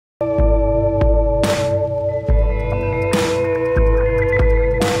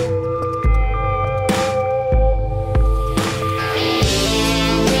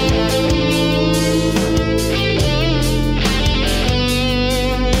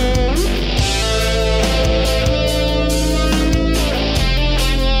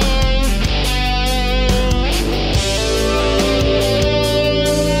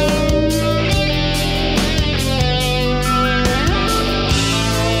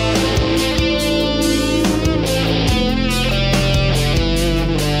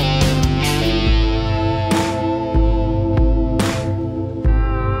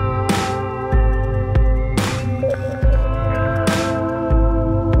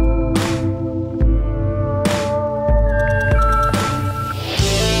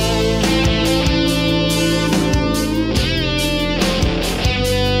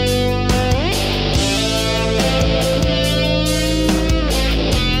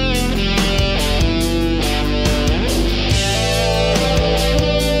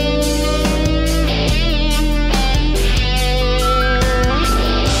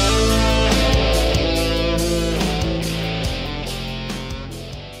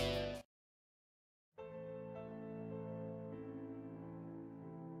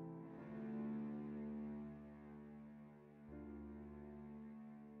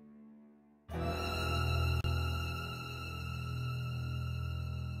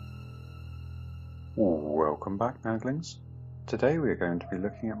Welcome back, Nerglings. Today we are going to be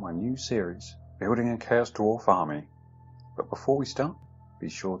looking at my new series, Building a Chaos Dwarf Army. But before we start, be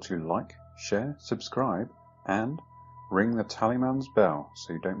sure to like, share, subscribe, and ring the tallyman's bell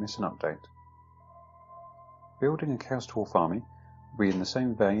so you don't miss an update. Building a Chaos Dwarf Army will be in the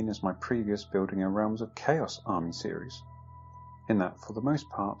same vein as my previous Building a Realms of Chaos Army series, in that for the most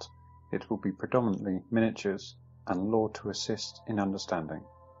part it will be predominantly miniatures and lore to assist in understanding.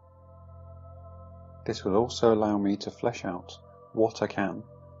 This will also allow me to flesh out what I can,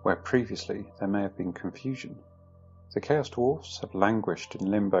 where previously there may have been confusion. The Chaos Dwarfs have languished in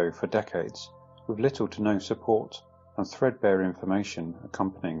limbo for decades, with little to no support and threadbare information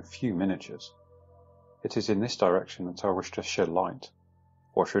accompanying few miniatures. It is in this direction that I wish to shed light,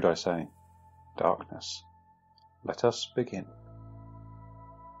 or should I say, darkness. Let us begin.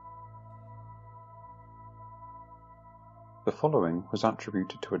 The following was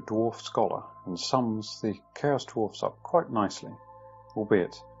attributed to a dwarf scholar and sums the Chaos Dwarfs up quite nicely,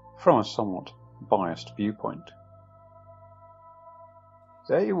 albeit from a somewhat biased viewpoint.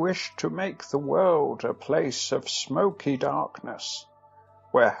 They wish to make the world a place of smoky darkness,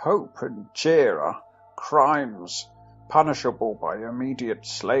 where hope and cheer are crimes punishable by immediate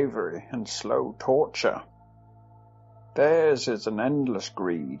slavery and slow torture. Theirs is an endless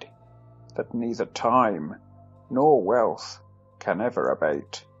greed that neither time nor wealth can ever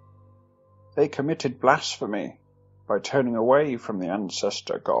abate. They committed blasphemy by turning away from the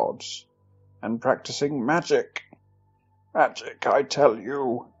ancestor gods and practicing magic. Magic, I tell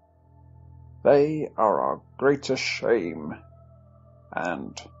you. They are our greatest shame,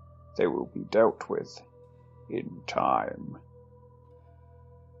 and they will be dealt with in time.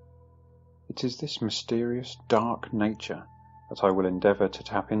 It is this mysterious, dark nature that I will endeavour to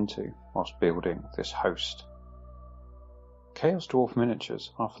tap into whilst building this host. Chaos Dwarf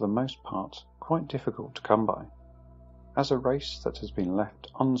miniatures are for the most part quite difficult to come by. As a race that has been left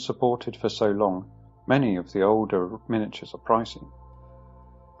unsupported for so long, many of the older miniatures are pricey.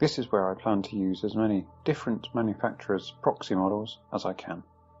 This is where I plan to use as many different manufacturers' proxy models as I can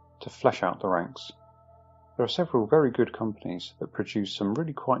to flesh out the ranks. There are several very good companies that produce some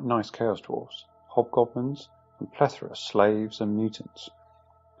really quite nice Chaos Dwarfs, hobgoblins, and plethora of slaves and mutants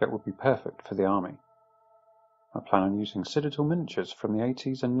that would be perfect for the army. I plan on using Citadel miniatures from the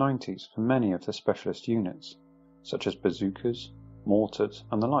 80s and 90s for many of the specialist units, such as bazookas, mortars,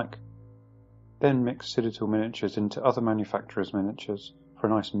 and the like. Then mix Citadel miniatures into other manufacturers' miniatures for a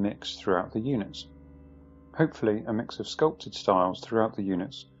nice mix throughout the units. Hopefully a mix of sculpted styles throughout the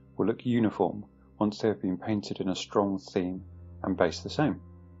units will look uniform once they have been painted in a strong theme and base the same.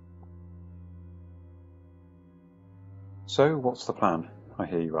 So what's the plan, I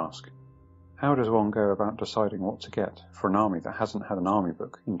hear you ask? How does one go about deciding what to get for an army that hasn't had an army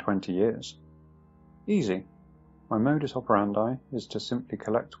book in 20 years? Easy. My modus operandi is to simply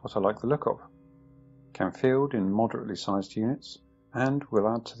collect what I like the look of, can field in moderately sized units, and will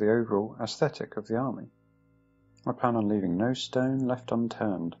add to the overall aesthetic of the army. I plan on leaving no stone left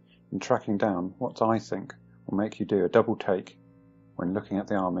unturned in tracking down what I think will make you do a double take when looking at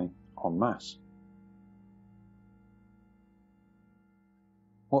the army en masse.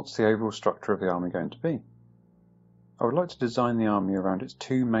 What's the overall structure of the army going to be? I would like to design the army around its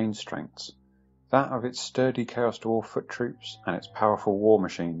two main strengths, that of its sturdy Chaos Dwarf foot troops and its powerful war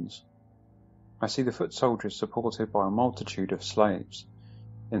machines. I see the foot soldiers supported by a multitude of slaves,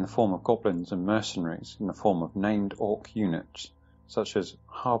 in the form of goblins and mercenaries in the form of named orc units, such as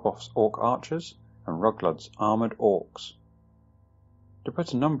Harboff's orc archers and Ruglud's armoured orcs. To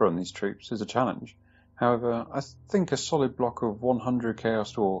put a number on these troops is a challenge. However, I think a solid block of 100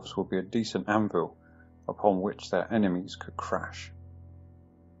 Chaos Dwarfs will be a decent anvil upon which their enemies could crash.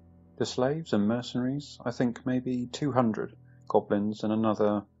 The slaves and mercenaries, I think maybe 200 goblins and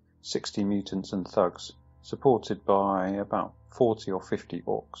another 60 mutants and thugs, supported by about 40 or 50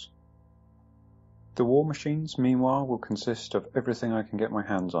 orcs. The war machines, meanwhile, will consist of everything I can get my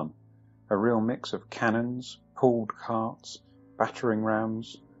hands on, a real mix of cannons, pulled carts, battering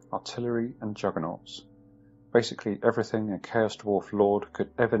rams, artillery and juggernauts. Basically everything a Chaos Dwarf Lord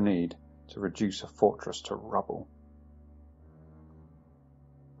could ever need to reduce a fortress to rubble.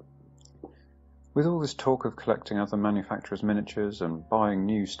 With all this talk of collecting other manufacturers' miniatures and buying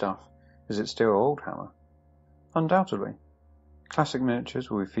new stuff, is it still Oldhammer? Undoubtedly. Classic miniatures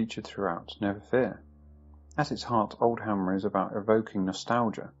will be featured throughout, never fear. At its heart, Oldhammer is about evoking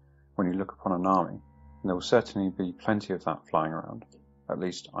nostalgia when you look upon an army, and there will certainly be plenty of that flying around. At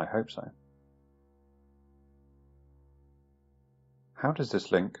least, I hope so. How does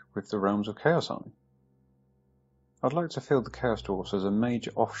this link with the Realms of Chaos Army? I'd like to feel the Chaos Dwarfs as a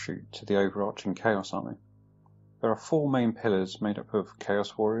major offshoot to the overarching Chaos Army. There are 4 main pillars made up of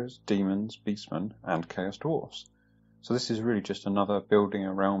Chaos Warriors, Demons, Beastmen, and Chaos Dwarfs, so this is really just another Building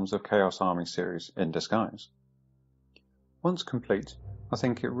a Realms of Chaos Army series in disguise. Once complete, I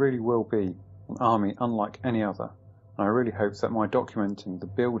think it really will be an army unlike any other, and I really hope that my documenting the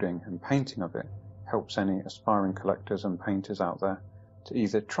building and painting of it helps any aspiring collectors and painters out there to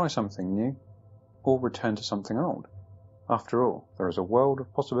either try something new or return to something old. After all, there is a world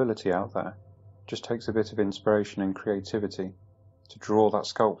of possibility out there. It just takes a bit of inspiration and creativity to draw that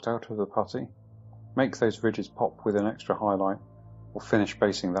sculpt out of the putty, make those ridges pop with an extra highlight, or finish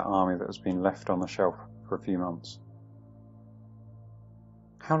basing that army that has been left on the shelf for a few months.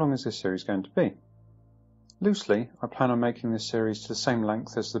 How long is this series going to be? Loosely, I plan on making this series to the same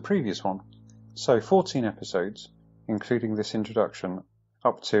length as the previous one, so 14 episodes, including this introduction,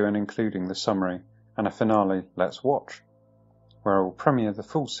 up to and including the summary and a finale Let's Watch, where I will premiere the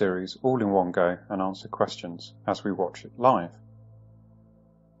full series all in one go and answer questions as we watch it live.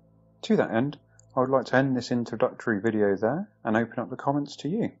 To that end, I would like to end this introductory video there and open up the comments to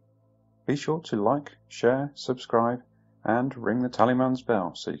you. Be sure to like, share, subscribe, and ring the tallyman's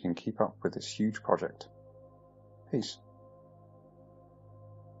bell so you can keep up with this huge project. Peace.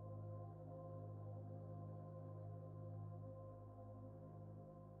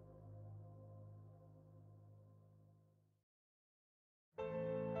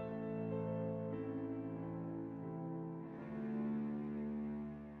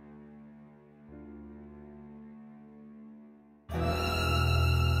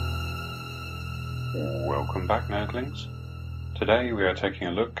 Welcome back, Nerglings. Today we are taking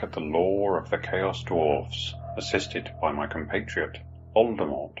a look at the lore of the Chaos Dwarfs, assisted by my compatriot,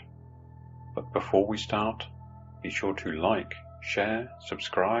 Oldhammer. But before we start, be sure to like, share,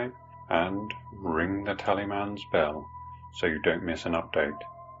 subscribe, and ring the tallyman's bell so you don't miss an update.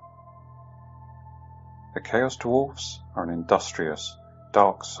 The Chaos Dwarfs are an industrious,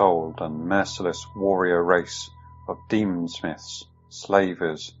 dark-souled and merciless warrior race of demonsmiths,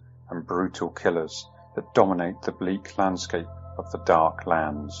 slavers, and brutal killers that dominate the bleak landscape of the Dark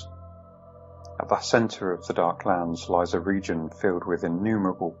Lands. At the centre of the Dark Lands lies a region filled with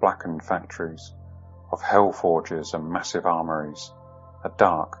innumerable blackened factories, of hellforges and massive armories, a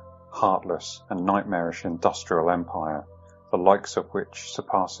dark, heartless and nightmarish industrial empire, the likes of which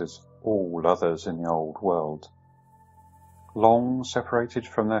surpasses all others in the old world. Long separated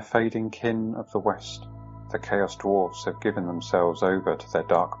from their fading kin of the West, the Chaos Dwarfs have given themselves over to their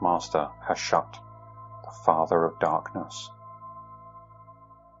Dark Master, Hashut, the Father of Darkness.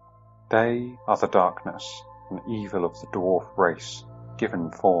 They are the darkness and evil of the dwarf race,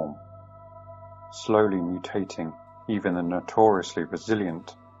 given form, slowly mutating even the notoriously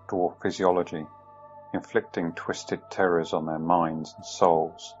resilient dwarf physiology, inflicting twisted terrors on their minds and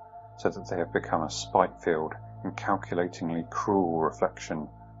souls, so that they have become a spite-filled and calculatingly cruel reflection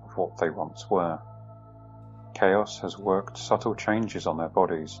of what they once were. Chaos has worked subtle changes on their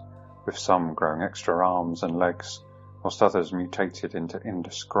bodies, with some growing extra arms and legs, whilst others mutated into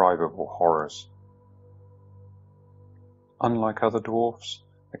indescribable horrors. Unlike other dwarfs,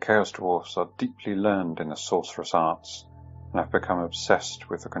 the Chaos Dwarfs are deeply learned in the sorcerous arts, and have become obsessed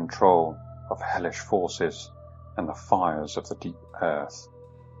with the control of hellish forces and the fires of the deep earth.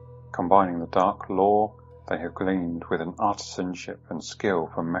 Combining the dark lore they have gleaned with an artisanship and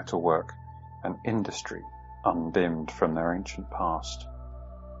skill for metalwork and industry undimmed from their ancient past.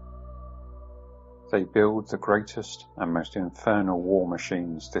 They build the greatest and most infernal war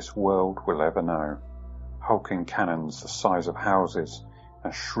machines this world will ever know, hulking cannons the size of houses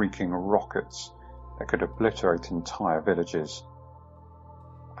and shrieking rockets that could obliterate entire villages.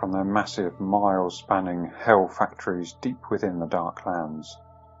 From their massive mile-spanning hell factories deep within the Dark Lands,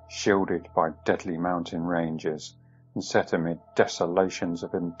 shielded by deadly mountain ranges and set amid desolations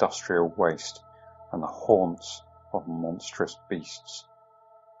of industrial waste and the haunts of monstrous beasts,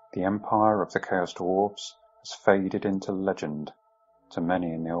 the empire of the Chaos Dwarfs has faded into legend to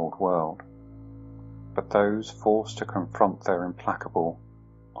many in the old world. But those forced to confront their implacable,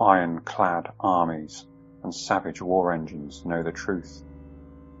 iron-clad armies and savage war engines know the truth.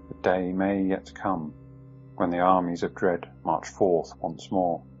 The day may yet come when the armies of dread march forth once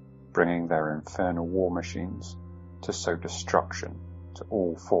more, bringing their infernal war machines to sow destruction to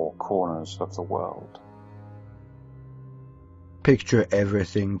all 4 corners of the world. Picture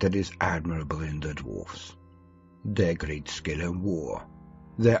everything that is admirable in the dwarfs. Their great skill in war,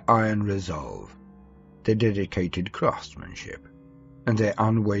 their iron resolve, their dedicated craftsmanship, and their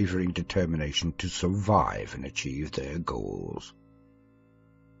unwavering determination to survive and achieve their goals.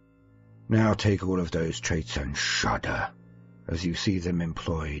 Now take all of those traits and shudder as you see them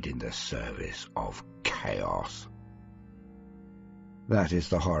employed in the service of chaos. That is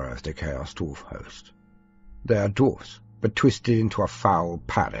the horror of the Chaos Dwarf host. They are dwarfs, but twisted into a foul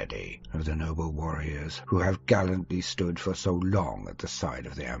parody of the noble warriors who have gallantly stood for so long at the side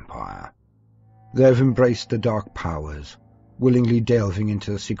of the Empire. They have embraced the dark powers, willingly delving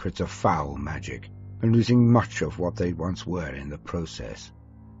into the secrets of foul magic, and losing much of what they once were in the process.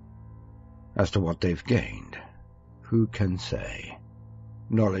 As to what they've gained, who can say?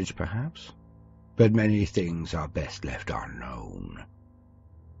 Knowledge, perhaps? But many things are best left unknown.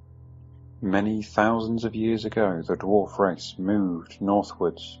 Many thousands of years ago, the dwarf race moved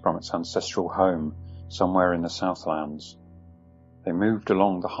northwards from its ancestral home somewhere in the Southlands. They moved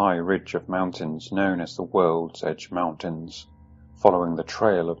along the high ridge of mountains known as the World's Edge Mountains, following the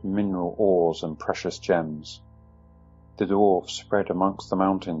trail of mineral ores and precious gems. The dwarves spread amongst the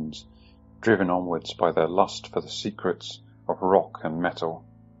mountains, driven onwards by their lust for the secrets of rock and metal.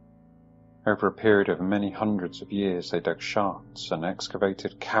 Over a period of many hundreds of years they dug shafts and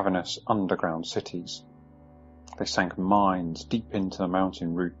excavated cavernous underground cities. They sank mines deep into the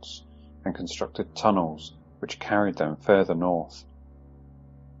mountain roots and constructed tunnels which carried them further north.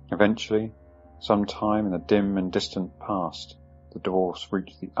 Eventually, sometime in the dim and distant past, the dwarfs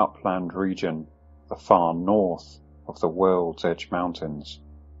reached the upland region, the far north of the World's Edge Mountains,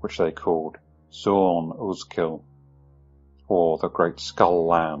 which they called Zorn Uzkil, or the Great Skull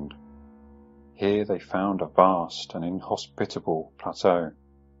Land. Here they found a vast and inhospitable plateau,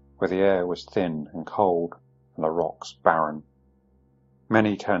 where the air was thin and cold and the rocks barren.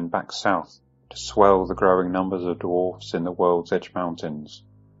 Many turned back south to swell the growing numbers of dwarfs in the World's Edge Mountains.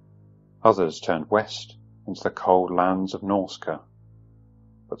 Others turned west into the cold lands of Norska,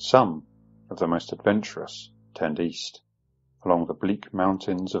 but some of the most adventurous turned east, along the bleak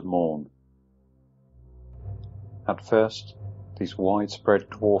mountains of Morn. At first, these widespread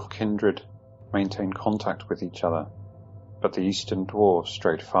dwarf kindred maintained contact with each other, but the eastern dwarves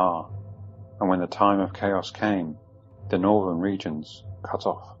strayed far, and when the time of chaos came, the northern regions cut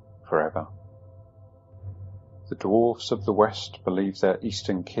off forever. The dwarfs of the west believed their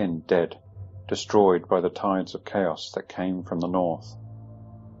eastern kin dead, destroyed by the tides of chaos that came from the north.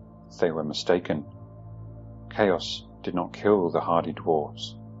 They were mistaken. Chaos did not kill the hardy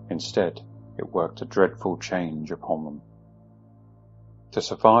dwarfs. Instead, it worked a dreadful change upon them. To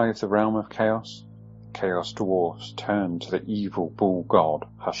survive the realm of chaos, the Chaos Dwarfs turned to the evil bull god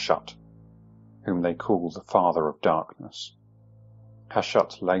Hashut, whom they called the Father of Darkness.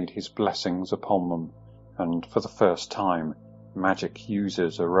 Hashut laid his blessings upon them, and for the first time, magic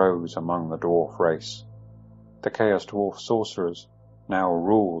users arose among the dwarf race. The Chaos Dwarf sorcerers now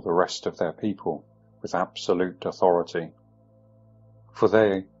rule the rest of their people with absolute authority. For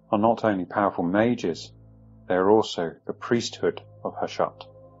they are not only powerful mages, they are also the priesthood of Hashut.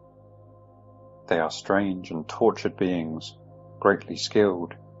 They are strange and tortured beings, greatly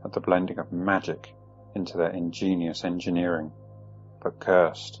skilled at the blending of magic into their ingenious engineering, but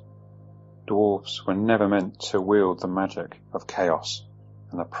cursed. Dwarves were never meant to wield the magic of chaos,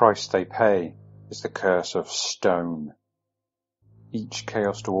 and the price they pay is the curse of stone. Each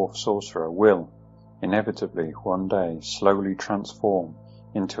Chaos Dwarf sorcerer will, inevitably one day, slowly transform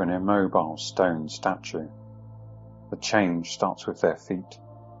into an immobile stone statue. The change starts with their feet,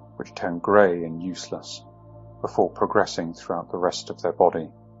 which turn grey and useless, before progressing throughout the rest of their body.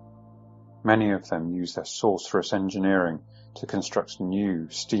 Many of them use their sorcerous engineering to construct new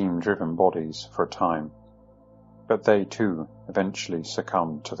steam-driven bodies for a time, but they too eventually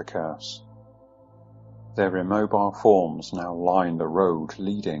succumb to the curse. Their immobile forms now line the road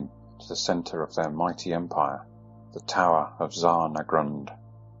leading to the centre of their mighty empire, the Tower of Zarnagrund,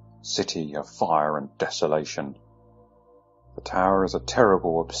 city of fire and desolation. The tower is a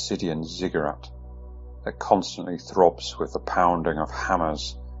terrible obsidian ziggurat that constantly throbs with the pounding of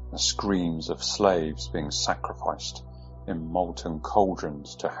hammers and the screams of slaves being sacrificed in molten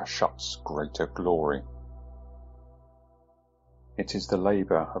cauldrons to Hashut's greater glory. It is the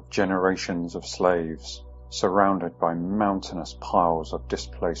labour of generations of slaves, surrounded by mountainous piles of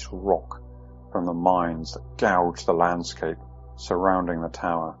displaced rock from the mines that gouge the landscape surrounding the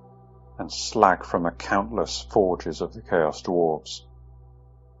tower, and slag from the countless forges of the Chaos Dwarves.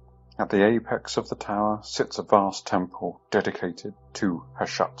 At the apex of the tower sits a vast temple dedicated to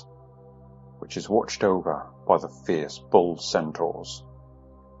Hashut, which is watched over by the fierce bull centaurs.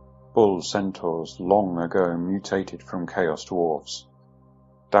 Bull centaurs long ago mutated from Chaos Dwarves,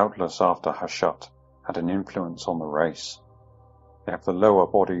 doubtless after Hashut had an influence on the race. They have the lower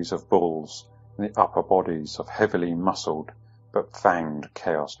bodies of bulls and the upper bodies of heavily muscled but fanged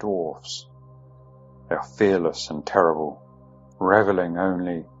Chaos Dwarfs. They are fearless and terrible, revelling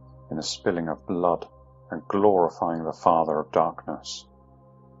only in the spilling of blood and glorifying the Father of Darkness.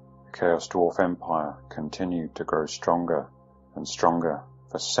 The Chaos Dwarf Empire continued to grow stronger and stronger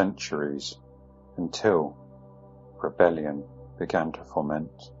for centuries until rebellion began to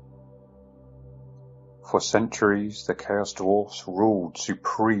foment. For centuries, the Chaos Dwarfs ruled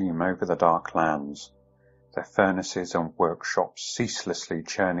supreme over the Dark Lands, their furnaces and workshops ceaselessly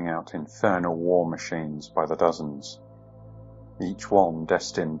churning out infernal war machines by the dozens, each one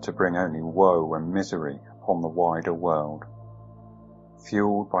destined to bring only woe and misery upon the wider world.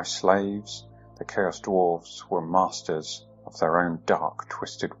 Fueled by slaves, the Chaos Dwarfs were masters of their own dark,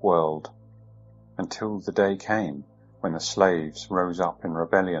 twisted world, until the day came when the slaves rose up in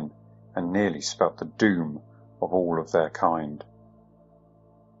rebellion and nearly spelt the doom of all of their kind.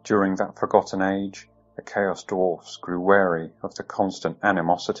 During that forgotten age, the Chaos Dwarfs grew wary of the constant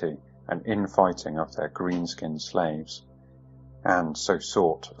animosity and infighting of their green-skinned slaves, and so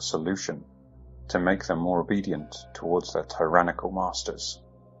sought a solution to make them more obedient towards their tyrannical masters.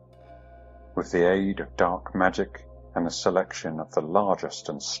 With the aid of dark magic and the selection of the largest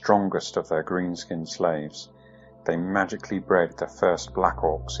and strongest of their green-skinned slaves, they magically bred the first Black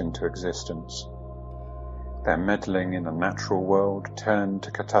Orcs into existence. Their meddling in the natural world turned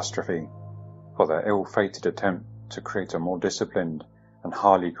to catastrophe, for their ill-fated attempt to create a more disciplined and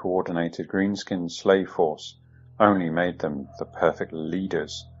highly coordinated green-skinned slave force only made them the perfect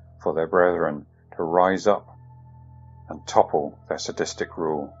leaders for their brethren to rise up and topple their sadistic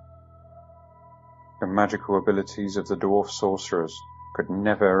rule. The magical abilities of the dwarf sorcerers could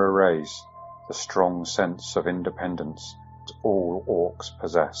never erase the strong sense of independence that all orcs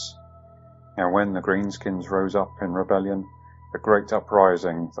possess, and when the greenskins rose up in rebellion, the great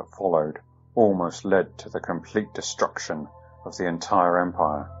uprising that followed almost led to the complete destruction of the entire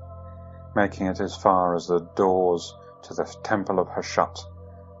empire, making it as far as the doors to the Temple of Hashut,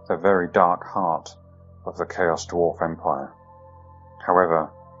 the very dark heart of the Chaos Dwarf Empire. However,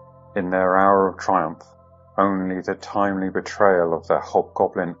 in their hour of triumph, only the timely betrayal of their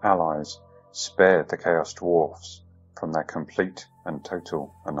hobgoblin allies spared the Chaos Dwarfs from their complete and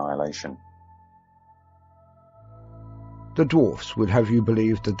total annihilation. The dwarfs would have you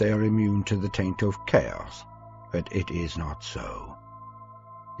believe that they are immune to the taint of chaos, but it is not so.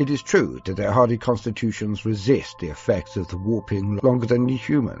 It is true that their hardy constitutions resist the effects of the warping longer than the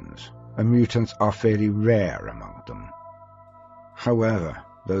humans, and mutants are fairly rare among them. However,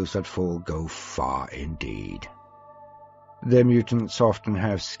 those that fall go far indeed. Their mutants often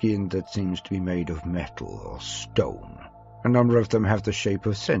have skin that seems to be made of metal or stone. A number of them have the shape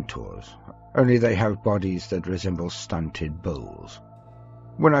of centaurs, only they have bodies that resemble stunted bulls.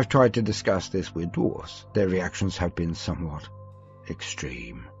 When I've tried to discuss this with dwarfs, their reactions have been somewhat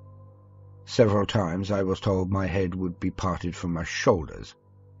extreme. Several times I was told my head would be parted from my shoulders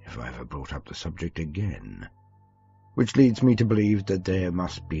if I ever brought up the subject again, which leads me to believe that there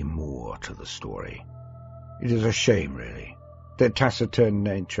must be more to the story. It is a shame, really. Their taciturn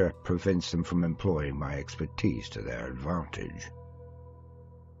nature prevents them from employing my expertise to their advantage.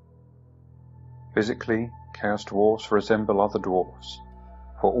 Physically, Chaos Dwarfs resemble other dwarfs,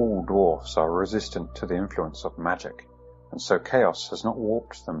 for all dwarfs are resistant to the influence of magic, and so chaos has not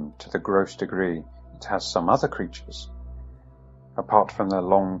warped them to the gross degree it has some other creatures. Apart from their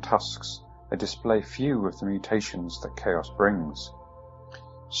long tusks, they display few of the mutations that chaos brings.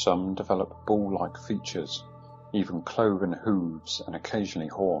 Some develop bull-like features, even cloven hooves and occasionally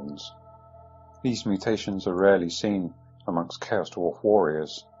horns. These mutations are rarely seen amongst Chaos Dwarf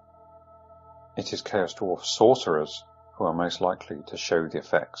warriors. It is Chaos Dwarf sorcerers who are most likely to show the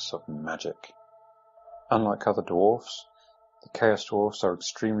effects of magic. Unlike other dwarfs, the Chaos Dwarfs are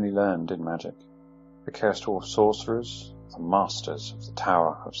extremely learned in magic. The Chaos Dwarf sorcerers are the masters of the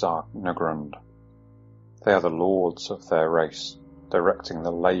Tower of Zarnagrund. They are the lords of their race, directing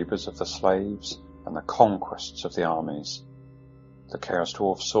the labours of the slaves and the conquests of the armies. The Chaos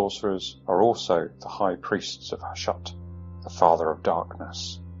Dwarf sorcerers are also the high priests of Hashut, the Father of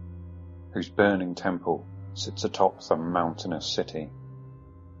Darkness, whose burning temple sits atop the mountainous city.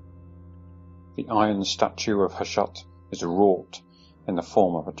 The iron statue of Hashut is wrought in the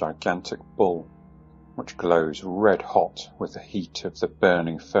form of a gigantic bull, which glows red hot with the heat of the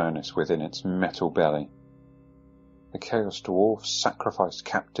burning furnace within its metal belly. The Chaos Dwarfs sacrificed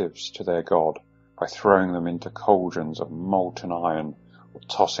captives to their god by throwing them into cauldrons of molten iron or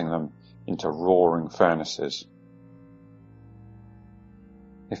tossing them into roaring furnaces.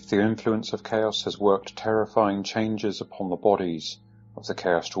 If the influence of chaos has worked terrifying changes upon the bodies of the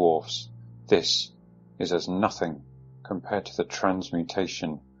Chaos Dwarfs, this is as nothing compared to the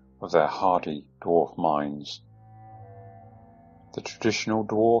transmutation of their hardy dwarf minds. The traditional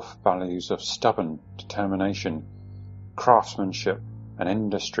dwarf values of stubborn determination, craftsmanship and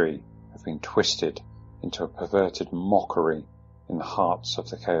industry have been twisted into a perverted mockery in the hearts of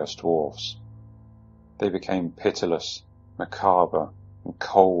the Chaos Dwarfs. They became pitiless, macabre and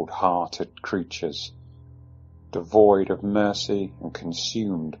cold-hearted creatures, devoid of mercy and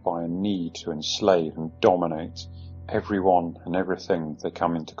consumed by a need to enslave and dominate everyone and everything they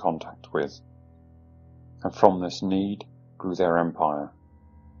come into contact with. And from this need grew their empire,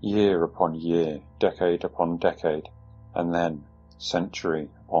 year upon year, decade upon decade, and then century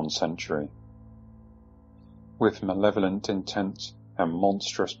upon century. With malevolent intent and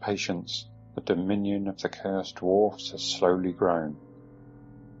monstrous patience, the dominion of the Chaos Dwarfs has slowly grown.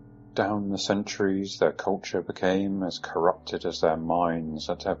 Down the centuries, their culture became as corrupted as their minds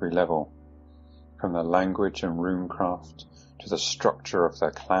at every level, from their language and runecraft to the structure of their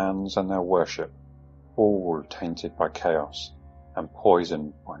clans and their worship, all tainted by chaos and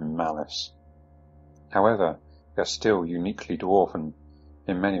poisoned by malice. However, they are still uniquely dwarven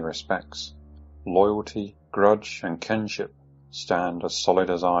in many respects. Loyalty, grudge and kinship stand as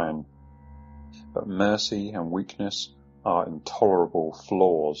solid as iron, but mercy and weakness are intolerable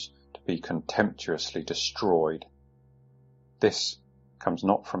flaws to be contemptuously destroyed. This comes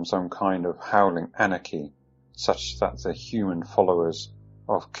not from some kind of howling anarchy such that the human followers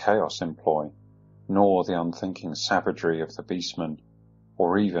of chaos employ, nor the unthinking savagery of the beastmen,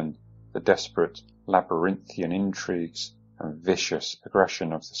 or even the desperate labyrinthian intrigues and vicious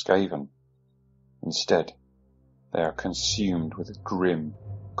aggression of the Skaven. Instead, they are consumed with grim,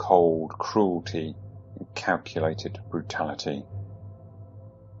 cold cruelty and calculated brutality.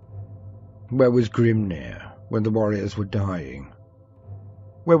 Where was Grimnir when the warriors were dying?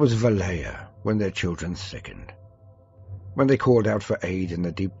 Where was Valea when their children sickened? When they called out for aid in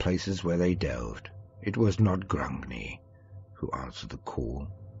the deep places where they delved, it was not Grungni who answered the call,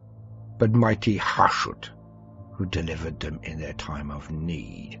 but mighty Hashut who delivered them in their time of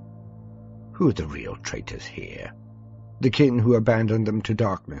need. Who are the real traitors here? The kin who abandoned them to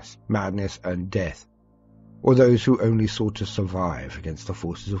darkness, madness, and death, or those who only sought to survive against the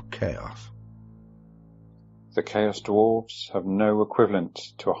forces of chaos? The Chaos Dwarfs have no equivalent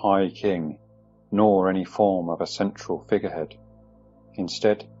to a High King, nor any form of a central figurehead.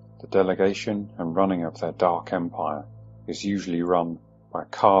 Instead, the delegation and running of their dark empire is usually run by a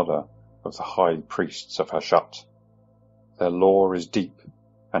cadre of the High Priests of Hashut. Their lore is deep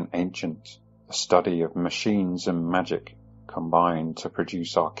and ancient, the study of machines and magic combined to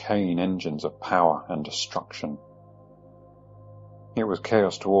produce arcane engines of power and destruction. It was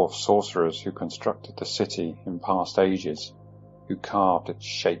Chaos Dwarf sorcerers who constructed the city in past ages, who carved its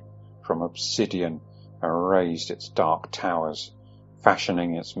shape from obsidian and raised its dark towers,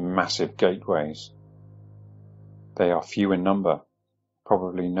 fashioning its massive gateways. They are few in number,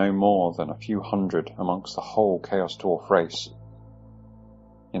 probably no more than a few hundred amongst the whole Chaos Dwarf race.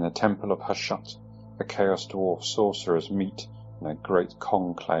 In the Temple of Hashut, the Chaos Dwarf sorcerers meet in a great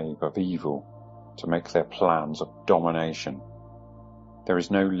conclave of evil to make their plans of domination. There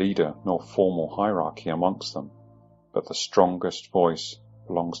is no leader nor formal hierarchy amongst them, but the strongest voice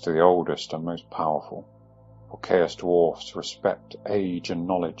belongs to the oldest and most powerful, for Chaos Dwarfs respect age and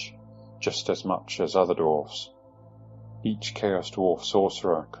knowledge just as much as other dwarfs. Each Chaos Dwarf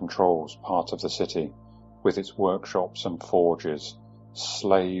sorcerer controls part of the city, with its workshops and forges,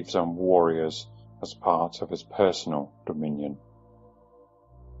 slaves and warriors as part of his personal dominion.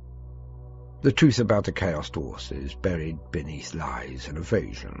 The truth about the Chaos Dwarfs is buried beneath lies and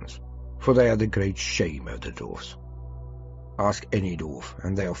evasions, for they are the great shame of the dwarfs. Ask any dwarf,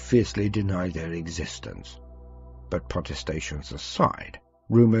 and they'll fiercely deny their existence. But protestations aside,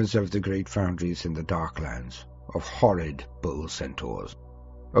 rumours of the great foundries in the Darklands, of horrid bull centaurs,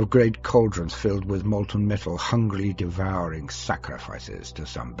 of great cauldrons filled with molten metal hungrily devouring sacrifices to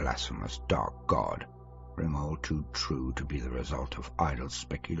some blasphemous dark god, ring all too true to be the result of idle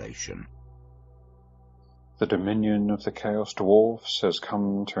speculation. The dominion of the Chaos Dwarfs has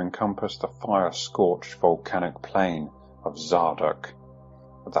come to encompass the fire-scorched volcanic plain of Zarduk,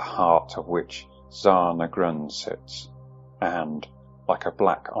 at the heart of which Zarnagrun sits, and, like a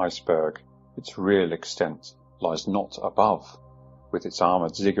black iceberg, its real extent lies not above, with its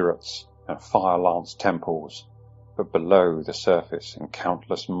armoured ziggurats and fire-lance temples, but below the surface in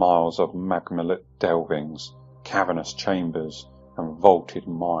countless miles of magma-lit delvings, cavernous chambers, and vaulted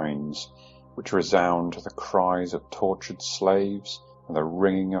mines, which resound to the cries of tortured slaves and the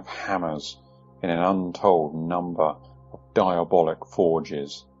ringing of hammers in an untold number of diabolic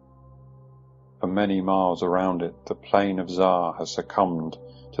forges. For many miles around it, the plain of Zar has succumbed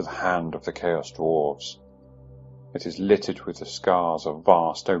to the hand of the Chaos Dwarves. It is littered with the scars of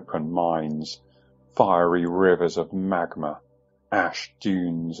vast open mines, fiery rivers of magma, ash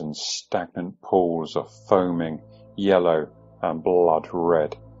dunes and stagnant pools of foaming yellow and blood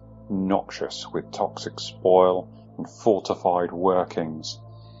red, noxious with toxic spoil and fortified workings.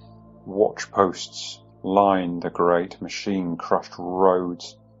 Watchposts line the great machine-crushed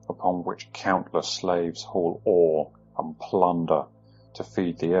roads upon which countless slaves haul ore and plunder to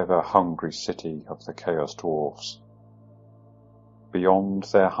feed the ever-hungry city of the Chaos Dwarfs. Beyond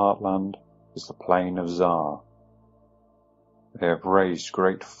their heartland is the plain of Zar. They have raised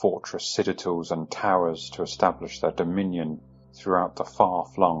great fortress citadels and towers to establish their dominion throughout the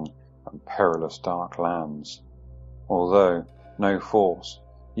far-flung and perilous dark lands, although no force,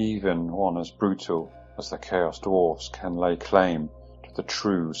 even one as brutal as the Chaos Dwarfs, can lay claim to the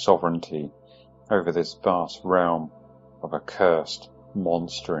true sovereignty over this vast realm of accursed,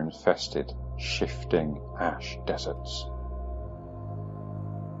 monster-infested, shifting ash deserts.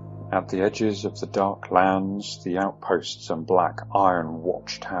 At the edges of the dark lands, the outposts and black iron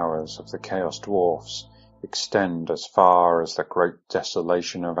watchtowers of the Chaos Dwarfs extend as far as the great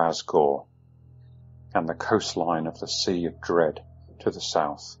desolation of Asgore, and the coastline of the Sea of Dread to the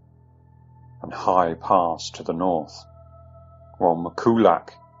south, and High Pass to the north, while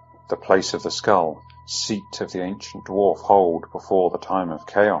Makulak, the place of the skull, seat of the ancient dwarf hold before the time of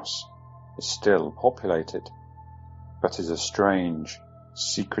chaos, is still populated, but is a strange,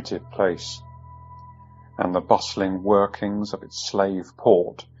 secretive place, and the bustling workings of its slave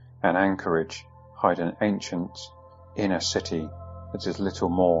port and anchorage hide an ancient inner city that is little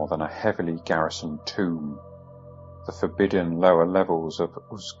more than a heavily garrisoned tomb. The forbidden lower levels of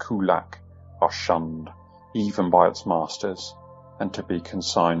Uzkulak are shunned, even by its masters, and to be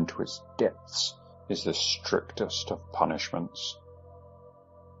consigned to its depths is the strictest of punishments.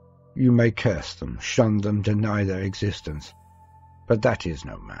 You may curse them, shun them, deny their existence, but that is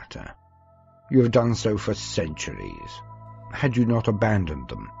no matter. You have done so for centuries. Had you not abandoned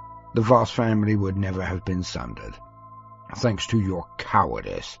them, the vast family would never have been sundered. Thanks to your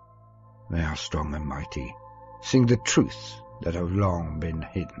cowardice, they are strong and mighty, seeing the truths that have long been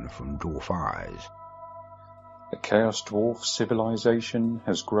hidden from dwarf eyes. The Chaos Dwarf civilization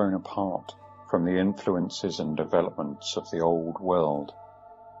has grown apart from the influences and developments of the old world,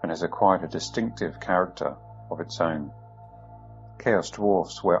 and has acquired a distinctive character of its own. Chaos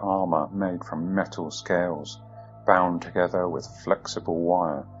Dwarfs wear armour made from metal scales, bound together with flexible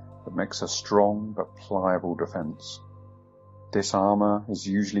wire that makes a strong but pliable defence. This armour is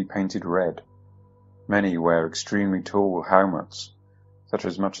usually painted red. Many wear extremely tall helmets that are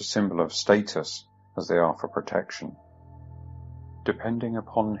as much a symbol of status as they are for protection. Depending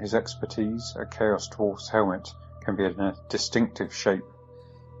upon his expertise, a Chaos Dwarf's helmet can be in a distinctive shape,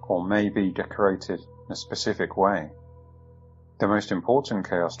 or may be decorated in a specific way. The most important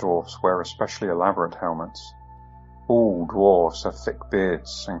Chaos Dwarfs wear especially elaborate helmets. All dwarfs have thick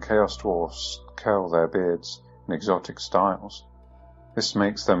beards, and Chaos Dwarfs curl their beards in exotic styles. This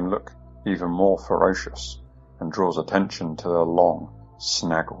makes them look even more ferocious, and draws attention to their long,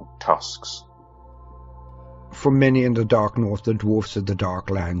 snaggled tusks. For many in the Dark North, the dwarfs of the Dark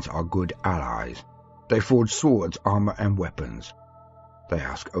Lands are good allies. They forge swords, armour, and weapons. They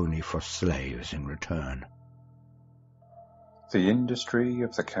ask only for slaves in return. The industry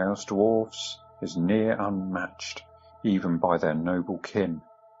of the Chaos Dwarfs is near unmatched, even by their noble kin.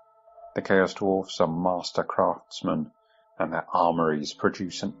 The Chaos Dwarfs are master craftsmen, and their armories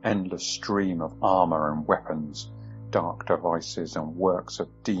produce an endless stream of armour and weapons, dark devices and works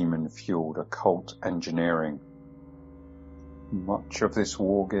of demon-fueled occult engineering. Much of this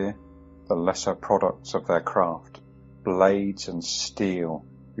war gear, the lesser products of their craft, blades and steel,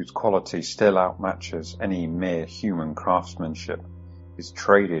 whose quality still outmatches any mere human craftsmanship, is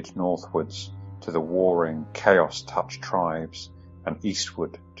traded northwards to the warring, chaos-touched tribes, and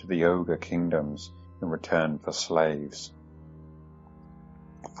eastward to the ogre kingdoms in return for slaves,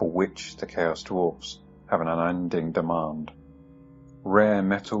 for which the Chaos Dwarfs have an unending demand. Rare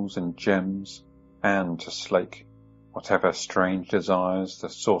metals and gems, and to slake whatever strange desires the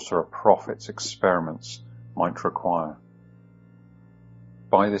Sorcerer Prophet's experiments might require.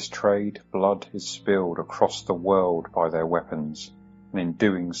 By this trade, blood is spilled across the world by their weapons, and in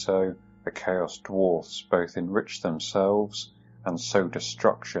doing so, the Chaos Dwarfs both enrich themselves and sow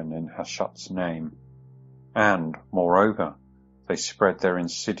destruction in Hashut's name. And, moreover, they spread their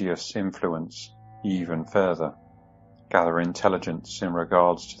insidious influence even further, gather intelligence in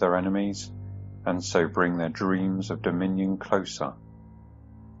regards to their enemies, and so bring their dreams of dominion closer.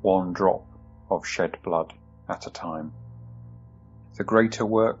 One drop of shed blood at a time. The greater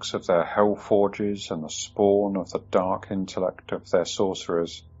works of their hell forges and the spawn of the dark intellect of their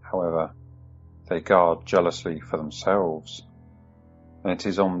sorcerers, however, they guard jealously for themselves, and it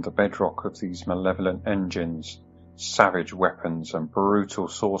is on the bedrock of these malevolent engines, savage weapons and brutal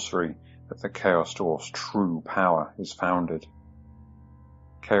sorcery that the Chaos Dwarf's true power is founded.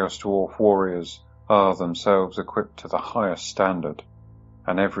 Chaos Dwarf warriors are themselves equipped to the highest standard,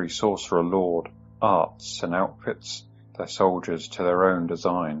 and every sorcerer lord arts and outfits their soldiers to their own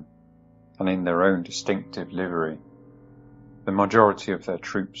design, and in their own distinctive livery. The majority of their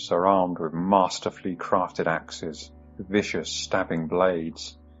troops are armed with masterfully crafted axes, vicious stabbing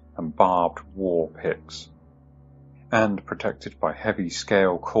blades, and barbed war picks, and protected by heavy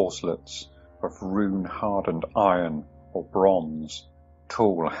scale corselets of rune-hardened iron or bronze,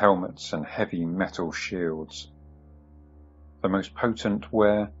 tall helmets and heavy metal shields. The most potent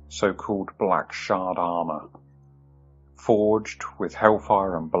wear so-called black shard armour, forged with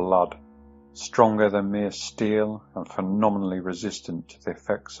hellfire and blood, stronger than mere steel and phenomenally resistant to the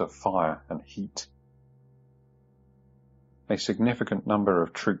effects of fire and heat. A significant number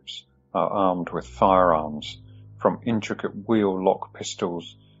of troops are armed with firearms, from intricate wheel-lock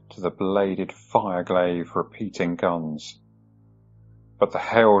pistols to the bladed fire-glaive repeating guns. But the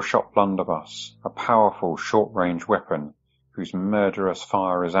hail-shot blunderbuss, a powerful short-range weapon whose murderous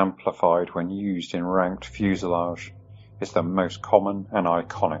fire is amplified when used in ranked fuselage, is the most common and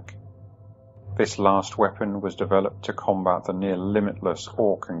iconic. This last weapon was developed to combat the near-limitless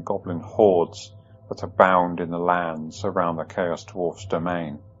orc and goblin hordes that abound in the lands around the Chaos Dwarf's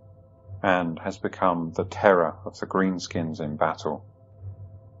domain, and has become the terror of the greenskins in battle.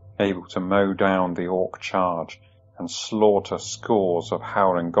 Able to mow down the orc charge and slaughter scores of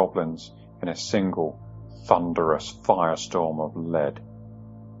howling goblins in a single thunderous firestorm of lead.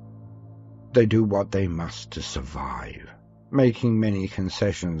 They do what they must to survive, making many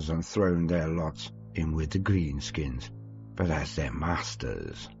concessions and throwing their lots in with the greenskins, but as their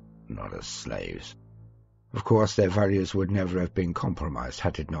masters, not as slaves. Of course, their values would never have been compromised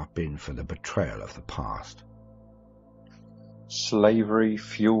had it not been for the betrayal of the past. Slavery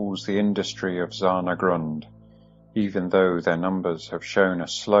fuels the industry of Zarnagrund, even though their numbers have shown a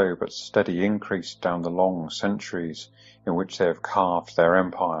slow but steady increase down the long centuries in which they have carved their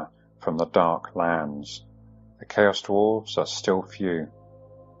empire from the dark lands. The Chaos Dwarves are still few,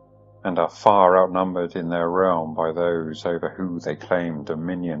 and are far outnumbered in their realm by those over whom they claim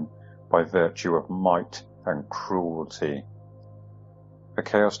dominion by virtue of might and cruelty. The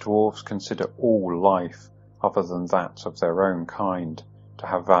Chaos Dwarfs consider all life other than that of their own kind to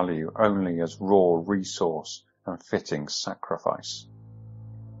have value only as raw resource and fitting sacrifice,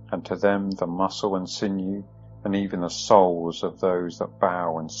 and to them the muscle and sinew and even the souls of those that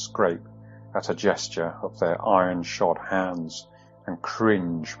bow and scrape at a gesture of their iron-shod hands and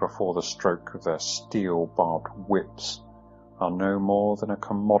cringe before the stroke of their steel-barbed whips are no more than a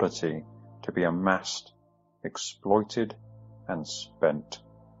commodity to be amassed, exploited, and spent.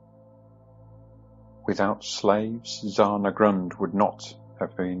 Without slaves, Zarnagrund would not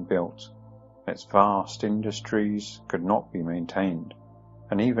have been built. Its vast industries could not be maintained,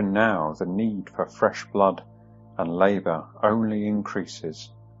 and even now the need for fresh blood and labour only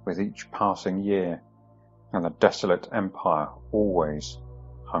increases with each passing year, and the desolate empire always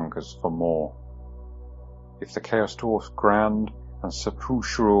hungers for more. If the Chaos Dwarf's grand and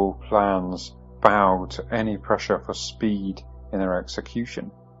sepulchral plans bow to any pressure for speed in their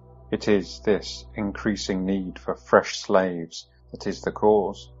execution, it is this increasing need for fresh slaves that is the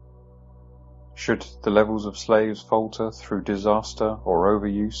cause. Should the levels of slaves falter through disaster or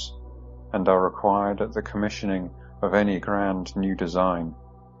overuse, and are required at the commissioning of any grand new design,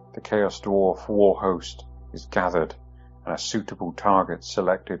 the Chaos Dwarf war host is gathered and a suitable target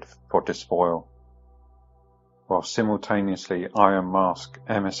selected for despoil, while simultaneously Iron Mask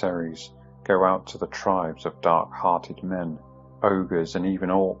emissaries go out to the tribes of dark-hearted men, ogres and even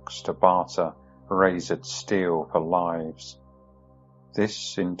orcs to barter razored steel for lives.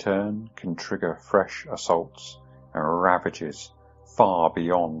 This, in turn, can trigger fresh assaults and ravages far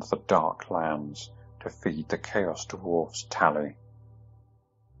beyond the Dark Lands to feed the Chaos Dwarf's tally.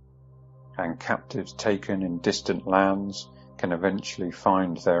 And captives taken in distant lands can eventually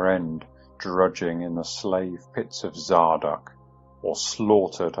find their end drudging in the slave pits of Zardak, or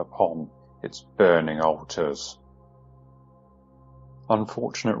slaughtered upon its burning altars.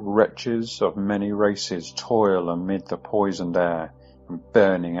 Unfortunate wretches of many races toil amid the poisoned air and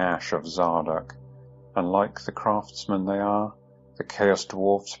burning ash of Zardak, and like the craftsmen they are, the Chaos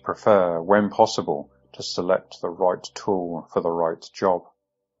Dwarfs prefer, when possible, to select the right tool for the right job.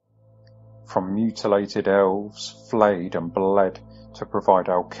 from mutilated elves flayed and bled to provide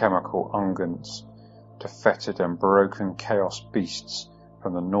alchemical unguents, to fettered and broken chaos beasts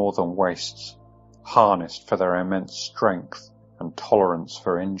from the northern wastes, harnessed for their immense strength and tolerance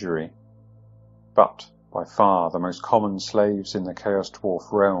for injury. But by far the most common slaves in the Chaos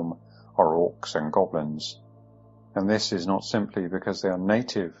Dwarf realm are orcs and goblins, and this is not simply because they are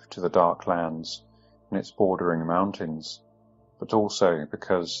native to the Dark Lands and its bordering mountains, but also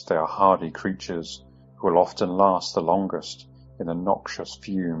because they are hardy creatures who will often last the longest in the noxious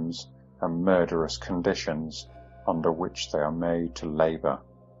fumes and murderous conditions under which they are made to labour.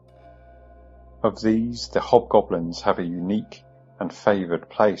 Of these, the hobgoblins have a unique and favoured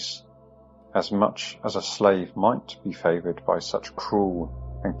place, as much as a slave might be favoured by such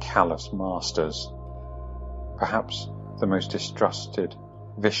cruel and callous masters. Perhaps the most distrusted,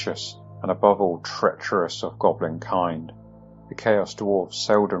 vicious, and above all treacherous of goblin kind, the Chaos Dwarfs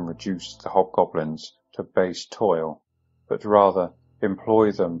seldom reduce the hobgoblins to base toil, but rather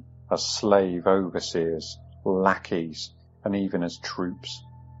employ them as slave overseers, lackeys, and even as troops,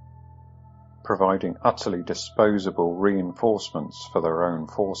 providing utterly disposable reinforcements for their own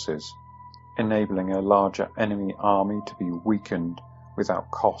forces, enabling a larger enemy army to be weakened without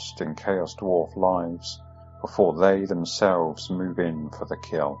cost in Chaos Dwarf lives, before they themselves move in for the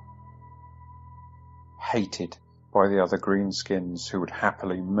kill. Hated by the other greenskins who would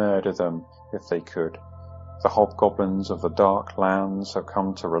happily murder them if they could, the hobgoblins of the Dark Lands have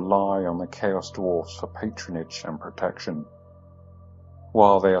come to rely on the Chaos Dwarfs for patronage and protection.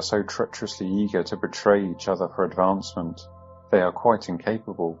 While they are so treacherously eager to betray each other for advancement, they are quite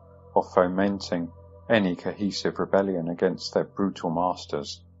incapable of fomenting any cohesive rebellion against their brutal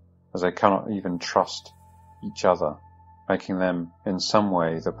masters, as they cannot even trust each other, making them in some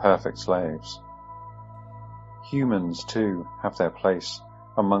way the perfect slaves. Humans, too, have their place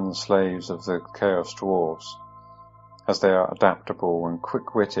among the slaves of the Chaos Dwarves, as they are adaptable and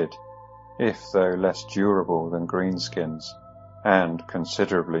quick-witted, if though less durable than greenskins, and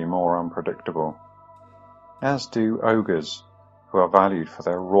considerably more unpredictable, as do ogres, who are valued for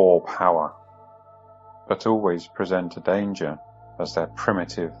their raw power, but always present a danger, as their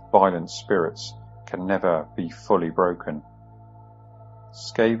primitive, violent spirits can never be fully broken.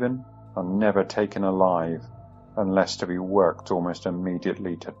 Skaven are never taken alive unless to be worked almost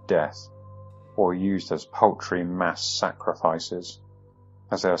immediately to death, or used as paltry mass sacrifices,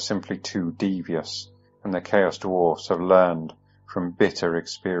 as they are simply too devious, and the Chaos Dwarfs have learned from bitter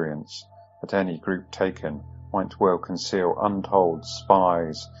experience that any group taken might well conceal untold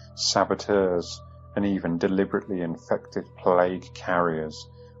spies, saboteurs, and even deliberately infected plague carriers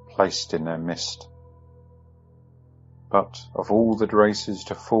placed in their midst. But of all the races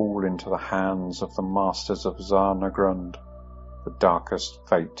to fall into the hands of the masters of Zarnagrund, the darkest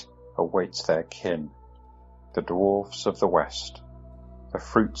fate awaits their kin, the dwarfs of the West, the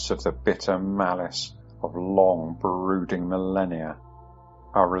fruits of the bitter malice of long brooding millennia,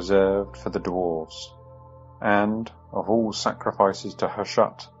 are reserved for the dwarves, and of all sacrifices to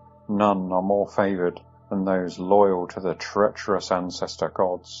Hashut, none are more favoured than those loyal to the treacherous ancestor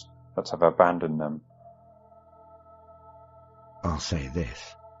gods that have abandoned them. I'll say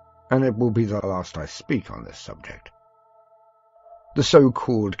this, and it will be the last I speak on this subject. The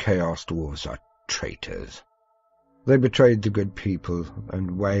so-called Chaos Dwarves are traitors. They betrayed the good people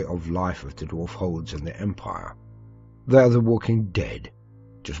and way of life of the dwarf holds in the Empire. They are the walking dead,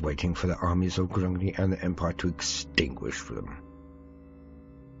 just waiting for the armies of Grungni and the Empire to extinguish them.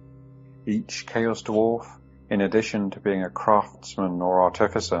 Each Chaos Dwarf, in addition to being a craftsman or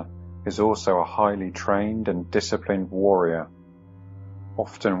artificer, is also a highly trained and disciplined warrior,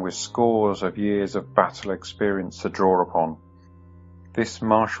 often with scores of years of battle experience to draw upon. This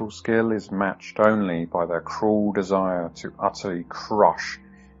martial skill is matched only by their cruel desire to utterly crush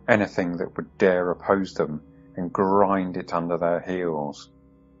anything that would dare oppose them and grind it under their heels.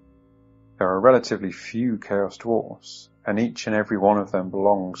 There are relatively few Chaos Dwarfs, and each and every one of them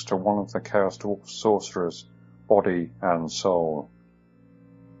belongs to one of the Chaos Dwarf sorcerers, body and soul.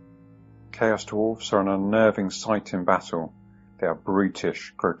 Chaos Dwarfs are an unnerving sight in battle. They are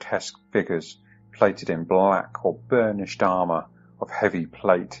brutish, grotesque figures, plated in black or burnished armour of heavy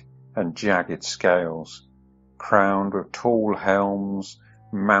plate and jagged scales, crowned with tall helms,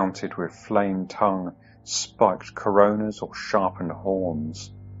 mounted with flame tongue, spiked coronas or sharpened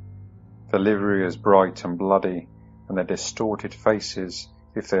horns. The livery is bright and bloody, and their distorted faces,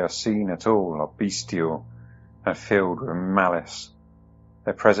 if they are seen at all, are bestial and filled with malice.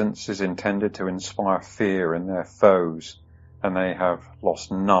 Their presence is intended to inspire fear in their foes, and they have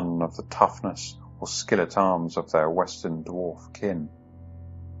lost none of the toughness or skill at arms of their Western dwarf kin.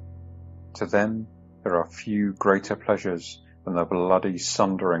 To them there are few greater pleasures than the bloody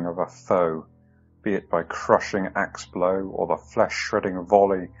sundering of a foe, be it by crushing axe blow or the flesh-shredding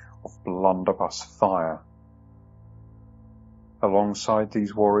volley of blunderbuss fire. Alongside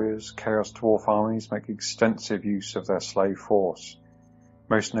these warriors, Chaos Dwarf armies make extensive use of their slave force,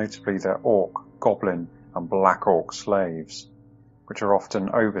 most notably their orc, goblin and black orc slaves, which are often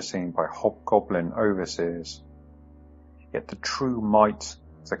overseen by hobgoblin overseers. Yet the true might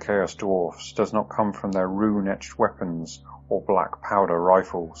of the Chaos Dwarfs does not come from their rune-etched weapons or black powder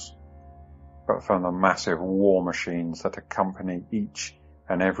rifles, but from the massive war machines that accompany each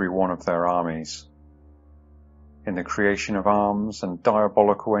and every one of their armies. In the creation of arms and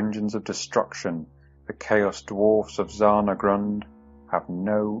diabolical engines of destruction, the Chaos Dwarfs of Zarnagrund have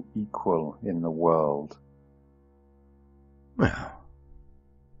no equal in the world. Well,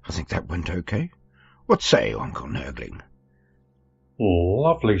 I think that went okay. What say you, Uncle Nergling?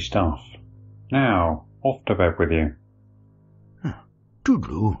 Lovely stuff. Now, off to bed with you.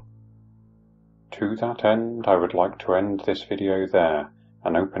 Toodaloo. To that end, I would like to end this video there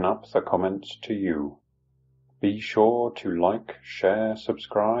and open up the comments to you. Be sure to like, share,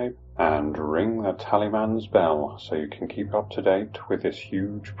 subscribe, and ring the tallyman's bell so you can keep up to date with this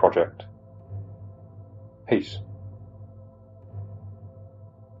huge project. Peace.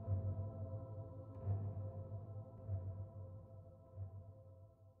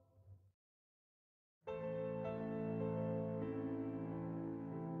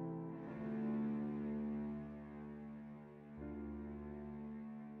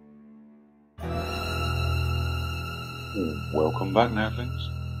 Welcome back,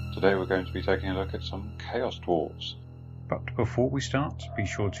 Nerglings. Today we're going to be taking a look at some Chaos Dwarfs. But before we start, be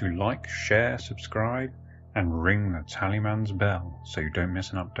sure to like, share, subscribe, and ring the tallyman's bell so you don't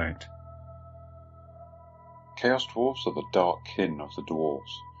miss an update. Chaos Dwarfs are the dark kin of the dwarves,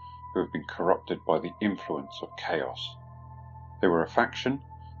 who have been corrupted by the influence of chaos. They were a faction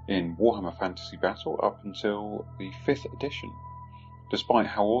in Warhammer Fantasy Battle up until the 5th edition. Despite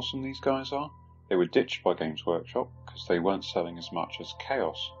how awesome these guys are, they were ditched by Games Workshop because they weren't selling as much as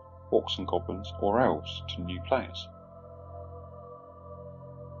Chaos, Orcs and Goblins, or Elves to new players.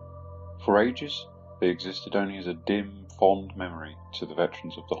 For ages, they existed only as a dim, fond memory to the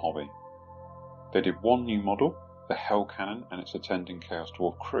veterans of the hobby. They did one new model, the Hell Cannon and its attending Chaos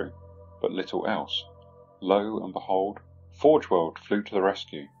Dwarf crew, but little else. Lo and behold, Forge World flew to the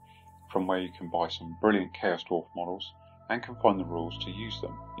rescue, from where you can buy some brilliant Chaos Dwarf models and can find the rules to use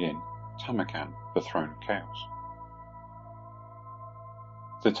them in Tamarkan, the Throne of Chaos.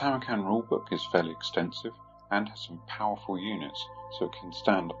 The Tamarkan rulebook is fairly extensive and has some powerful units, so it can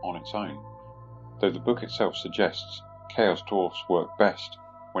stand on its own, though the book itself suggests Chaos Dwarfs work best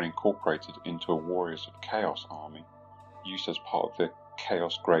when incorporated into a Warriors of Chaos army, used as part of the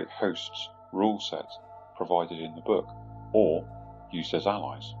Chaos Great Hosts rule set provided in the book, or used as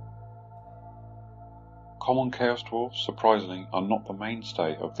allies. Common Chaos Dwarfs, surprisingly, are not the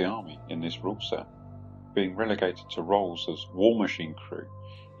mainstay of the army in this rule set, being relegated to roles as War Machine crew,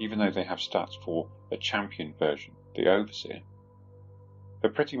 even though they have stats for a champion version, the Overseer.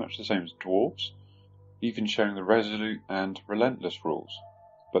 They're pretty much the same as Dwarves, even showing the Resolute and Relentless rules,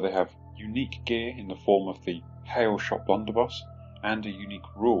 but they have unique gear in the form of the Hail Shot Blunderbuss and a unique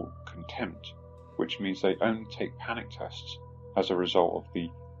rule, Contempt, which means they only take panic tests as a result of the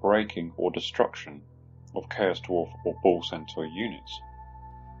breaking or destruction of Chaos Dwarf or Bull Centaur units.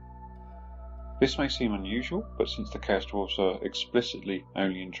 This may seem unusual, but since the Chaos Dwarfs are explicitly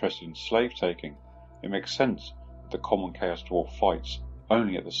only interested in slave taking, it makes sense that the common Chaos Dwarf fights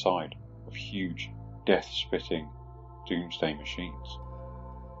only at the side of huge, death-spitting doomsday machines.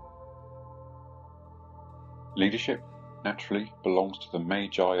 Leadership naturally belongs to the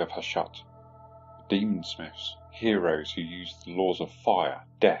Magi of Hashat, the demon smiths, heroes who use the laws of fire,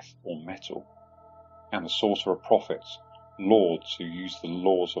 death, or metal, and the sorcerer prophets, lords who use the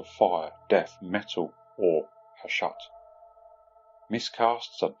laws of fire, death, metal, or Hashat.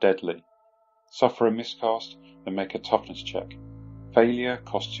 Miscasts are deadly. Suffer a miscast and make a toughness check. Failure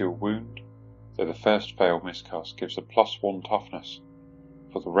costs you a wound, though the first failed miscast gives a +1 toughness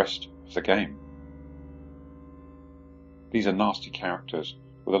for the rest of the game. These are nasty characters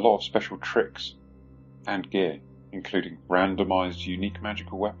with a lot of special tricks and gear, including randomized unique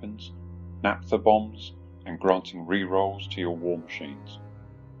magical weapons, naphtha bombs, and granting rerolls to your war machines.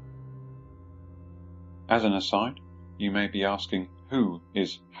 As an aside, you may be asking, who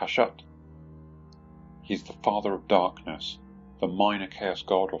is Hashat? He's the father of darkness, the minor chaos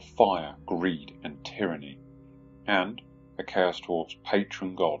god of fire, greed, and tyranny, and a Chaos Dwarf's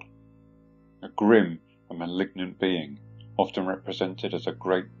patron god, a grim and malignant being often represented as a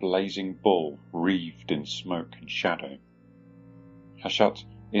great blazing bull wreathed in smoke and shadow. Hashat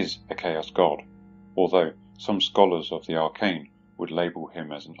is a chaos god, although some scholars of the arcane would label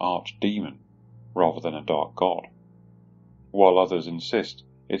him as an archdemon rather than a dark god, while others insist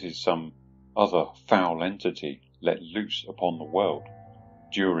it is some other foul entity let loose upon the world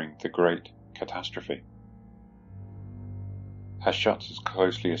during the Great Catastrophe. Hashat is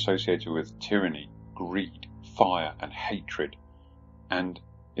closely associated with tyranny, greed, fire and hatred, and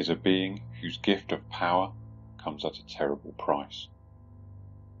is a being whose gift of power comes at a terrible price.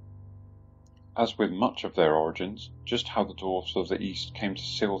 As with much of their origins, just how the dwarfs of the East came to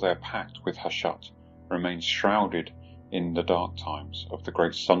seal their pact with Hashat remains shrouded in the dark times of the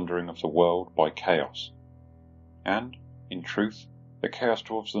great sundering of the world by chaos. And, in truth, the Chaos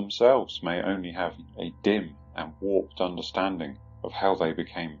Dwarfs themselves may only have a dim and warped understanding of how they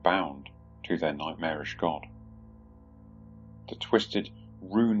became bound to their nightmarish god. The twisted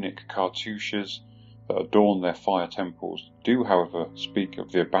runic cartouches that adorn their fire temples do, however, speak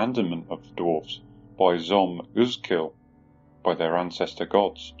of the abandonment of the dwarfs by Zom Uzkil, by their ancestor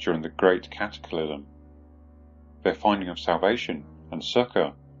gods during the Great Cataclysm, their finding of salvation and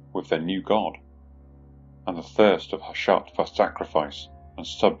succor with their new god, and the thirst of Hashat for sacrifice and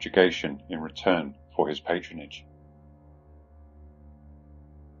subjugation in return for his patronage.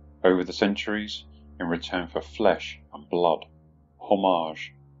 Over the centuries, in return for flesh and blood,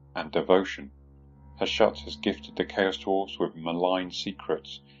 homage and devotion, Hashat has gifted the Chaos Dwarfs with malign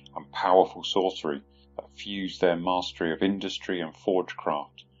secrets and powerful sorcery that fuse their mastery of industry and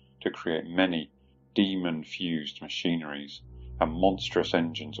forgecraft to create many demon-fused machineries and monstrous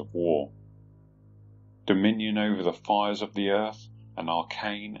engines of war. Dominion over the fires of the earth, an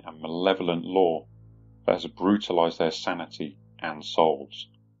arcane and malevolent law that has brutalized their sanity and souls.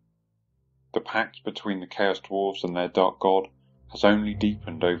 The pact between the Chaos Dwarfs and their dark god has only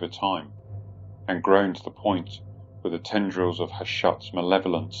deepened over time, and grown to the point where the tendrils of Hashat's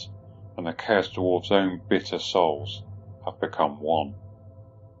malevolence and the Chaos Dwarfs' own bitter souls have become one.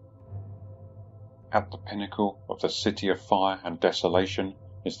 At the pinnacle of the City of Fire and Desolation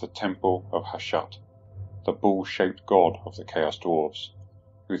is the Temple of Hashat, the bull-shaped god of the Chaos Dwarfs,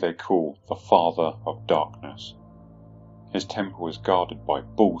 who they call the Father of Darkness. His temple is guarded by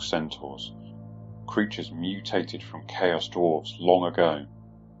bull centaurs, creatures mutated from Chaos Dwarfs long ago.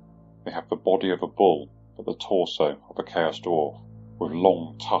 They have the body of a bull, but the torso of a Chaos Dwarf, with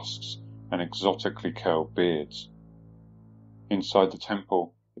long tusks and exotically curled beards. Inside the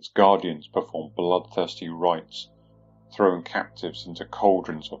temple, its guardians perform bloodthirsty rites, throwing captives into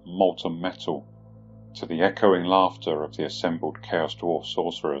cauldrons of molten metal to the echoing laughter of the assembled Chaos Dwarf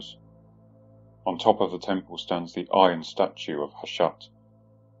sorcerers. On top of the temple stands the iron statue of Hashat.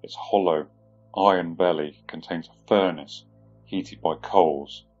 Its hollow, iron belly contains a furnace heated by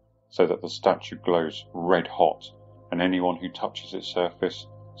coals, so that the statue glows red hot, and anyone who touches its surface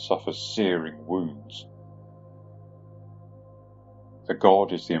suffers searing wounds. The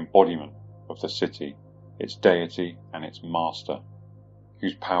god is the embodiment of the city, its deity and its master,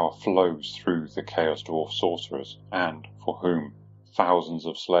 whose power flows through the Chaos Dwarf sorcerers, and for whom thousands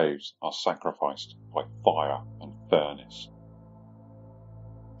of slaves are sacrificed by fire and furnace.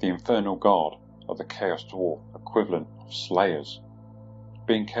 The infernal god are the Chaos Dwarf equivalent of slayers,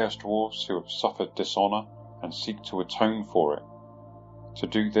 being Chaos Dwarfs who have suffered dishonour and seek to atone for it. To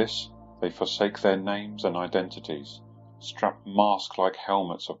do this, they forsake their names and identities, strap mask-like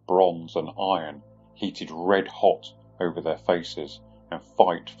helmets of bronze and iron heated red hot over their faces, and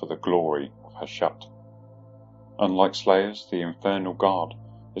fight for the glory of Hashat. Unlike slayers, the infernal guard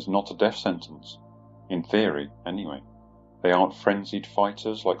is not a death sentence, in theory anyway. They aren't frenzied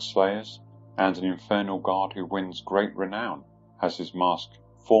fighters like slayers, and an infernal guard who wins great renown has his mask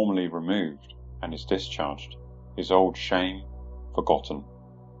formally removed and is discharged, his old shame forgotten.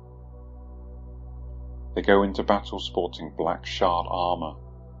 They go into battle sporting black shard armour,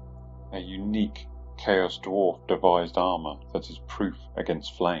 a unique Chaos Dwarf devised armour that is proof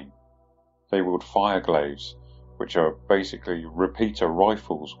against flame. They wield fire glaives, which are basically repeater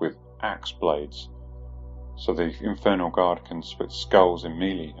rifles with axe blades, so the Infernal Guard can split skulls in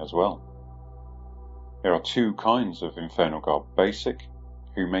melee as well. There are two kinds of Infernal Guard: Basic,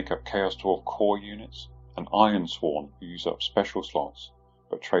 who make up Chaos Dwarf core units, and Iron Sworn, who use up special slots,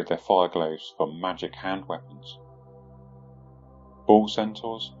 but trade their fire glaives for magic hand weapons. Bull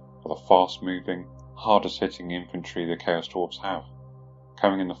Centaurs are the fast-moving, hardest-hitting infantry the Chaos Dwarfs have,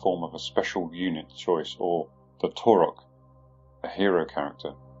 coming in the form of a special unit choice, or the Torok, a hero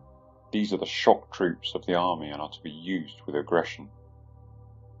character. These are the shock troops of the army and are to be used with aggression.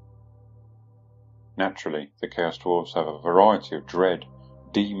 Naturally, the Chaos Dwarfs have a variety of dread,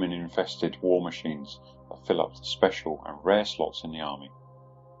 demon-infested war machines that fill up the special and rare slots in the army.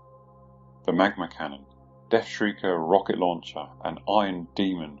 The Magma Cannon, Death Shrieker rocket launcher and Iron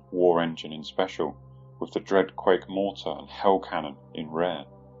Demon war engine in special, with the Dread Quake mortar and Hell Cannon in rare.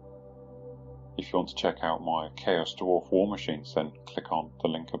 If you want to check out my Chaos Dwarf war machines, then click on the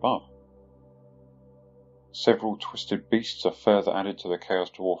link above. Several twisted beasts are further added to the Chaos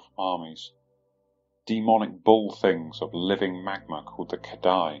Dwarf armies. Demonic bull things of living magma called the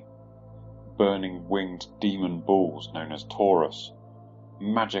Kadai, burning winged demon bulls known as Taurus,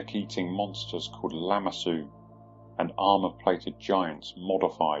 magic-eating monsters called Lamassu, and armour-plated giants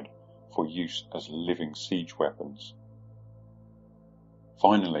modified for use as living siege weapons.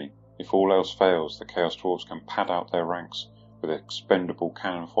 Finally, if all else fails, the Chaos Dwarfs can pad out their ranks with expendable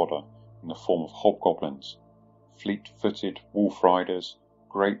cannon fodder in the form of hobgoblins, fleet-footed wolf riders,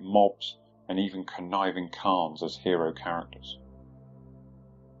 great mobs, and even conniving Khans as hero characters.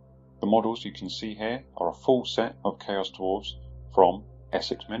 The models you can see here are a full set of Chaos Dwarfs from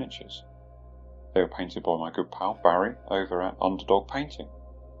Essex Miniatures. They were painted by my good pal Barry over at Underdog Painting.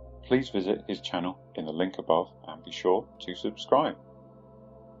 Please visit his channel in the link above and be sure to subscribe.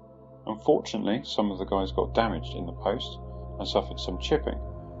 Unfortunately, some of the guys got damaged in the post and suffered some chipping,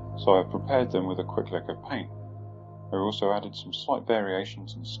 so I've prepared them with a quick lick of paint. I also added some slight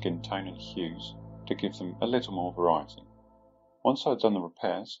variations in skin tone and hues to give them a little more variety. Once I'd done the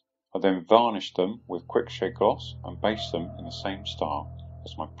repairs, I then varnished them with quick shade gloss and based them in the same style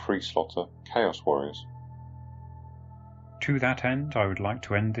as my pre-slaughter Chaos Warriors. To that end, I would like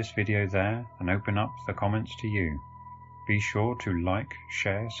to end this video there and open up the comments to you. Be sure to like,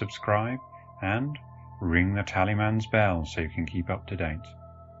 share, subscribe, and ring the tallyman's bell so you can keep up to date.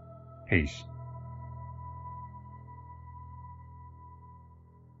 Peace.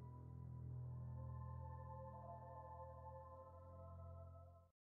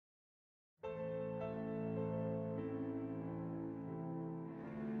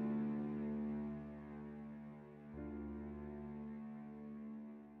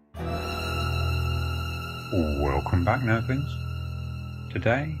 Welcome back, Nerglings.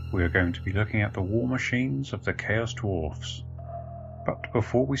 Today we are going to be looking at the war machines of the Chaos Dwarfs. But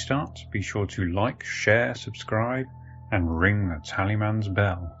before we start, be sure to like, share, subscribe, and ring the tallyman's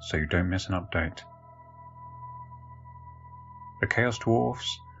bell so you don't miss an update. The Chaos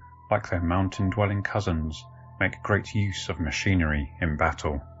Dwarfs, like their mountain-dwelling cousins, make great use of machinery in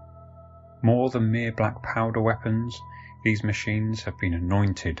battle. More than mere black powder weapons, these machines have been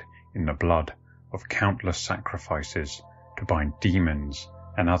anointed in the blood of countless sacrifices to bind demons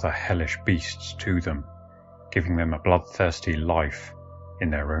and other hellish beasts to them, giving them a bloodthirsty life in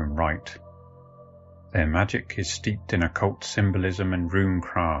their own right. Their magic is steeped in occult symbolism and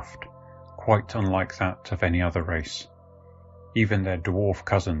runecraft, quite unlike that of any other race, even their dwarf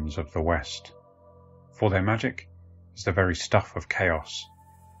cousins of the West, for their magic is the very stuff of chaos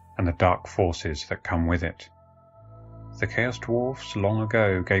and the dark forces that come with it. The Chaos Dwarfs long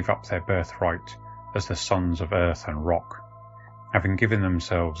ago gave up their birthright as the sons of earth and rock, having given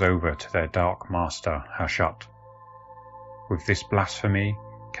themselves over to their dark master Hashat. With this blasphemy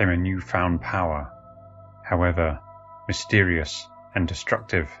came a newfound power, however mysterious and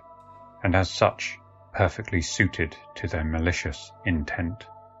destructive, and as such perfectly suited to their malicious intent.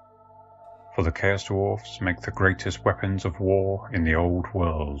 For the Chaos Dwarfs make the greatest weapons of war in the old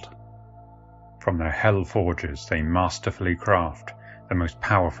world. From their hell forges they masterfully craft the most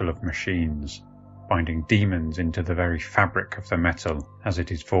powerful of machines, binding demons into the very fabric of the metal as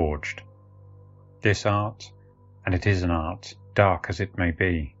it is forged. This art, and it is an art, dark as it may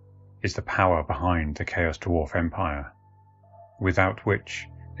be, is the power behind the Chaos Dwarf Empire, without which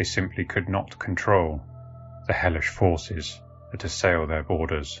they simply could not control the hellish forces that assail their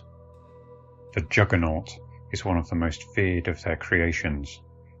borders. The Juggernaut is one of the most feared of their creations,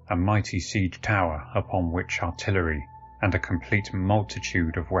 a mighty siege tower upon which artillery and a complete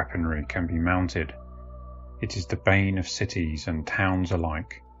multitude of weaponry can be mounted. It is the bane of cities and towns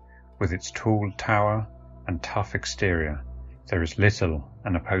alike. With its tall tower and tough exterior, there is little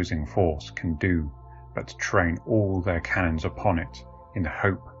an opposing force can do but train all their cannons upon it in the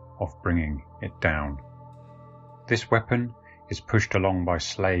hope of bringing it down. This weapon is pushed along by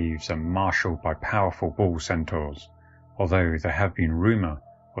slaves and marshalled by powerful bull centaurs, although there have been rumour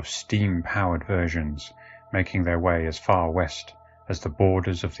of steam-powered versions making their way as far west as the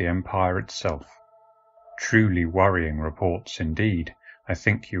borders of the Empire itself. Truly worrying reports indeed, I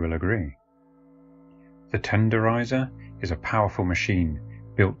think you will agree. The Tenderizer is a powerful machine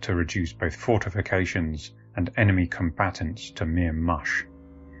built to reduce both fortifications and enemy combatants to mere mush.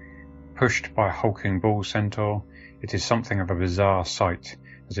 Pushed by a hulking bull centaur, it is something of a bizarre sight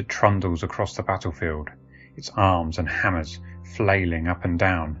as it trundles across the battlefield, its arms and hammers flailing up and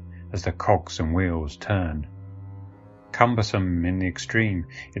down as the cogs and wheels turn. Cumbersome in the extreme,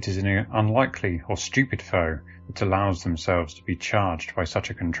 it is an unlikely or stupid foe that allows themselves to be charged by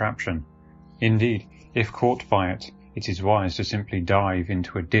such a contraption. Indeed, if caught by it, it is wise to simply dive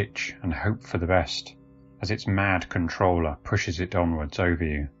into a ditch and hope for the best, as its mad controller pushes it onwards over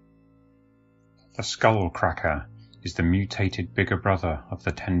you. The Skullcracker is the mutated bigger brother of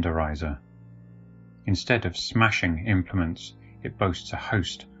the Tenderizer. Instead of smashing implements, it boasts a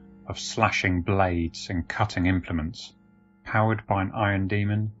host of slashing blades and cutting implements. Powered by an iron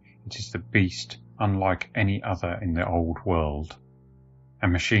demon, it is the beast unlike any other in the old world. A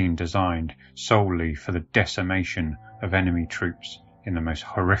machine designed solely for the decimation of enemy troops in the most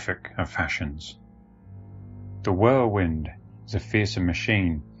horrific of fashions. The Whirlwind is a fearsome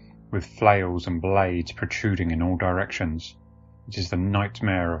machine with flails and blades protruding in all directions. It is the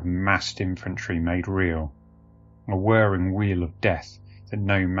nightmare of massed infantry made real, a whirring wheel of death that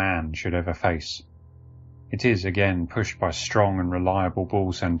no man should ever face. It is again pushed by a strong and reliable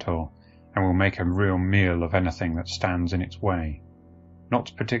bull centaur, and will make a real meal of anything that stands in its way.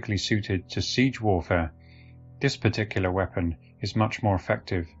 Not particularly suited to siege warfare, this particular weapon is much more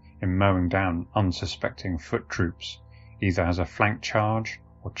effective in mowing down unsuspecting foot troops, either as a flank charge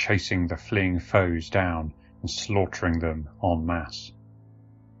or chasing the fleeing foes down and slaughtering them en masse.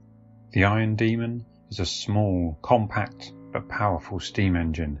 The Iron Demon is a small, compact but powerful steam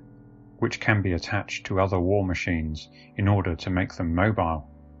engine, which can be attached to other war machines in order to make them mobile,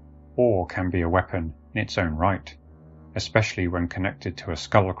 or can be a weapon in its own right, especially when connected to a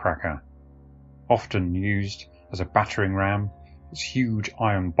Skullcracker. Often used as a battering ram, its huge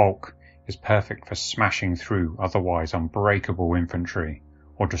iron bulk is perfect for smashing through otherwise unbreakable infantry,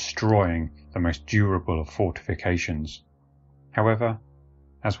 or destroying the most durable of fortifications. However,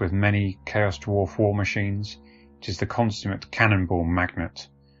 as with many Chaos Dwarf war machines, it is the consummate cannonball magnet,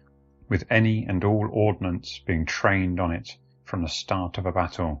 with any and all ordnance being trained on it from the start of a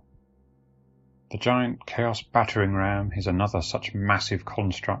battle. The giant Chaos battering ram is another such massive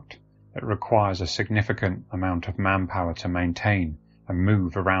construct that requires a significant amount of manpower to maintain and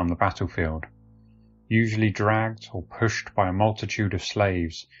move around the battlefield, usually dragged or pushed by a multitude of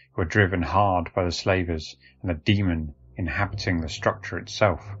slaves who are driven hard by the slavers and the demon inhabiting the structure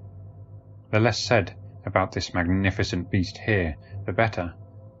itself. The less said about this magnificent beast here, the better.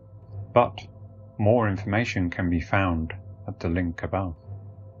 But more information can be found at the link above.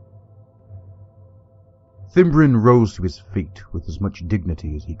 Thimbrin rose to his feet with as much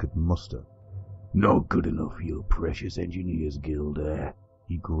dignity as he could muster. Not good enough for your precious Engineers Guild, eh?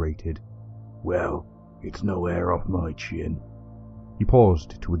 He grated. Well, it's no hair off my chin. He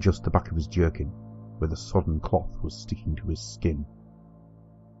paused to adjust the back of his jerkin, where the sodden cloth was sticking to his skin.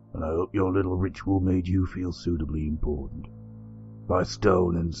 And I hope your little ritual made you feel suitably important. By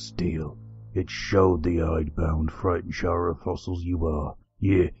stone and steel, it showed the hide-bound, frightened shower of fossils you are.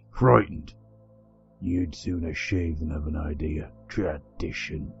 Yeah, frightened. You'd sooner shave than have an idea.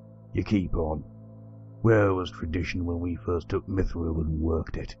 Tradition. You keep on. Where was tradition when we first took Mithril and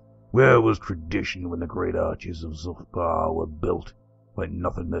worked it? Where was tradition when the great arches of Zulfbar were built, like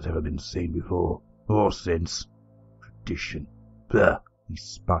nothing that's ever been seen before, or since? Tradition. Blah, he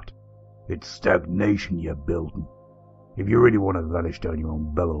spat. It's stagnation you're building. If you really want to vanish down your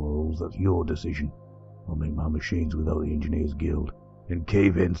own bellow holes, that's your decision. I'll make my machines without the Engineers Guild, and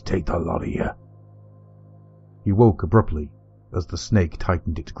cave-ins take the lot of you. He woke abruptly as the snake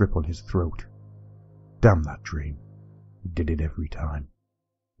tightened its grip on his throat. Damn that dream. It did it every time.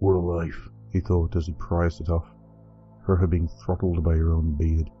 What a life, he thought as he prized it off, for her being throttled by her own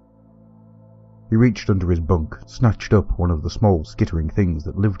beard. He reached under his bunk, snatched up one of the small skittering things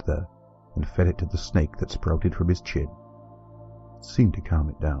that lived there, and fed it to the snake that sprouted from his chin. It seemed to calm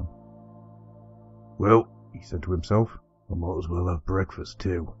it down. Well, he said to himself, I might as well have breakfast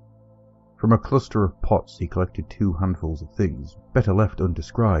too. From a cluster of pots he collected 2 handfuls of things, better left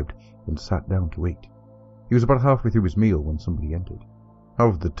undescribed, and sat down to eat. He was about halfway through his meal when somebody entered.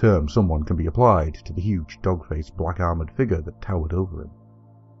 However the term someone can be applied to the huge dog-faced black-armoured figure that towered over him.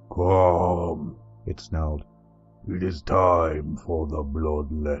 Come, it snarled. It is time for the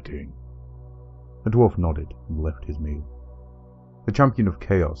bloodletting. The dwarf nodded and left his meal. The champion of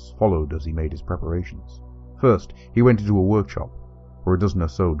chaos followed as he made his preparations. First, he went into a workshop, where a dozen or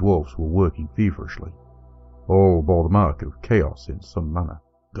so dwarfs were working feverishly. All bore the mark of chaos in some manner.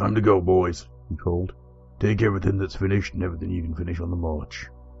 Time to go, boys, he called. Take everything that's finished and everything you can finish on the march.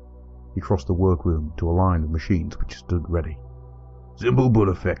 He crossed the workroom to a line of machines which stood ready. Simple but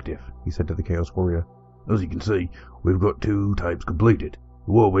effective, he said to the Chaos Warrior. As you can see, we've got 2 types completed.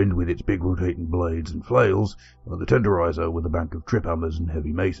 The Whirlwind with its big rotating blades and flails, and the Tenderizer with a bank of trip hammers and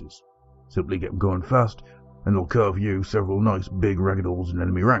heavy maces. Simply get them going fast, and they'll carve you several nice big ragged holes in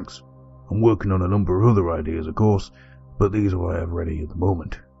enemy ranks. I'm working on a number of other ideas, of course, but these are what I have ready at the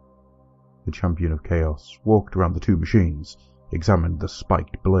moment. The Champion of Chaos walked around the 2 machines, examined the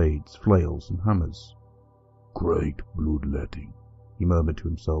spiked blades, flails, and hammers. Great bloodletting, he murmured to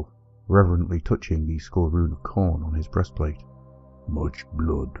himself, reverently touching the skull rune of corn on his breastplate. Much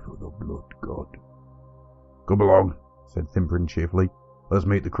blood for the blood god. Come along, said Thimbrin cheerfully. Let's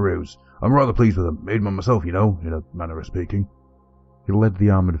meet the crews. I'm rather pleased with them. Made them myself, you know, in a manner of speaking. He led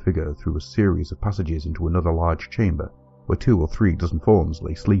the armoured figure through a series of passages into another large chamber, where 2 or 3 dozen fawns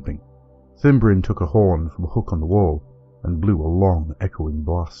lay sleeping. Thimbrin took a horn from a hook on the wall, and blew a long, echoing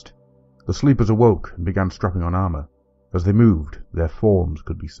blast. The sleepers awoke and began strapping on armour. As they moved, their forms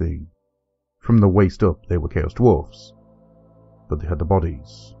could be seen. From the waist up they were Chaos Dwarfs, but they had the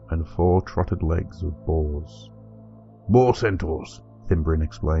bodies and 4 trotted legs of boars. Boar centaurs, Thimbrin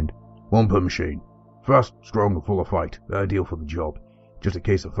explained. 1 per machine. Fast, strong, and full of fight. Ideal for the job. Just a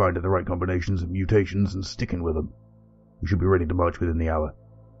case of finding the right combinations of mutations and sticking with them. We should be ready to march within the hour.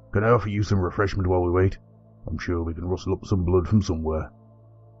 Can I offer you some refreshment while we wait? I'm sure we can rustle up some blood from somewhere.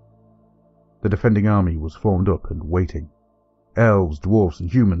 The defending army was formed up and waiting. Elves, dwarfs, and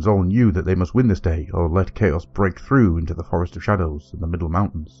humans all knew that they must win this day, or let chaos break through into the Forest of Shadows and the Middle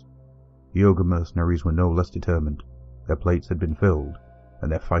Mountains. The ogre mercenaries were no less determined. Their plates had been filled,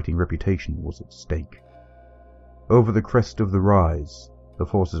 and their fighting reputation was at stake. Over the crest of the rise, the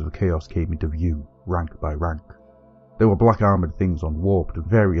forces of chaos came into view, rank by rank. There were black armoured things on warped,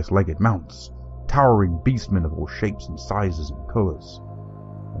 various-legged mounts, towering beastmen of all shapes and sizes and colours,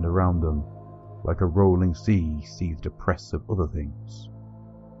 and around them, like a rolling sea, seethed a press of other things.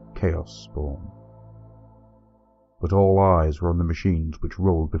 Chaos spawn. But all eyes were on the machines which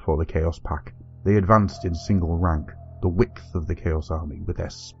rolled before the Chaos Pack. They advanced in single rank, the width of the Chaos Army, with their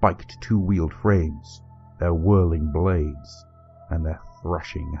spiked 2-wheeled frames, their whirling blades, and their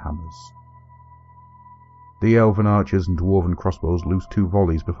thrashing hammers. The elven archers and dwarven crossbows loosed 2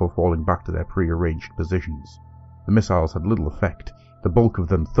 volleys before falling back to their pre-arranged positions. The missiles had little effect, the bulk of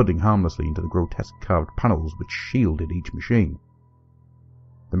them thudding harmlessly into the grotesque carved panels which shielded each machine.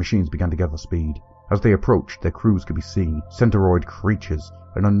 The machines began to gather speed. As they approached, their crews could be seen, centauroid creatures,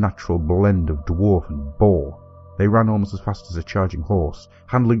 an unnatural blend of dwarf and boar. They ran almost as fast as a charging horse,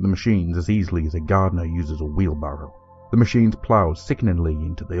 handling the machines as easily as a gardener uses a wheelbarrow. The machines ploughed sickeningly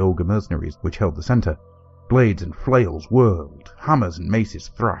into the ogre mercenaries which held the centre. Blades and flails whirled, hammers and maces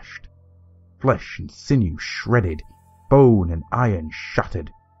thrashed. Flesh and sinew shredded, bone and iron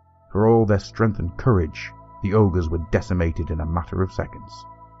shattered. For all their strength and courage, the ogres were decimated in a matter of seconds.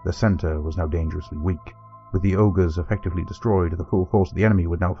 The centre was now dangerously weak. With the ogres effectively destroyed, the full force of the enemy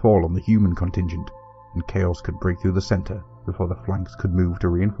would now fall on the human contingent, and chaos could break through the centre before the flanks could move to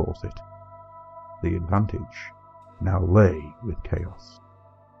reinforce it. The advantage now lay with chaos.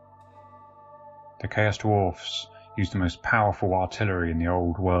 The Chaos Dwarfs used the most powerful artillery in the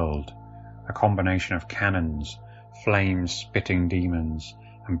old world, a combination of cannons, flame-spitting demons,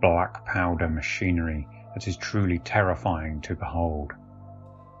 and black powder machinery that is truly terrifying to behold.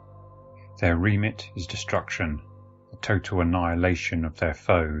 Their remit is destruction, the total annihilation of their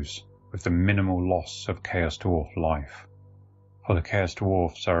foes, with the minimal loss of Chaos Dwarf life. For the Chaos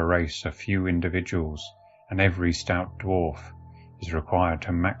Dwarfs are a race of few individuals, and every stout dwarf is required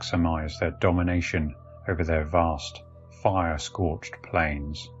to maximize their domination over their vast, fire-scorched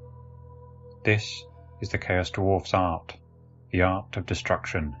plains. This is the Chaos Dwarf's art, the art of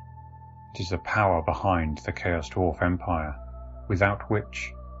destruction. It is the power behind the Chaos Dwarf Empire, without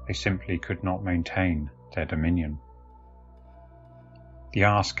which they simply could not maintain their dominion. The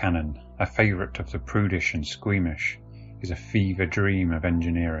arse cannon, a favourite of the prudish and squeamish, is a fever dream of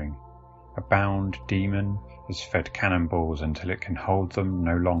engineering. A bound demon is fed cannonballs until it can hold them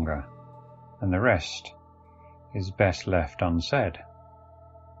no longer, and the rest is best left unsaid.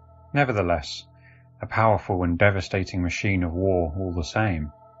 Nevertheless, a powerful and devastating machine of war all the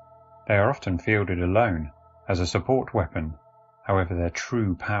same. They are often fielded alone, as a support weapon, however their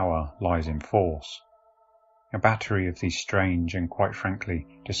true power lies in force. A battery of these strange and quite frankly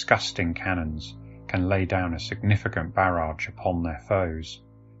disgusting cannons can lay down a significant barrage upon their foes.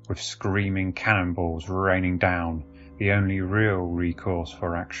 With screaming cannonballs raining down, the only real recourse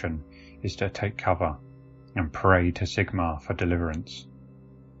for action is to take cover and pray to Sigmar for deliverance.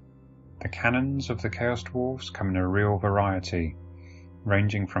 The cannons of the Chaos Dwarfs come in a real variety,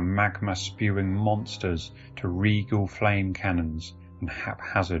 ranging from magma-spewing monsters to regal flame cannons and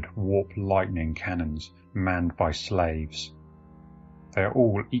haphazard warp lightning cannons manned by slaves. They are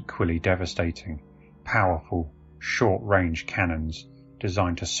all equally devastating, powerful, short-range cannons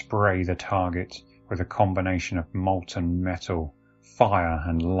designed to spray the target with a combination of molten metal, fire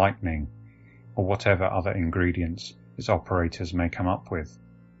and lightning, or whatever other ingredients its operators may come up with.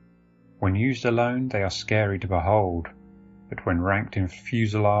 When used alone, they are scary to behold, but when ranked in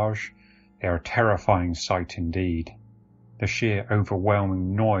fuselage, they are a terrifying sight indeed. The sheer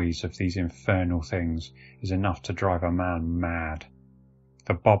overwhelming noise of these infernal things is enough to drive a man mad.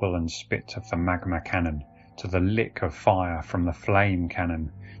 The bubble and spit of the magma cannon, to the lick of fire from the flame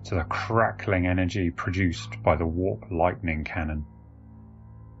cannon, to the crackling energy produced by the warp lightning cannon.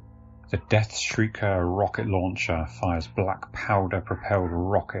 The Death Shrieker rocket launcher fires black powder-propelled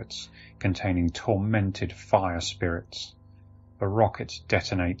rockets containing tormented fire spirits. The rockets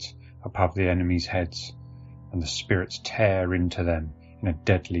detonate above the enemy's heads, and the spirits tear into them in a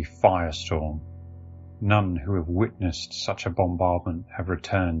deadly firestorm. None who have witnessed such a bombardment have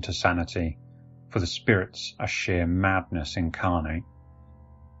returned to sanity, for the spirits are sheer madness incarnate.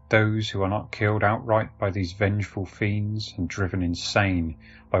 Those who are not killed outright by these vengeful fiends and driven insane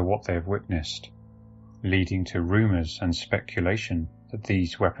by what they have witnessed, leading to rumours and speculation that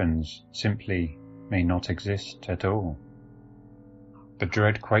these weapons simply may not exist at all. The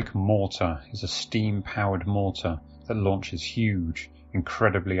Dreadquake mortar is a steam-powered mortar that launches huge,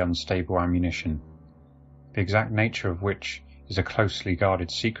 incredibly unstable ammunition, the exact nature of which is a closely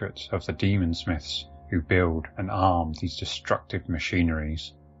guarded secret of the demonsmiths who build and arm these destructive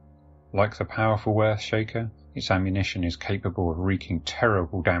machineries. Like the powerful Earthshaker, its ammunition is capable of wreaking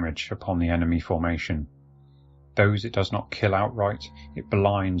terrible damage upon the enemy formation. Those it does not kill outright, it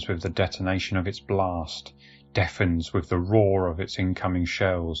blinds with the detonation of its blast, deafens with the roar of its incoming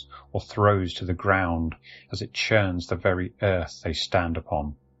shells, or throws to the ground as it churns the very earth they stand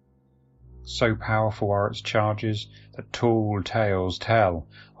upon. So powerful are its charges that tall tales tell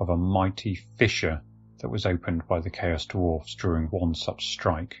of a mighty fissure that was opened by the Chaos Dwarfs during one such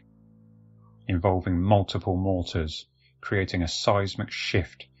strike, involving multiple mortars, creating a seismic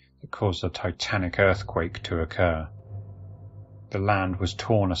shift that caused a titanic earthquake to occur. The land was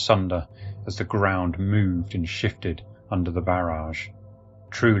torn asunder as the ground moved and shifted under the barrage.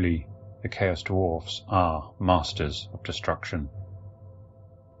 Truly, the Chaos Dwarfs are masters of destruction.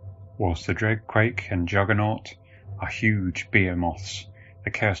 Whilst the Dreadquake and Juggernaut are huge behemoths,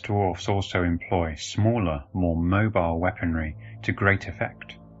 the Chaos Dwarfs also employ smaller, more mobile weaponry to great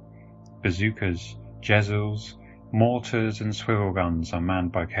effect. Bazookas, jezzels, mortars and swivel guns are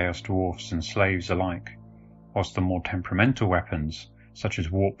manned by Chaos Dwarfs and slaves alike, whilst the more temperamental weapons, such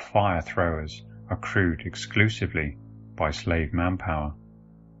as warp fire throwers, are crewed exclusively by slave manpower.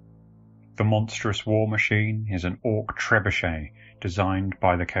 The monstrous war machine is an Orc trebuchet designed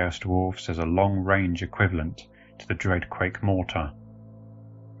by the Chaos Dwarfs as a long-range equivalent to the Dreadquake mortar.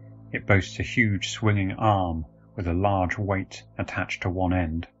 It boasts a huge swinging arm with a large weight attached to one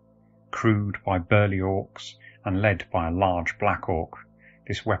end. Crewed by burly Orcs and led by a large Black Orc,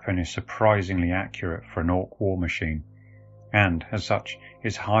 this weapon is surprisingly accurate for an Orc war machine, and as such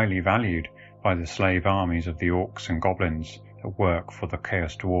is highly valued by the slave armies of the Orcs and Goblins that work for the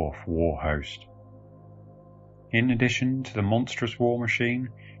Chaos Dwarf war host. In addition to the monstrous war machine,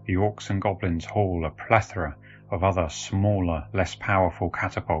 the Orcs and Goblins haul a plethora of other smaller, less powerful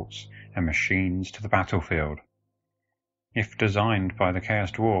catapults and machines to the battlefield. If designed by the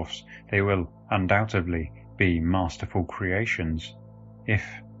Chaos Dwarfs, they will undoubtedly be masterful creations. If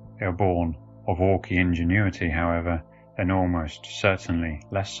they are born of Orky ingenuity, however, then almost certainly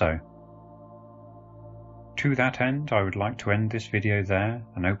less so. To that end, I would like to end this video there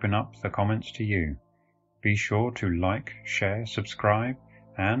and open up the comments to you. Be sure to like, share, subscribe,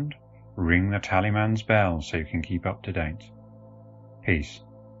 and ring the tallyman's bell so you can keep up to date. Peace.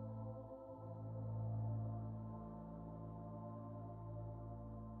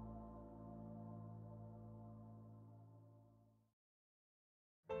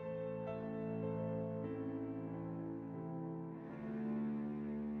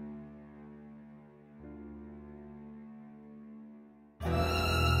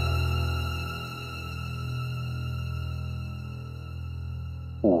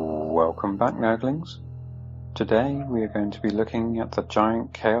 Welcome back, Nerglings. Today we are going to be looking at the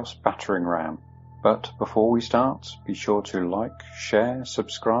giant Chaos battering ram. But before we start, be sure to like, share,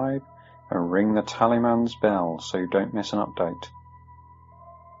 subscribe, and ring the tallyman's bell so you don't miss an update.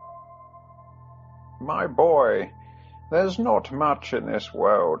 My boy, there's not much in this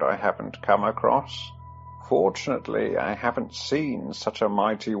world I haven't come across. Fortunately, I haven't seen such a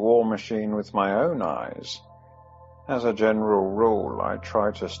mighty war machine with my own eyes. As a general rule, I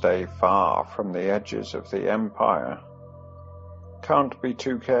try to stay far from the edges of the Empire. Can't be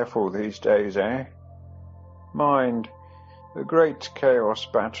too careful these days, eh? Mind, the Great Chaos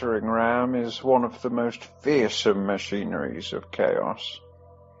Battering Ram is one of the most fearsome machineries of chaos.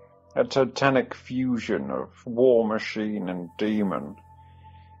 A titanic fusion of war machine and demon.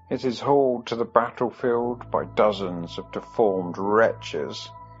 It is hauled to the battlefield by dozens of deformed wretches,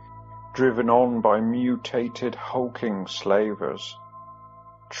 driven on by mutated, hulking slavers.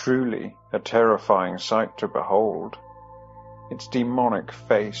 Truly a terrifying sight to behold. Its demonic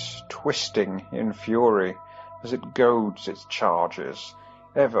face twisting in fury as it goads its charges,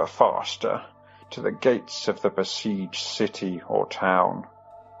 ever faster, to the gates of the besieged city or town.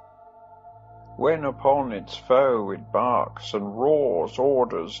 When upon its foe it barks and roars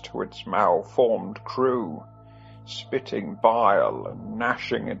orders to its malformed crew, spitting bile and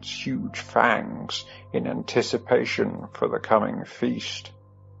gnashing its huge fangs in anticipation for the coming feast.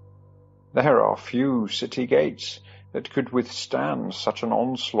 There are few city gates that could withstand such an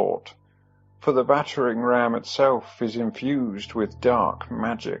onslaught, for the battering ram itself is infused with dark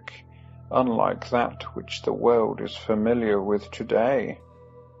magic, unlike that which the world is familiar with today.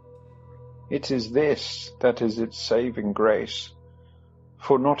 It is this that is its saving grace,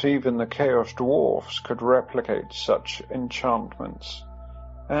 for not even the Chaos Dwarfs could replicate such enchantments,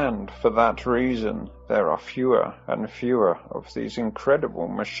 and for that reason there are fewer and fewer of these incredible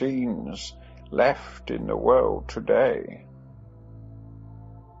machines left in the world today.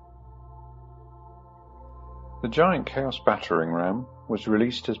 The giant Chaos Battering Ram was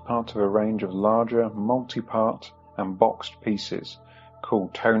released as part of a range of larger, multi-part and boxed pieces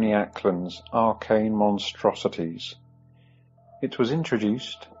called Tony Ackland's Arcane Monstrosities. It was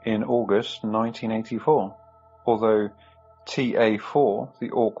introduced in August 1984, although TA4, the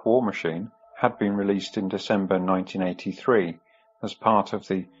Orc War Machine, had been released in December 1983 as part of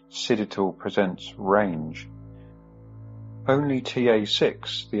the Citadel Presents range. Only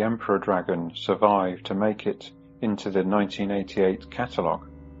TA6, the Emperor Dragon, survived to make it into the 1988 catalogue.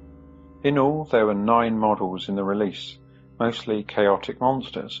 In all, there were 9 models in the release, mostly chaotic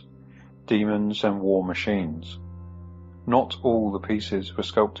monsters, demons and war machines. Not all the pieces were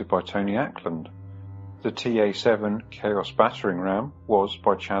sculpted by Tony Ackland. The TA7 Chaos Battering Ram was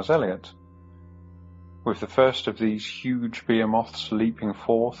by Chaz Elliott, with the first of these huge behemoths leaping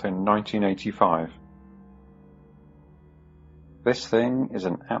forth in 1985. This thing is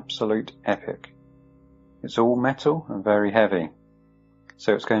an absolute epic. It's all metal and very heavy,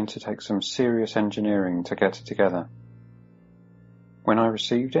 so it's going to take some serious engineering to get it together. When I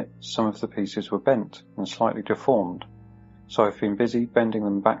received it, some of the pieces were bent and slightly deformed, so I've been busy bending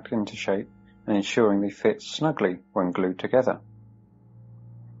them back into shape and ensuring they fit snugly when glued together.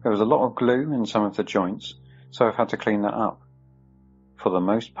 There was a lot of glue in some of the joints, so I've had to clean that up. For the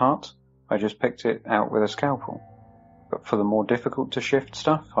most part, I just picked it out with a scalpel, but for the more difficult to shift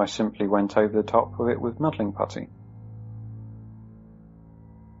stuff, I simply went over the top of it with muddling putty.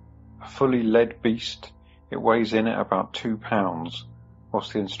 A fully lead beast, it weighs in at about 2 pounds,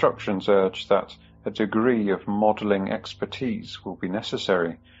 whilst the instructions urge that a degree of modelling expertise will be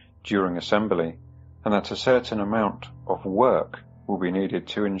necessary during assembly, and that a certain amount of work will be needed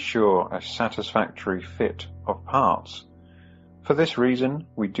to ensure a satisfactory fit of parts. For this reason,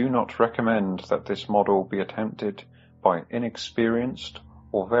 we do not recommend that this model be attempted by inexperienced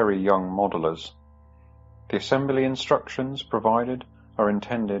or very young modelers. The assembly instructions provided are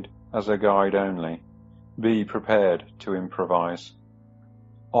intended as a guide only. Be prepared to improvise.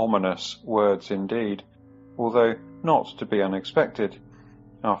 Ominous words indeed, although not to be unexpected.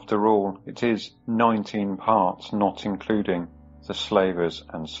 After all, it is 19 parts, not including the slavers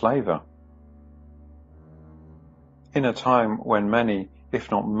and slaver. In a time when many,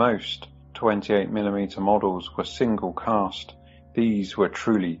 if not most, 28mm models were single cast, these were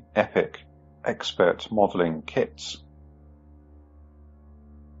truly epic, expert modelling kits.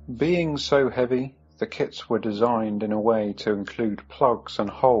 Being so heavy, the kits were designed in a way to include plugs and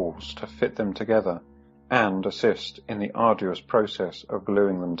holes to fit them together and assist in the arduous process of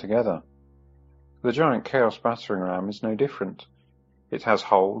gluing them together. The giant Chaos Battering Ram is no different. It has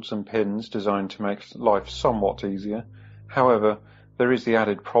holes and pins designed to make life somewhat easier. However, there is the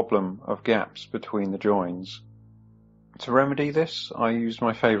added problem of gaps between the joins. To remedy this, I used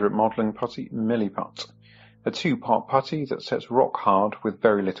my favourite modelling putty, Milliput, a 2-part putty that sets rock hard with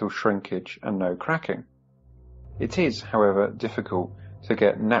very little shrinkage and no cracking. It is, however, difficult to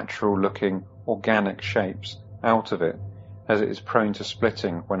get natural-looking, organic shapes out of it, as it is prone to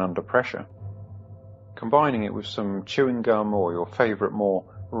splitting when under pressure. Combining it with some chewing gum or your favourite more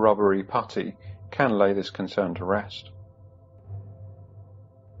rubbery putty can lay this concern to rest.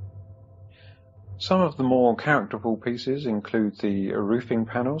 Some of the more characterful pieces include the roofing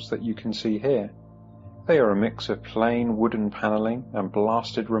panels that you can see here. They are a mix of plain wooden panelling and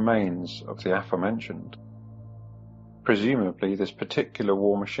blasted remains of the aforementioned. Presumably this particular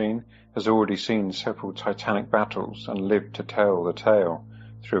war machine has already seen several titanic battles and lived to tell the tale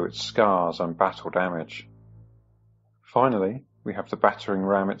through its scars and battle damage. Finally, we have the battering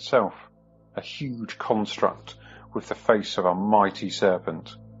ram itself, a huge construct with the face of a mighty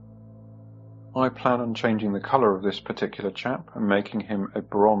serpent. I plan on changing the colour of this particular chap and making him a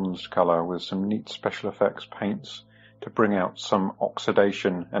bronzed colour with some neat special effects paints to bring out some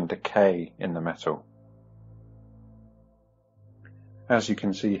oxidation and decay in the metal. As you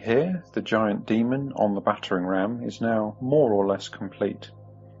can see here, the giant demon on the battering ram is now more or less complete.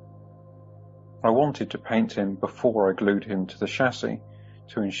 I wanted to paint him before I glued him to the chassis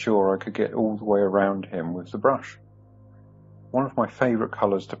to ensure I could get all the way around him with the brush. One of my favourite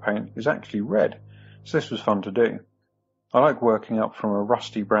colours to paint is actually red, so this was fun to do. I like working up from a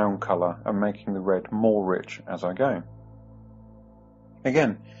rusty brown colour and making the red more rich as I go.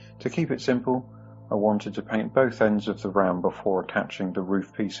 Again, to keep it simple, I wanted to paint both ends of the ram before attaching the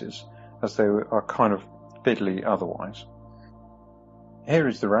roof pieces, as they are kind of fiddly otherwise. Here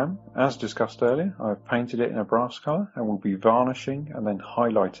is the ram. As discussed earlier, I have painted it in a brass colour and will be varnishing and then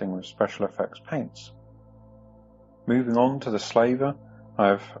highlighting with special effects paints. Moving on to the slaver, I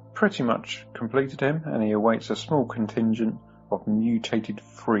have pretty much completed him and he awaits a small contingent of mutated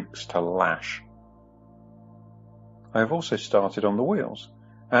freaks to lash. I have also started on the wheels,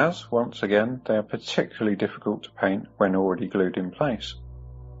 as, once again, they are particularly difficult to paint when already glued in place.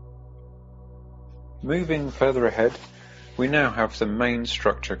 Moving further ahead, we now have the main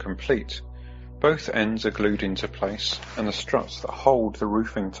structure complete. Both ends are glued into place and the struts that hold the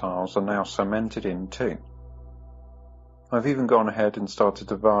roofing tiles are now cemented in too. I've even gone ahead and started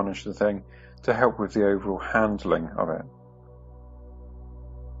to varnish the thing to help with the overall handling of it.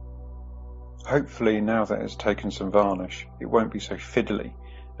 Hopefully now that it's taken some varnish, it won't be so fiddly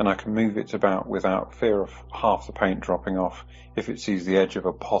and I can move it about without fear of half the paint dropping off if it sees the edge of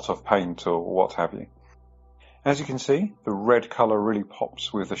a pot of paint or what have you. As you can see, the red colour really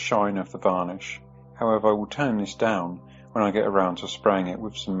pops with the shine of the varnish. However, I will turn this down when I get around to spraying it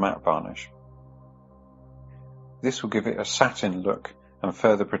with some matte varnish. This will give it a satin look and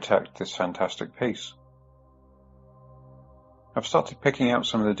further protect this fantastic piece. I've started picking out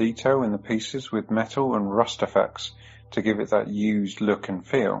some of the detail in the pieces with metal and rust effects to give it that used look and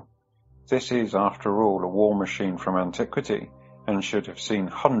feel. This is, after all, a war machine from antiquity and should have seen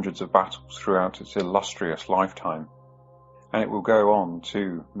hundreds of battles throughout its illustrious lifetime, and it will go on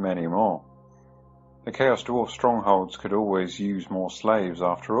to many more. The Chaos Dwarf strongholds could always use more slaves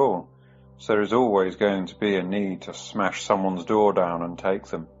after all, so there is always going to be a need to smash someone's door down and take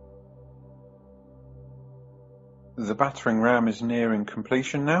them. The battering ram is nearing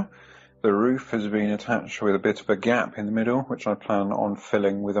completion now. The roof has been attached with a bit of a gap in the middle, which I plan on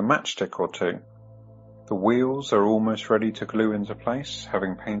filling with a matchstick or two. The wheels are almost ready to glue into place,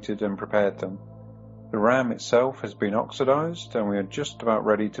 having painted and prepared them. The ram itself has been oxidised, and we are just about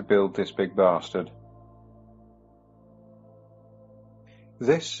ready to build this big bastard.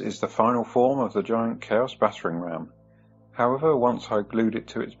 This is the final form of the giant Chaos battering ram. However, once I glued it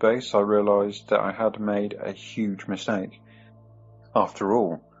to its base, I realised that I had made a huge mistake. After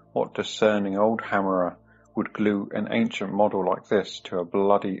all, what discerning old hammerer would glue an ancient model like this to a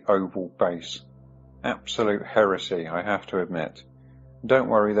bloody oval base? Absolute heresy, I have to admit. Don't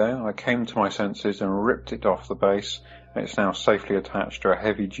worry though, I came to my senses and ripped it off the base, and it's now safely attached to a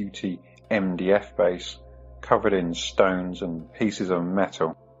heavy-duty MDF base, covered in stones and pieces of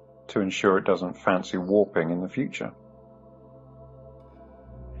metal, to ensure it doesn't fancy warping in the future.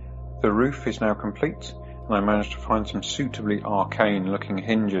 The roof is now complete, and I managed to find some suitably arcane-looking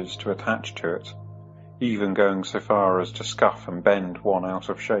hinges to attach to it, even going so far as to scuff and bend one out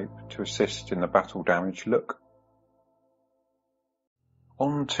of shape to assist in the battle-damaged look.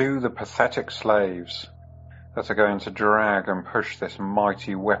 On to the pathetic slaves that are going to drag and push this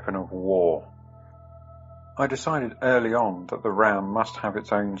mighty weapon of war. I decided early on that the ram must have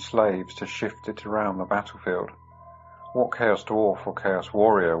its own slaves to shift it around the battlefield. What Chaos Dwarf or Chaos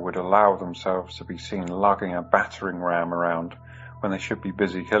Warrior would allow themselves to be seen lugging a battering ram around when they should be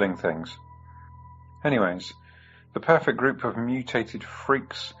busy killing things? Anyways, the perfect group of mutated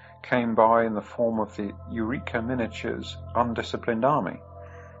freaks came by in the form of the Eureka Miniatures Undisciplined Army,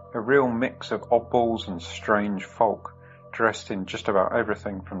 a real mix of oddballs and strange folk, dressed in just about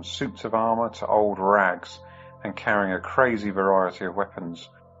everything from suits of armour to old rags, and carrying a crazy variety of weapons,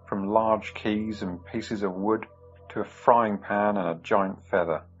 from large keys and pieces of wood to a frying pan and a giant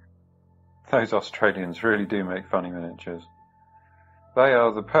feather. Those Australians really do make funny miniatures. They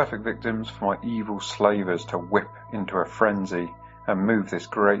are the perfect victims for my evil slavers to whip into a frenzy and move this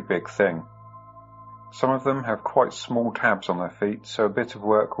great big thing. Some of them have quite small tabs on their feet, so a bit of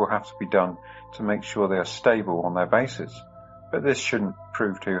work will have to be done to make sure they are stable on their bases, but this shouldn't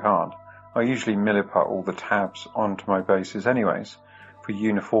prove too hard. I usually milliput all the tabs onto my bases anyways, for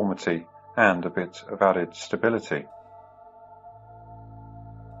uniformity and a bit of added stability.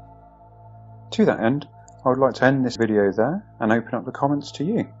 To that end, I would like to end this video there and open up the comments to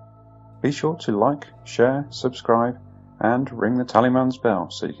you. Be sure to like, share, subscribe and ring the tallyman's bell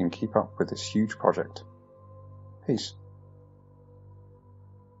so you can keep up with this huge project. Peace.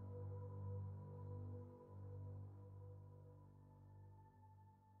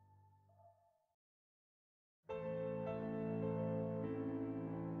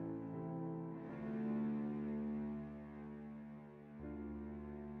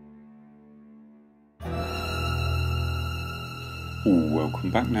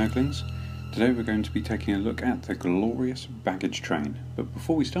 Welcome back, Nerglings. Today we're going to be taking a look at the glorious baggage train, but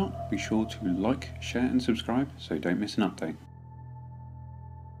before we start, be sure to like, share and subscribe so you don't miss an update.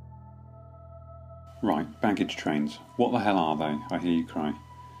 Right, baggage trains. What the hell are they, I hear you cry.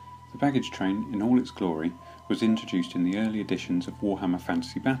 The baggage train, in all its glory, was introduced in the early editions of Warhammer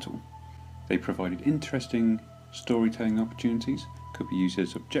Fantasy Battle. They provided interesting storytelling opportunities, could be used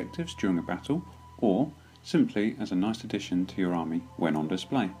as objectives during a battle, or simply as a nice addition to your army when on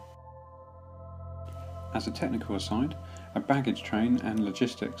display. As a technical aside, a baggage train and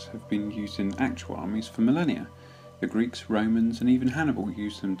logistics have been used in actual armies for millennia. The Greeks, Romans and even Hannibal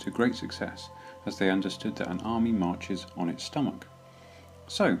used them to great success, as they understood that an army marches on its stomach.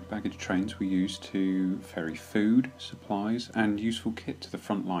 So, baggage trains were used to ferry food, supplies and useful kit to the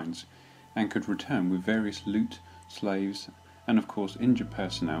front lines, and could return with various loot, slaves and of course injured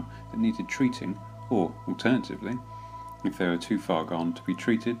personnel that needed treating, or alternatively, if they were too far gone to be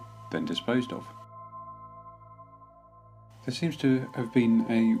treated, then disposed of. There seems to have been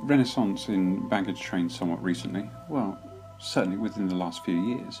a renaissance in baggage trains somewhat recently, well, certainly within the last few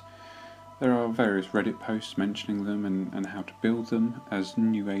years. There are various Reddit posts mentioning them and how to build them, as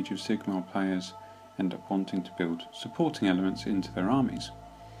New Age of Sigmar players end up wanting to build supporting elements into their armies.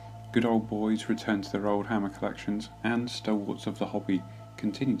 Good old boys return to their Oldhammer collections, and stalwarts of the hobby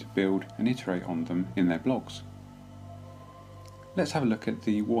continue to build and iterate on them in their blogs. Let's have a look at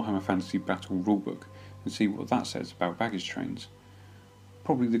the Warhammer Fantasy Battle rulebook and see what that says about baggage trains.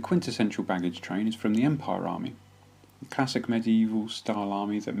 Probably the quintessential baggage train is from the Empire Army, a classic medieval style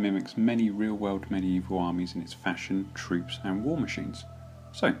army that mimics many real-world medieval armies in its fashion, troops and war machines.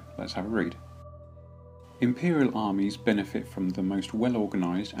 So, let's have a read. Imperial armies benefit from the most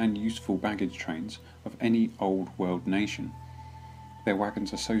well-organised and useful baggage trains of any old world nation. Their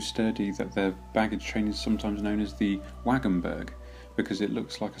wagons are so sturdy that their baggage train is sometimes known as the Wagenburg, because it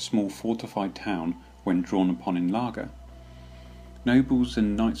looks like a small fortified town when drawn upon in lager. Nobles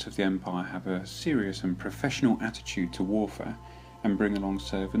and knights of the Empire have a serious and professional attitude to warfare and bring along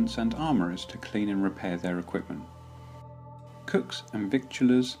servants and armourers to clean and repair their equipment. Cooks and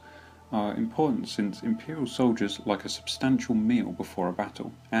victuallers are important since Imperial soldiers like a substantial meal before a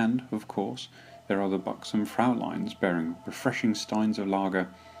battle, and, of course, there are the buxom Frauleins bearing refreshing steins of lager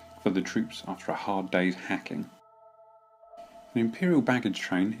for the troops after a hard day's hacking. An Imperial baggage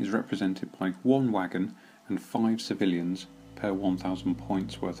train is represented by 1 wagon and 5 civilians per 1,000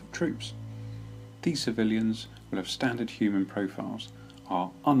 points worth of troops. These civilians will have standard human profiles,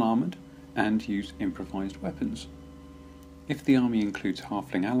 are unarmoured and use improvised weapons. If the army includes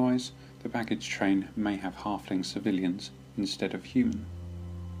halfling allies, the baggage train may have halfling civilians instead of human.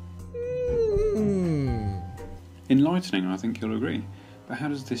 Enlightening, I think you'll agree, but how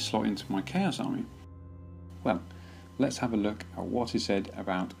does this slot into my Chaos Army? Well, let's have a look at what is said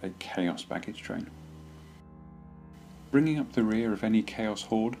about a Chaos baggage train. Bringing up the rear of any Chaos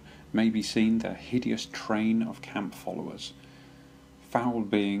horde may be seen the hideous train of camp followers. Foul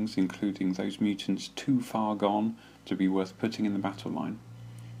beings, including those mutants too far gone to be worth putting in the battle line.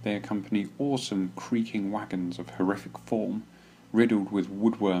 They accompany awesome creaking wagons of horrific form, riddled with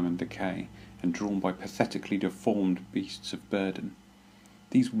woodworm and decay, and drawn by pathetically deformed beasts of burden.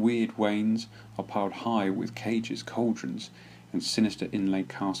 These weird wains are piled high with cages, cauldrons, and sinister inlaid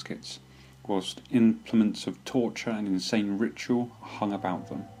caskets, whilst implements of torture and insane ritual are hung about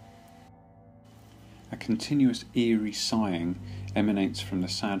them. A continuous eerie sighing emanates from the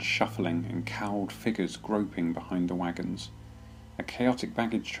sad shuffling and cowled figures groping behind the wagons. A chaotic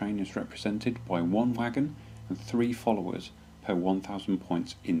baggage train is represented by 1 wagon and 3 followers per 1000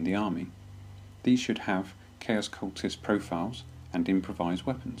 points in the army. These should have Chaos Cultist profiles and improvised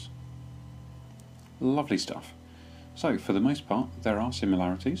weapons. Lovely stuff. So, for the most part, there are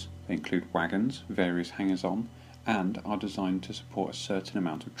similarities. They include wagons, various hangers-on, and are designed to support a certain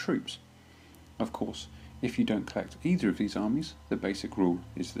amount of troops. Of course, if you don't collect either of these armies, the basic rule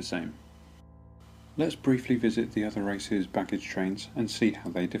is the same. Let's briefly visit the other races' baggage trains and see how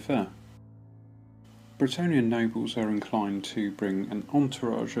they differ. Bretonnian nobles are inclined to bring an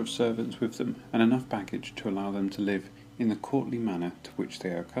entourage of servants with them and enough baggage to allow them to live in the courtly manner to which they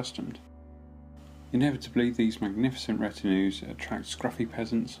are accustomed. Inevitably, these magnificent retinues attract scruffy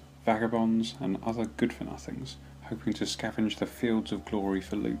peasants, vagabonds, and other good-for-nothings, hoping to scavenge the fields of glory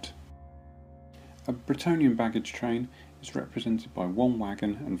for loot. A Bretonnian baggage train is represented by 1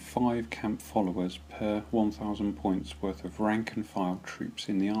 wagon and 5 camp followers per 1000 points worth of rank-and-file troops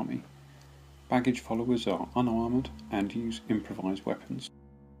in the army. Baggage followers are unarmoured and use improvised weapons.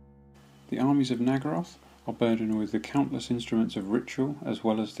 The armies of Naggaroth are burdened with the countless instruments of ritual as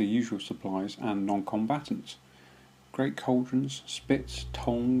well as the usual supplies and non-combatants. Great cauldrons, spits,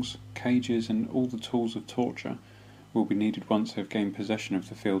 tongs, cages and all the tools of torture will be needed once they have gained possession of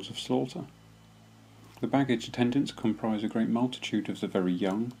the fields of slaughter. The baggage attendants comprise a great multitude of the very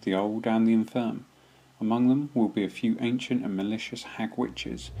young, the old and the infirm. Among them will be a few ancient and malicious hag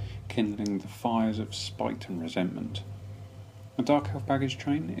witches, kindling the fires of spite and resentment. A Dark Elf baggage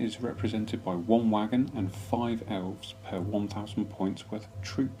train is represented by 1 wagon and 5 elves per 1000 points worth of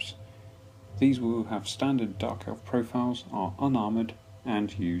troops. These will have standard Dark Elf profiles, are unarmoured,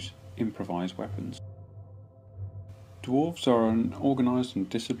 and use improvised weapons. Dwarves are an organised and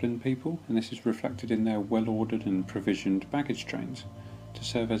disciplined people, and this is reflected in their well-ordered and provisioned baggage trains. To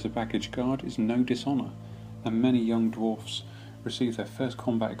serve as a baggage guard is no dishonour, and many young dwarfs receive their first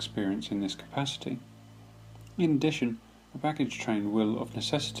combat experience in this capacity. In addition, a baggage train will of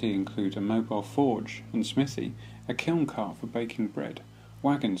necessity include a mobile forge and smithy, a kiln cart for baking bread,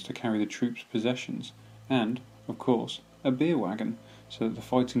 wagons to carry the troops' possessions, and, of course, a beer wagon so that the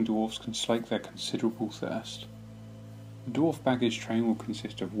fighting dwarfs can slake their considerable thirst. The dwarf baggage train will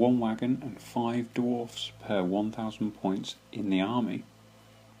consist of 1 wagon and 5 dwarfs per 1000 points in the army.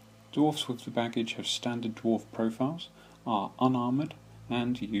 Dwarfs with the baggage have standard dwarf profiles, are unarmoured,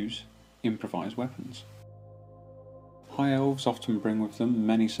 and use improvised weapons. High elves often bring with them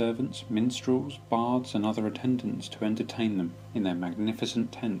many servants, minstrels, bards and other attendants to entertain them in their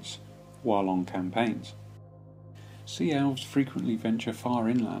magnificent tents while on campaigns. Sea elves frequently venture far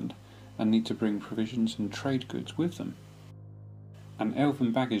inland and need to bring provisions and trade goods with them. An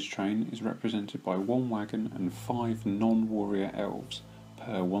elven baggage train is represented by 1 wagon and 5 non-warrior elves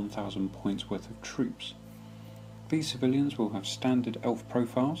per 1000 points worth of troops. These civilians will have standard elf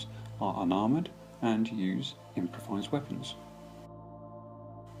profiles, are unarmoured, and use improvised weapons.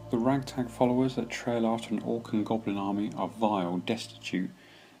 The ragtag followers that trail after an orc and goblin army are vile, destitute,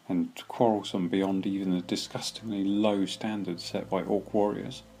 and quarrelsome beyond even the disgustingly low standards set by orc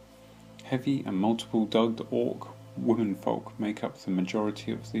warriors. Heavy and multiple dugged orc womenfolk make up the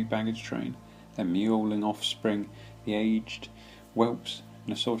majority of the baggage train, their mewling offspring, the aged, whelps,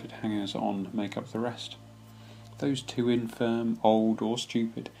 and assorted hangers-on make up the rest. Those too infirm, old or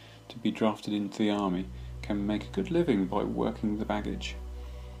stupid to be drafted into the army can make a good living by working the baggage.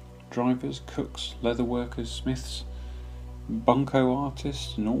 Drivers, cooks, leather workers, smiths, bunco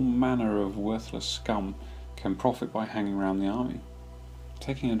artists and all manner of worthless scum can profit by hanging around the army.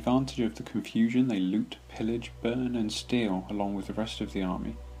 Taking advantage of the confusion, they loot, pillage, burn and steal along with the rest of the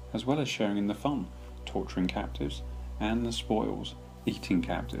army, as well as sharing in the fun, torturing captives, and the spoils, eating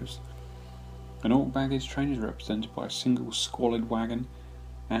captives. An orc baggage train is represented by a single squalid wagon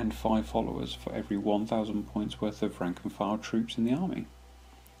and 5 followers for every 1000 points worth of rank and file troops in the army.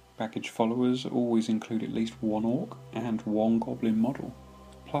 Baggage followers always include at least 1 orc and 1 goblin model,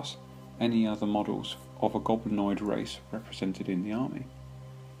 plus any other models of a goblinoid race represented in the army.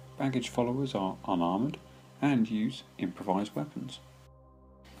 Baggage followers are unarmoured and use improvised weapons.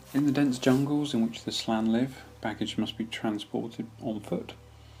 In the dense jungles in which the Slan live, baggage must be transported on foot.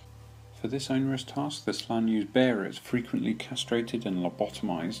 For this onerous task, the Slan use bearers, frequently castrated and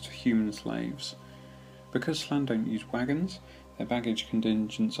lobotomized human slaves. Because Slan don't use wagons, their baggage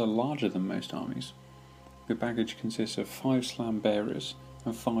contingents are larger than most armies. The baggage consists of 5 Slan bearers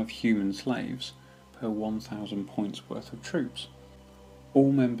and 5 human slaves per 1000 points worth of troops.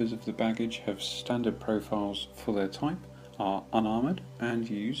 All members of the baggage have standard profiles for their type, are unarmoured, and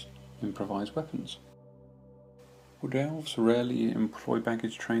use improvised weapons. Wood elves rarely employ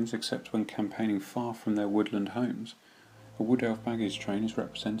baggage trains except when campaigning far from their woodland homes. A Wood Elf baggage train is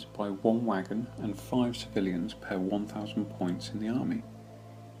represented by 1 wagon and 5 civilians per 1,000 points in the army.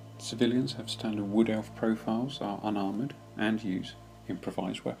 Civilians have standard Wood Elf profiles, are unarmoured and use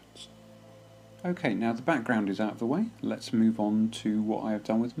improvised weapons. Okay, now the background is out of the way, let's move on to what I have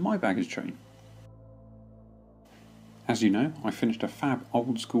done with my baggage train. As you know, I finished a fab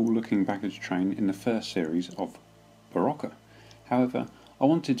old school looking baggage train in the first series of Barocca. However, I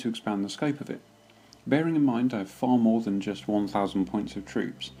wanted to expand the scope of it. Bearing in mind I have far more than just 1,000 points of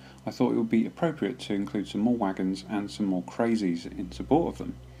troops, I thought it would be appropriate to include some more wagons and some more crazies in support of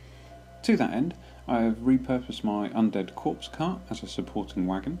them. To that end, I have repurposed my undead corpse cart as a supporting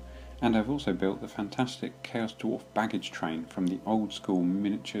wagon, and I've also built the fantastic Chaos Dwarf baggage train from the old school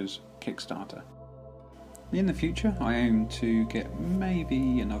miniatures Kickstarter. In the future, I aim to get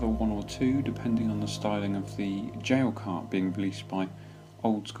maybe another 1 or 2 depending on the styling of the jail cart being released by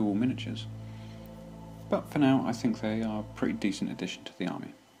Old School Miniatures. But for now, I think they are a pretty decent addition to the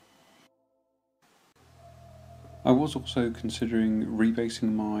army. I was also considering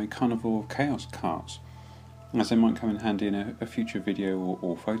rebasing my Carnival of Chaos carts, as they might come in handy in a future video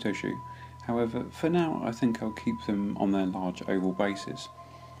or photo shoot. However, for now I think I'll keep them on their large oval bases.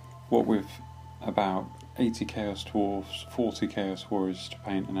 What with about 80 Chaos Dwarfs, 40 Chaos Warriors to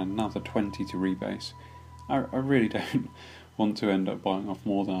paint and another 20 to rebase, I really don't want to end up biting off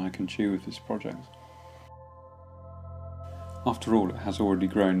more than I can chew with this project. After all, it has already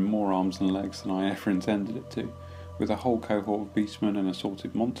grown more arms and legs than I ever intended it to, with a whole cohort of beastmen and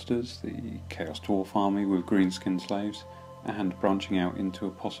assorted monsters, the Chaos Dwarf Army with green-skinned slaves, and branching out into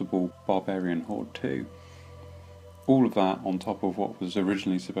a possible barbarian horde too. All of that on top of what was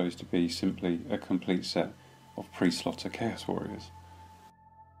originally supposed to be simply a complete set of pre-slaughter Chaos Warriors.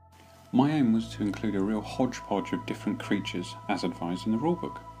 My aim was to include a real hodgepodge of different creatures as advised in the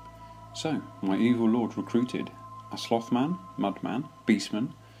rulebook. So, my evil lord recruited a Slothman, Mudman,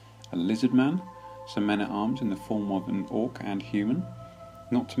 Beastman, a Lizardman, some men-at-arms in the form of an orc and human,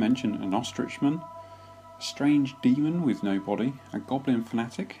 not to mention an ostrichman, a strange demon with no body, a goblin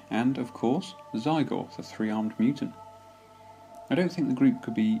fanatic, and, of course, Zygoth, the 3-armed mutant. I don't think the group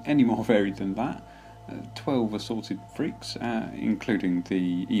could be any more varied than that. 12 assorted freaks, including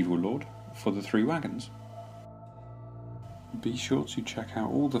the evil lord, for the 3 wagons. Be sure to check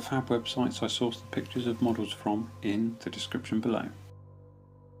out all the fab websites I sourced the pictures of models from in the description below.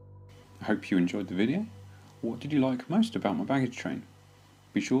 I hope you enjoyed the video. What did you like most about my baggage train?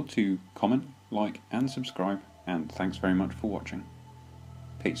 Be sure to comment, like and subscribe, and thanks very much for watching.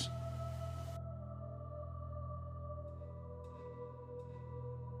 Peace.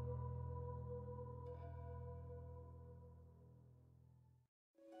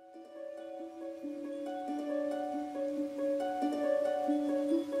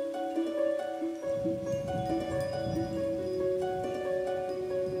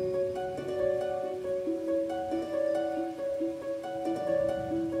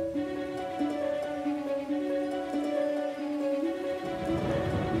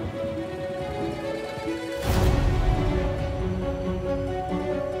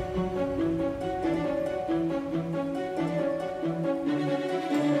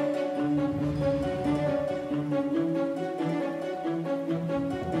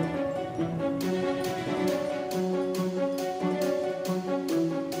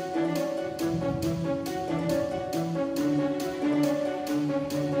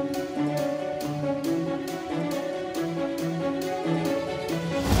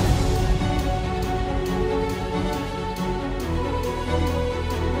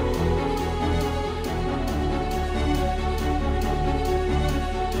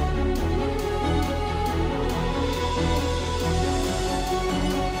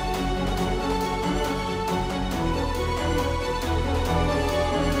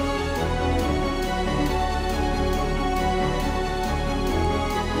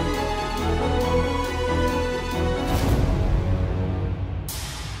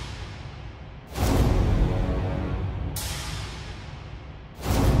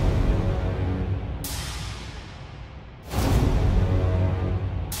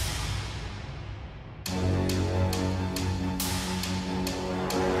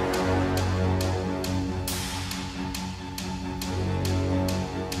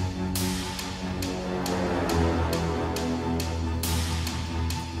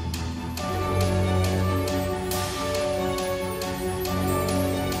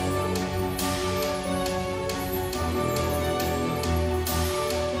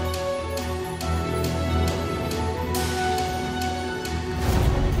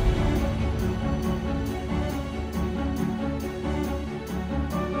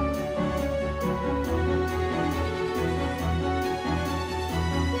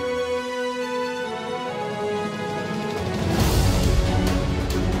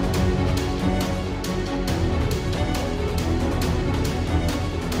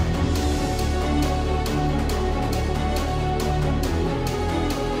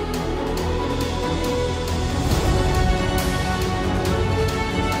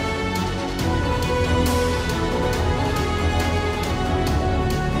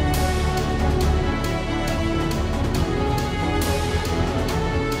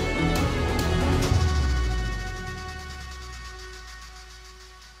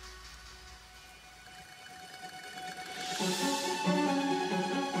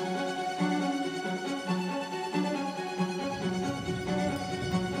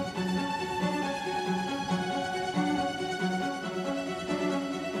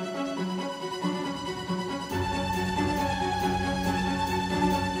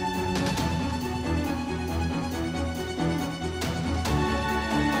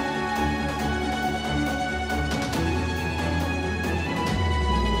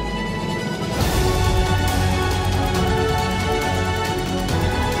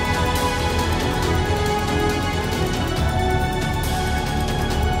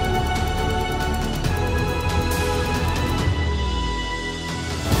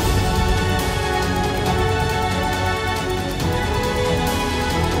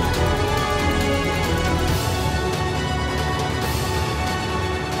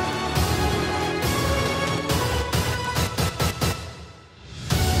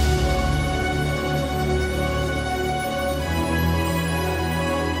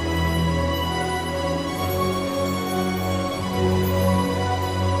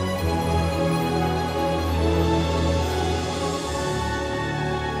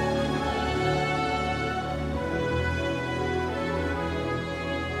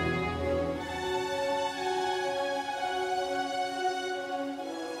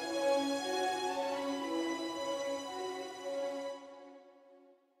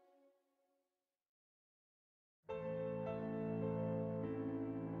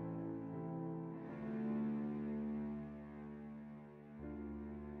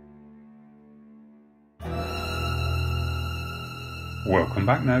 Welcome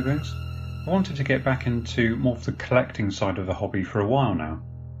back, Nerglings. I wanted to get back into more of the collecting side of the hobby for a while now,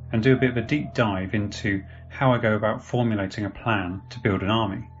 and do a bit of a deep dive into how I go about formulating a plan to build an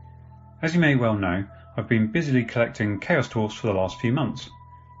army. As you may well know, I've been busily collecting Chaos Dwarfs for the last few months,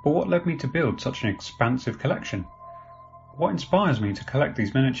 but what led me to build such an expansive collection? What inspires me to collect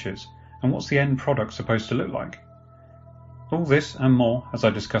these miniatures, and what's the end product supposed to look like? All this and more as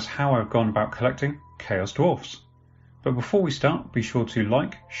I discuss how I've gone about collecting Chaos Dwarfs. But before we start, be sure to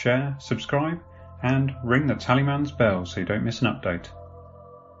like, share, subscribe, and ring the tallyman's bell so you don't miss an update.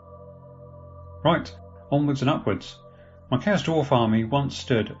 Right, onwards and upwards. My Chaos Dwarf army once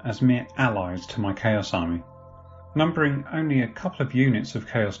stood as mere allies to my Chaos army, numbering only a couple of units of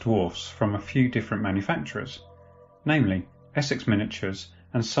Chaos Dwarfs from a few different manufacturers, namely Essex Miniatures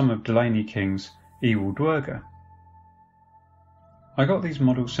and some of Delaney King's Ewald Dwerger. I got these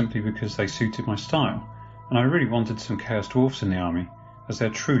models simply because they suited my style, and I really wanted some Chaos Dwarfs in the army, as they're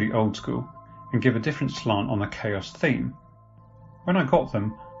truly old school, and give a different slant on the Chaos theme. When I got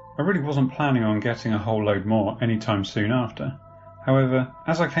them, I really wasn't planning on getting a whole load more anytime soon after. However,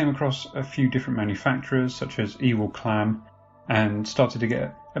 as I came across a few different manufacturers, such as Evil Clam, and started to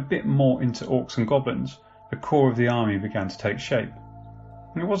get a bit more into Orcs and Goblins, the core of the army began to take shape.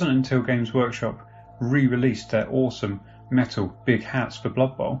 And it wasn't until Games Workshop re-released their awesome metal big hats for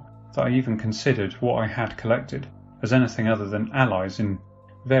Blood Bowl that I even considered what I had collected as anything other than allies in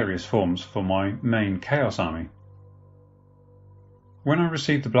various forms for my main Chaos army. When I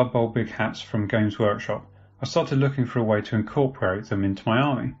received the Blood Bowl big hats from Games Workshop, I started looking for a way to incorporate them into my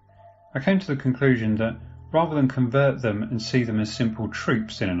army. I came to the conclusion that rather than convert them and see them as simple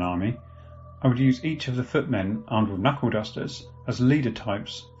troops in an army, I would use each of the footmen armed with knuckle dusters as leader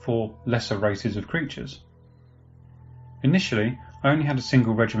types for lesser races of creatures. Initially, I only had a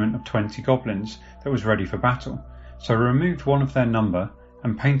single regiment of 20 goblins that was ready for battle, so I removed one of their number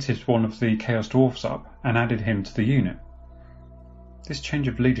and painted one of the Chaos Dwarfs up and added him to the unit. This change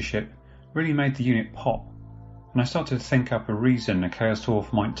of leadership really made the unit pop, and I started to think up a reason a Chaos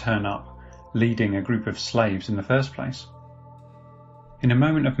Dwarf might turn up leading a group of slaves in the first place. In a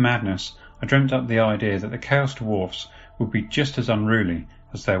moment of madness, I dreamt up the idea that the Chaos Dwarfs would be just as unruly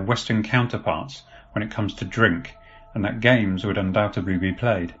as their Western counterparts when it comes to drink, and that games would undoubtedly be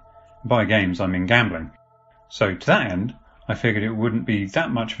played. By games I mean gambling. So to that end, I figured it wouldn't be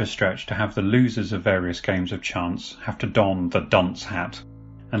that much of a stretch to have the losers of various games of chance have to don the dunce hat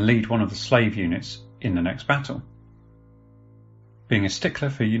and lead one of the slave units in the next battle. Being a stickler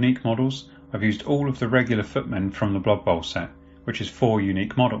for unique models, I've used all of the regular footmen from the Blood Bowl set, which is 4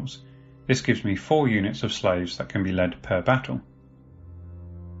 unique models. This gives me 4 units of slaves that can be led per battle.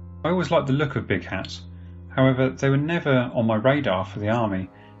 I always liked the look of big hats. However, they were never on my radar for the army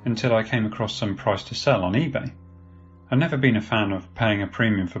until I came across some price to sell on eBay. I've never been a fan of paying a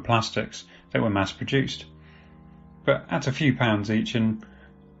premium for plastics that were mass produced, but at a few pounds each and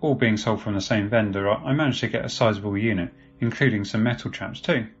all being sold from the same vendor, I managed to get a sizable unit, including some metal chaps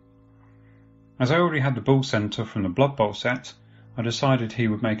too. As I already had the Bull Centaur from the Blood Bowl set, I decided he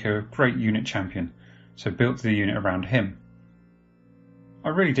would make a great unit champion, so built the unit around him. I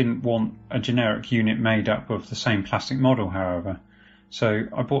really didn't want a generic unit made up of the same plastic model, however, so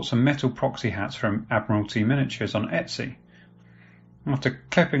I bought some metal proxy hats from Admiralty Miniatures on Etsy. After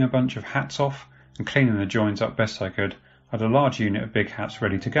clipping a bunch of hats off and cleaning the joins up best I could, I had a large unit of big hats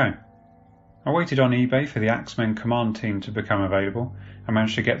ready to go. I waited on eBay for the Axemen command team to become available and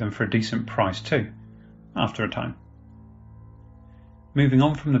managed to get them for a decent price too, after a time. Moving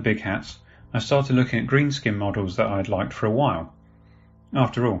on from the big hats, I started looking at greenskin models that I'd liked for a while.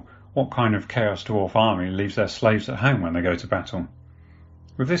 After all, what kind of Chaos Dwarf army leaves their slaves at home when they go to battle?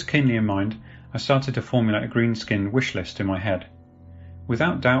 With this keenly in mind, I started to formulate a greenskin wish list in my head.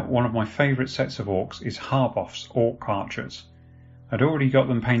 Without doubt, one of my favourite sets of orcs is Harboff's Orc Archers. I'd already got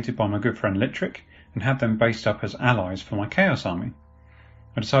them painted by my good friend Littrick and had them based up as allies for my Chaos army.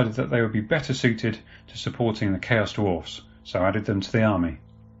 I decided that they would be better suited to supporting the Chaos Dwarfs, so I added them to the army.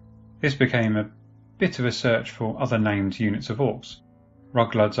 This became a bit of a search for other named units of orcs.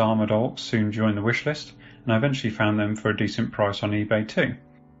 Ruglad's armoured orcs soon joined the wish list, and I eventually found them for a decent price on eBay too.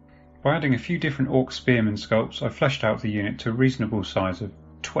 By adding a few different orc spearman sculpts, I fleshed out the unit to a reasonable size of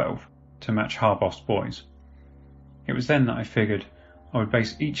 12 to match Harboff's boys. It was then that I figured I would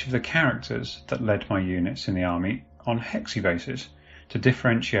base each of the characters that led my units in the army on hexy bases to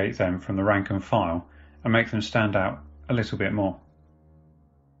differentiate them from the rank and file and make them stand out a little bit more.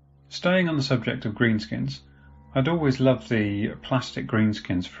 Staying on the subject of greenskins, I'd always loved the plastic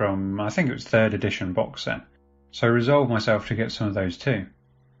greenskins from, I think it was 3rd edition box set, so I resolved myself to get some of those too.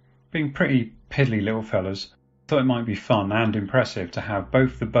 Being pretty piddly little fellas, thought it might be fun and impressive to have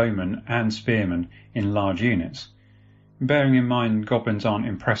both the bowmen and spearmen in large units. Bearing in mind goblins aren't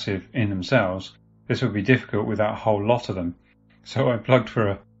impressive in themselves, this would be difficult without a whole lot of them, so I plugged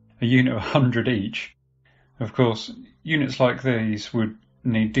for a unit of 100 each. Of course, units like these would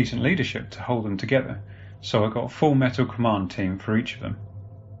need decent leadership to hold them together, so I got a full metal command team for each of them.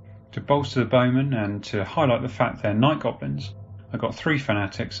 To bolster the bowmen and to highlight the fact they're night goblins, I got 3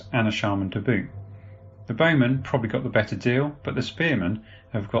 fanatics and a shaman to boot. The bowmen probably got the better deal, but the spearmen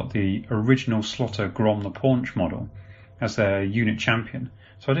have got the original Slaughter Grom the Paunch model as their unit champion,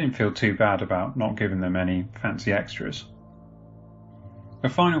 so I didn't feel too bad about not giving them any fancy extras. The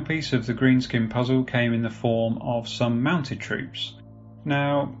final piece of the greenskin puzzle came in the form of some mounted troops.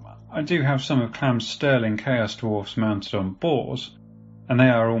 Now, I do have some of Clam's Sterling Chaos Dwarfs mounted on boars, and they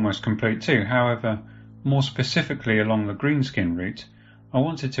are almost complete too. However, more specifically along the greenskin route, I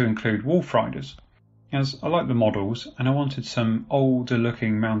wanted to include Wolf Riders, as I like the models and I wanted some older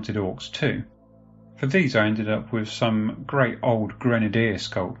looking mounted orcs too. For these I ended up with some great old Grenadier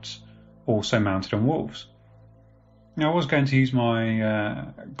sculpts, also mounted on wolves. Now I was going to use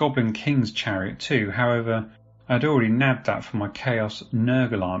my Goblin King's chariot too, however I'd already nabbed that for my Chaos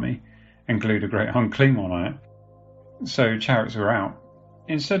Nergling army and glued a great unclean one on it, so chariots were out.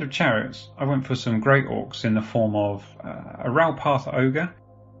 Instead of chariots, I went for some great orcs in the form of a Ralpath Ogre,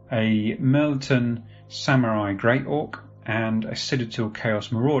 a Merleton Samurai Great Orc, and a Citadel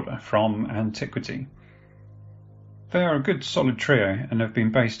Chaos Marauder from Antiquity. They are a good solid trio and have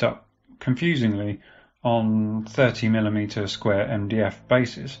been based up, confusingly, on 30mm square MDF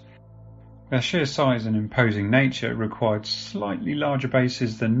bases. Their sheer size and imposing nature required slightly larger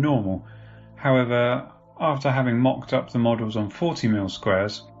bases than normal. However, after having mocked up the models on 40mm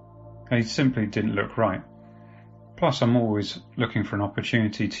squares, they simply didn't look right. Plus, I'm always looking for an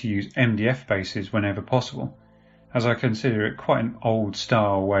opportunity to use MDF bases whenever possible, as I consider it quite an old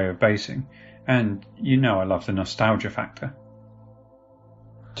style way of basing, and you know I love the nostalgia factor.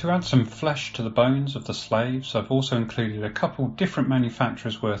 To add some flesh to the bones of the slaves, I've also included a couple different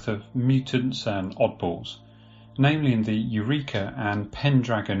manufacturers worth of mutants and oddballs, namely in the Eureka and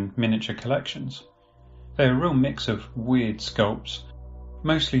Pendragon miniature collections. They're a real mix of weird sculpts,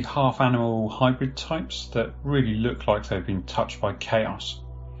 mostly half-animal hybrid types that really look like they've been touched by chaos.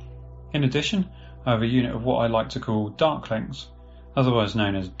 In addition, I have a unit of what I like to call Darklings, otherwise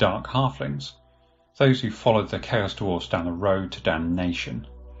known as Dark Halflings, those who followed the Chaos Dwarfs down the road to damnation.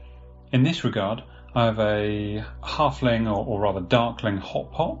 In this regard, I have a Halfling or rather Darkling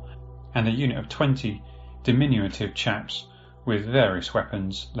Hot Pot and a unit of 20 diminutive chaps with various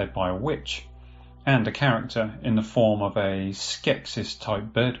weapons led by a witch, and a character in the form of a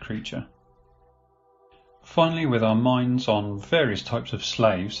Skeksis-type bird creature. Finally, with our minds on various types of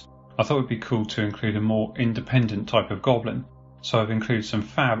slaves, I thought it would be cool to include a more independent type of goblin, so I've included some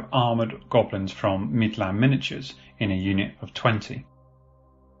fab armoured goblins from Midland Miniatures in a unit of 20.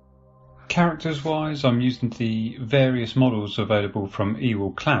 Characters-wise, I'm using the various models available from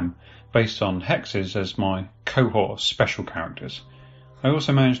Ewell Clam, based on hexes as my cohort of special characters. I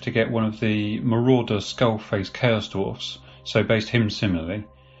also managed to get one of the Marauder Skullface Chaos Dwarfs, so based him similarly,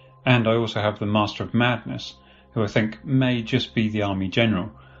 and I also have the Master of Madness, who I think may just be the Army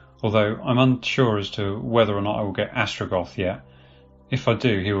General, although I'm unsure as to whether or not I will get Astrogoth yet. If I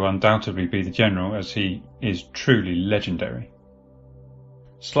do, he will undoubtedly be the General, as he is truly legendary.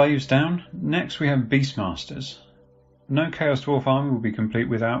 Slaves down. Next we have Beastmasters. No Chaos Dwarf army will be complete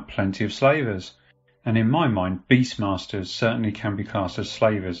without plenty of slavers, and in my mind Beastmasters certainly can be classed as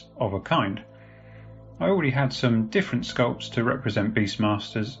slavers of a kind. I already had some different sculpts to represent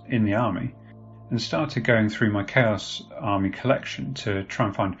Beastmasters in the army, and started going through my Chaos Army collection to try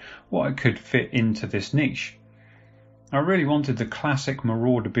and find what I could fit into this niche. I really wanted the classic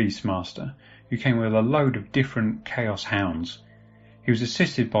Marauder Beastmaster, who came with a load of different Chaos Hounds. He was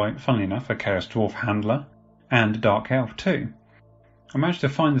assisted by, funnily enough, a Chaos Dwarf Handler and a Dark Elf too. I managed to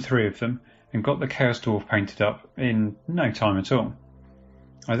find the 3 of them and got the Chaos Dwarf painted up in no time at all.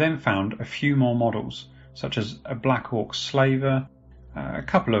 I then found a few more models, such as a Black Orc Slaver, a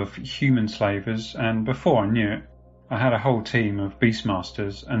couple of human slavers, and before I knew it, I had a whole team of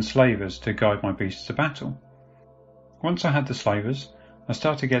Beastmasters and slavers to guide my beasts to battle. Once I had the slavers, I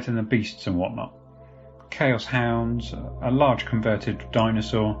started getting the beasts and whatnot. Chaos Hounds, a large converted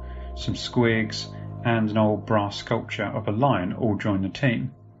dinosaur, some squigs, and an old brass sculpture of a lion all joined the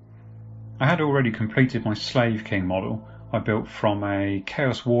team. I had already completed my Slave King model I built from a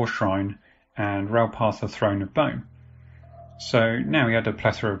Chaos War Shrine and Ralpath the Throne of Bone, so now he had a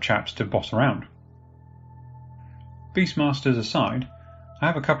plethora of chaps to boss around. Beastmasters aside, I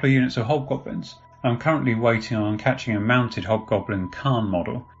have a couple of units of Hobgoblins, I'm currently waiting on catching a mounted Hobgoblin Khan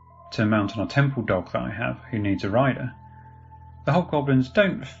model to mount on a temple dog that I have who needs a rider. The Hobgoblins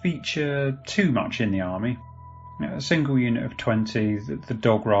don't feature too much in the army. A single unit of 20, the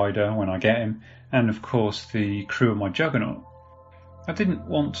dog rider when I get him, and of course the crew of my Juggernaut. I didn't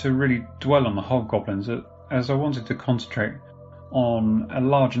want to really dwell on the Hobgoblins as I wanted to concentrate on a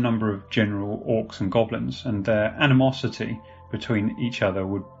large number of general orcs and goblins, and their animosity between each other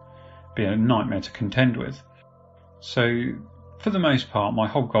would be a nightmare to contend with. So for the most part my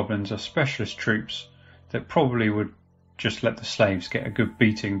Hobgoblins are specialist troops that probably would just let the slaves get a good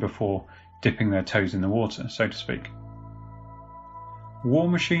beating before dipping their toes in the water, so to speak. War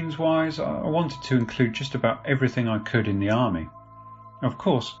machines wise, I wanted to include just about everything I could in the army. Of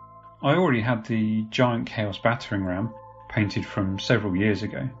course, I already had the giant Chaos battering ram painted from several years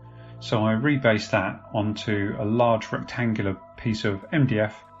ago, so I rebased that onto a large rectangular piece of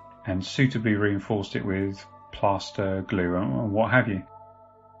MDF and suitably reinforced it with plaster, glue and what have you.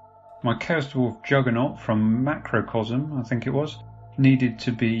 My Chaos Dwarf Juggernaut from Macrocosm, I think it was, needed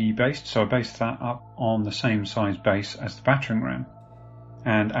to be based, so I based that up on the same size base as the battering ram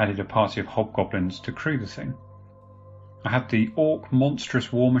and added a party of hobgoblins to crew the thing. I had the Orc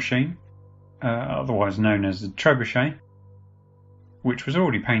Monstrous War Machine, otherwise known as the Trebuchet, which was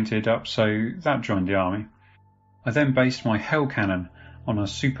already painted up, so that joined the army. I then based my Hell Cannon on a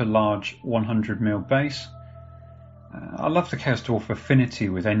super large 100mm base. I love the Chaos Dwarf affinity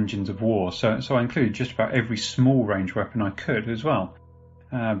with engines of war, so I included just about every small range weapon I could as well.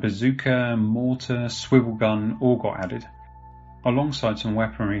 Bazooka, mortar, swivel gun all got added, alongside some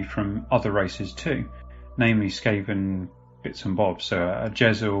weaponry from other races too, namely Skaven bits and bobs, so a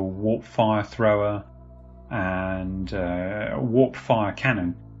Jezil warp fire thrower and a warp fire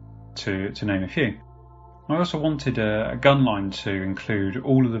cannon, to name a few. I also wanted a gun line to include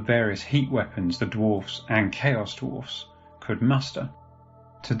all of the various heat weapons the dwarfs and Chaos Dwarfs could muster.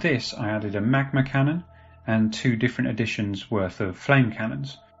 To this I added a magma cannon and 2 different editions worth of flame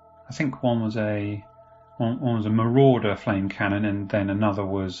cannons. I think one was a Marauder flame cannon, and then another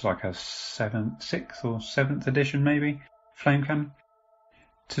was like a 6th or 7th edition maybe flame cannon.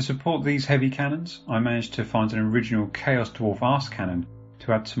 To support these heavy cannons, I managed to find an original Chaos Dwarf Arse cannon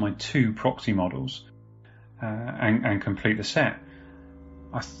to add to my 2 proxy models and complete the set.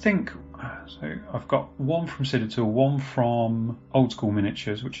 I think so. I've got one from Citadel, one from Old School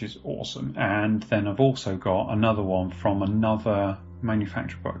Miniatures, which is awesome, and then I've also got another one from another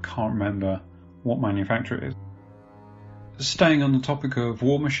manufacturer, but I can't remember what manufacturer it is. Staying on the topic of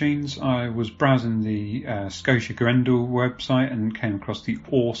war machines, I was browsing the Scotia Grendel website and came across the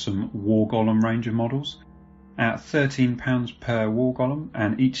awesome War Golem range of models. At £13 per War Golem,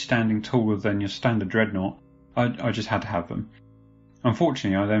 and each standing taller than your standard Dreadnought, I just had to have them.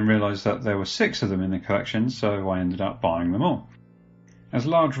 Unfortunately, I then realised that there were 6 of them in the collection, so I ended up buying them all. As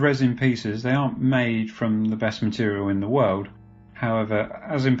large resin pieces, they aren't made from the best material in the world. However,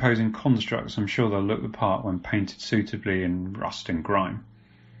 as imposing constructs, I'm sure they'll look the part when painted suitably in rust and grime.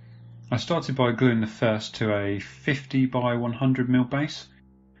 I started by gluing the first to a 50 by 100mm base.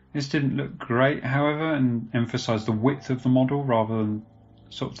 This didn't look great, however, and emphasised the width of the model rather than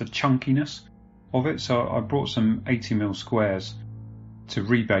sort of the chunkiness of it, so I brought some 80mm squares to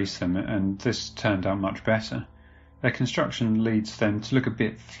rebase them, and this turned out much better. Their construction leads them to look a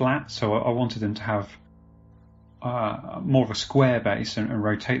bit flat, so I wanted them to have more of a square base and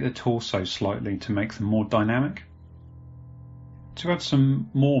rotate their torso slightly to make them more dynamic. To add some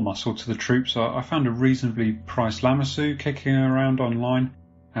more muscle to the troops, I found a reasonably priced Lamassu kicking around online,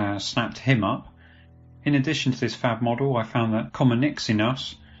 snapped him up. In addition to this fab model, I found that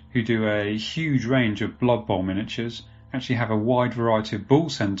Commonixinus, who do a huge range of Blood Bowl miniatures, actually have a wide variety of bull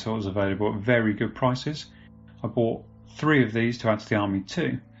centaurs available at very good prices. I bought 3 of these to add to the army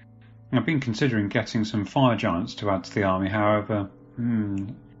too. I've been considering getting some fire giants to add to the army, however,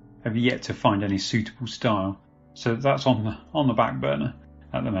 have yet to find any suitable style, so that's on the back burner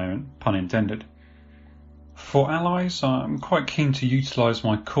at the moment, pun intended. For allies, I'm quite keen to utilise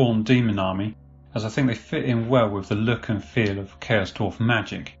my Khorne Demon army, as I think they fit in well with the look and feel of Chaos Dwarf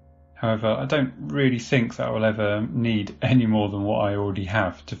magic. However, I don't really think that I will ever need any more than what I already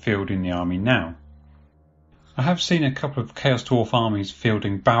have to field in the army now. I have seen a couple of Chaos Dwarf armies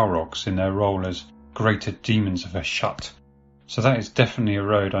fielding Balrogs in their role as greater demons of Hashut, so that is definitely a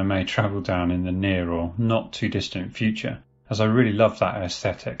road I may travel down in the near or not too distant future, as I really love that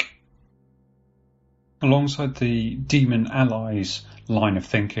aesthetic. Alongside the Demon Allies line of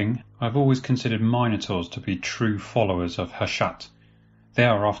thinking, I've always considered Minotaurs to be true followers of Hashut. They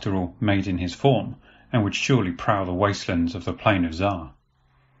are, after all, made in his form, and would surely prowl the wastelands of the Plain of Zar.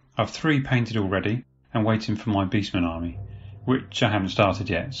 I've 3 painted already and waiting for my Beastman army, which I haven't started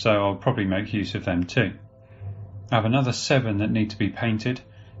yet, so I'll probably make use of them too. I have another 7 that need to be painted,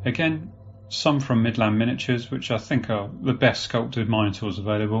 again some from Midland Miniatures, which I think are the best sculpted Minotaurs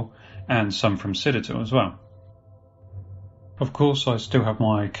available, and some from Citadel as well. Of course, I still have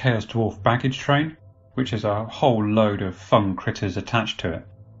my Chaos Dwarf baggage train, which is a whole load of fun critters attached to it,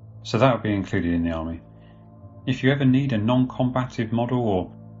 so that will be included in the army. If you ever need a non-combative model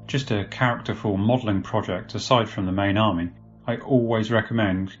or just a character for modelling project aside from the main army, I always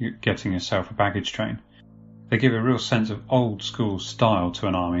recommend getting yourself a baggage train. They give a real sense of old school style to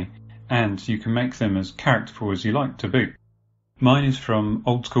an army, and you can make them as characterful as you like to boot. Mine is from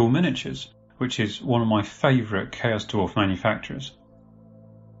Old School Miniatures, which is one of my favourite Chaos Dwarf manufacturers.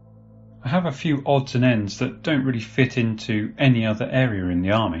 I have a few odds and ends that don't really fit into any other area in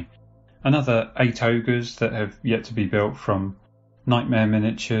the army. Another 8 ogres that have yet to be built from Nightmare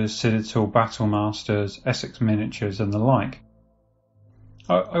Miniatures, Citadel Battle Masters, Essex Miniatures and the like.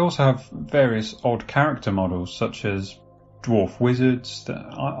 I also have various odd character models such as dwarf wizards that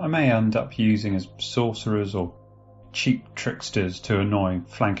I may end up using as sorcerers or cheap tricksters to annoy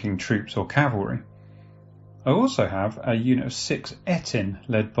flanking troops or cavalry. I also have a unit of 6 Etin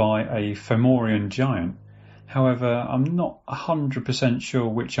led by a Fomorian giant. However, I'm not 100% sure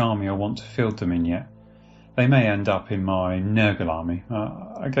which army I want to field them in yet. They may end up in my Nergling army.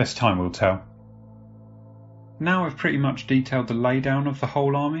 I guess time will tell. Now I've pretty much detailed the laydown of the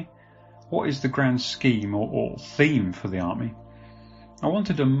whole army. What is the grand scheme or theme for the army? I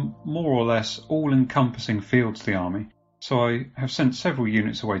wanted a more or less all-encompassing feel to the army, so I have sent several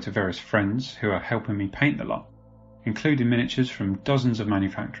units away to various friends who are helping me paint the lot, including miniatures from dozens of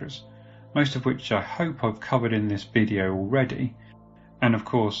manufacturers, most of which I hope I've covered in this video already, and of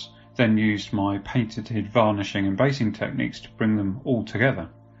course then used my patented varnishing and basing techniques to bring them all together.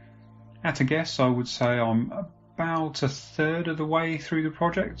 At a guess, I would say I'm about a third of the way through the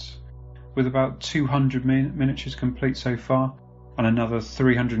project, with about 200 miniatures complete so far, and another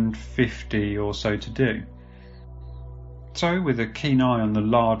 350 or so to do. So, with a keen eye on the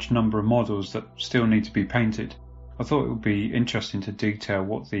large number of models that still need to be painted, I thought it would be interesting to detail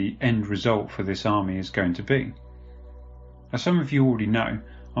what the end result for this army is going to be. As some of you already know,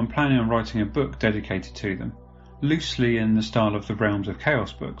 I'm planning on writing a book dedicated to them, loosely in the style of the Realms of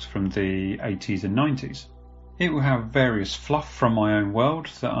Chaos books from the 80s and 90s. It will have various fluff from my own world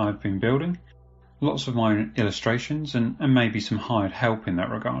that I've been building, lots of my own illustrations and maybe some hired help in that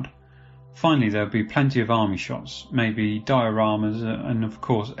regard. Finally, there'll be plenty of army shots, maybe dioramas and of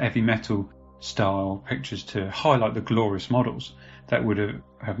course heavy metal style pictures to highlight the glorious models that would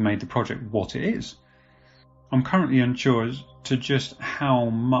have made the project what it is. I'm currently unsure as to just how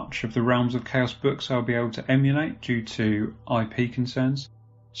much of the Realms of Chaos books I'll be able to emulate due to IP concerns,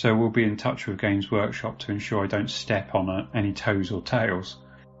 so we'll be in touch with Games Workshop to ensure I don't step on any toes or tails.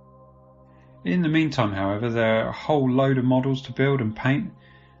 In the meantime, however, there are a whole load of models to build and paint,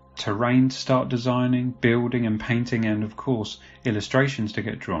 terrain to start designing, building and painting, and of course illustrations to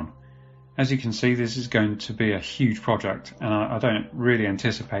get drawn. As you can see, this is going to be a huge project, and I don't really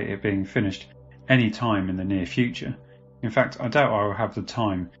anticipate it being finished any time in the near future. In fact, I doubt I will have the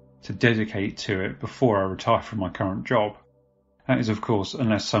time to dedicate to it before I retire from my current job. That is, of course,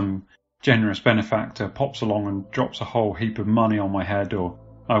 unless some generous benefactor pops along and drops a whole heap of money on my head or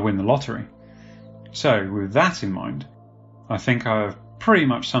I win the lottery. So, with that in mind, I think I have pretty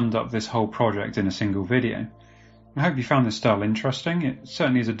much summed up this whole project in a single video. I hope you found this style interesting. It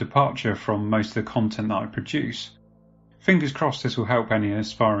certainly is a departure from most of the content that I produce. Fingers crossed this will help any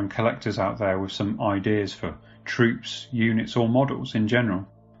aspiring collectors out there with some ideas for troops, units or models in general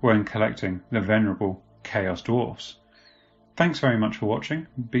when collecting the venerable Chaos Dwarfs. Thanks very much for watching.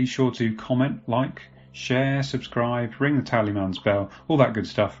 Be sure to comment, like, share, subscribe, ring the tallyman's bell, all that good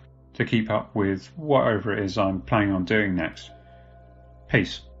stuff to keep up with whatever it is I'm planning on doing next.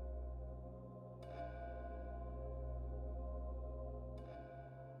 Peace.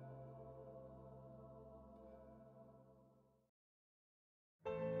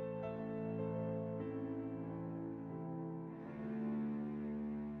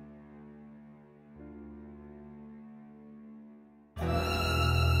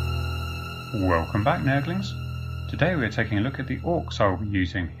 Welcome back, Nerglings. Today we are taking a look at the orcs I will be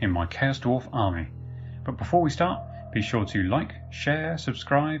using in my Chaos Dwarf army. But before we start, be sure to like, share,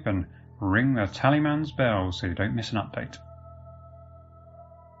 subscribe and ring the tallyman's bell so you don't miss an update.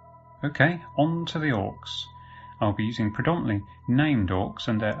 Okay, on to the orcs. I'll be using predominantly named orcs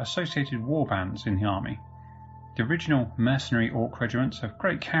and their associated warbands in the army. The original mercenary orc regiments have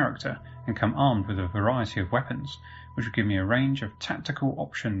great character and come armed with a variety of weapons, which will give me a range of tactical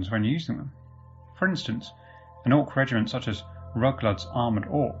options when using them. For instance, an orc regiment such as Ruglud's armoured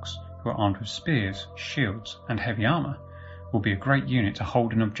orcs, who are armed with spears, shields and heavy armour, will be a great unit to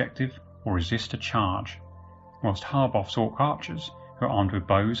hold an objective or resist a charge, whilst Harboff's orc archers, who are armed with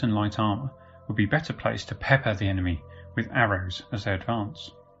bows and light armour, will be better placed to pepper the enemy with arrows as they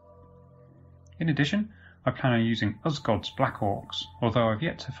advance. In addition, I plan on using Usgod's black orcs, although I've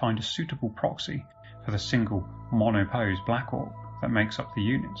yet to find a suitable proxy for the single monopose black orc that makes up the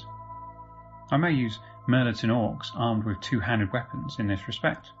unit. I may use Merliton orcs armed with two-handed weapons in this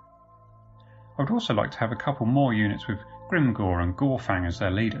respect. I would also like to have a couple more units with Grimgor and Gorfang as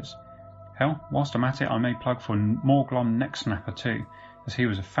their leaders. Hell, whilst I'm at it, I may plug for Morglom Necksnapper too, as he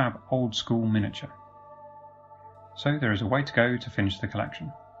was a fab old-school miniature. So there is a way to go to finish the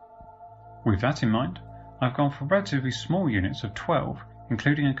collection. With that in mind, I've gone for relatively small units of 12,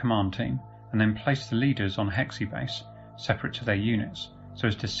 including a command team, and then placed the leaders on a hexi base, separate to their units, so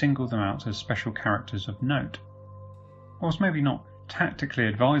as to single them out as special characters of note. Whilst maybe not tactically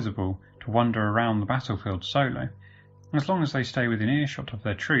advisable to wander around the battlefield solo, as long as they stay within earshot of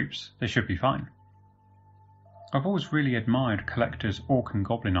their troops, they should be fine. I've always really admired collectors' orc and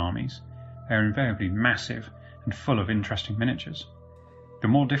goblin armies. They are invariably massive and full of interesting miniatures. The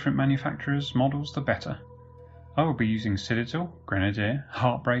more different manufacturers' models, the better. I will be using Citadel, Grenadier,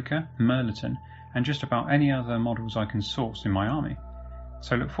 Heartbreaker, Merliton, and just about any other models I can source in my army,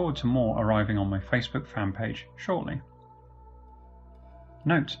 so look forward to more arriving on my Facebook fan page shortly.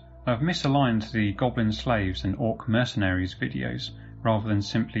 Note, I've misaligned the Goblin Slaves and Orc Mercenaries videos rather than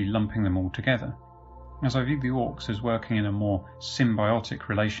simply lumping them all together, as I view the Orcs as working in a more symbiotic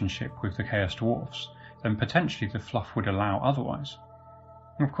relationship with the Chaos Dwarfs than potentially the fluff would allow otherwise.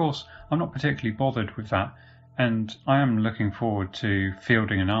 Of course, I'm not particularly bothered with that, and I am looking forward to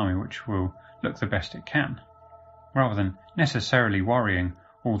fielding an army which will look the best it can, rather than necessarily worrying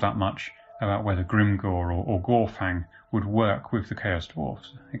all that much about whether Grimgor or Gorfang would work with the Chaos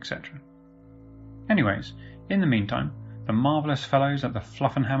Dwarfs, etc. Anyways, in the meantime, the marvellous fellows at the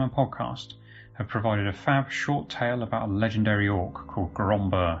Fluff and Hammer podcast have provided a fab short tale about a legendary orc called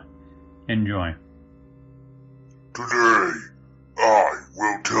Gromber. Enjoy. Today, I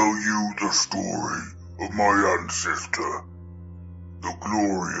will tell you the story of my ancestor, the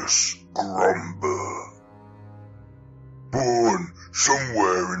glorious Gromber. Born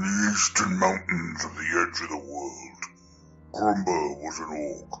somewhere in the eastern mountains of the edge of the world, Gromber was an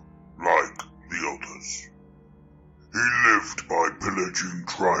orc, like the others. He lived by pillaging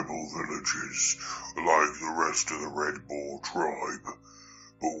tribal villages, like the rest of the Red Boar tribe,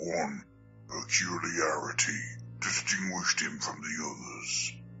 but one peculiarity distinguished him from the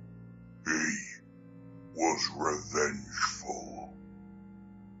others. He was revengeful.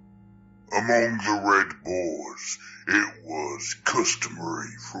 Among the Red Boars, it was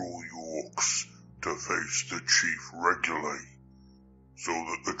customary for all Orcs to face the chief regularly, so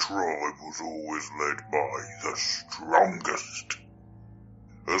that the tribe was always led by the strongest.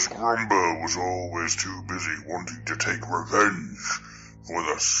 As Gromber was always too busy wanting to take revenge for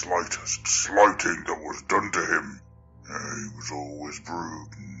the slightest slighting that was done to him, he was always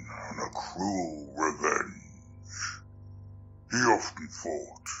brooding on a cruel revenge. He often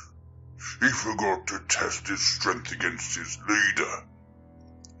fought. He forgot to test his strength against his leader.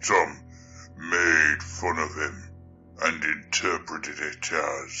 Some made fun of him and interpreted it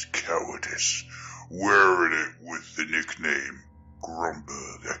as cowardice, wearing it with the nickname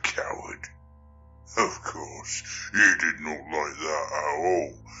Gromber the Coward. Of course, he did not like that at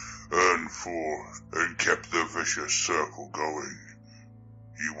all, and kept the vicious circle going.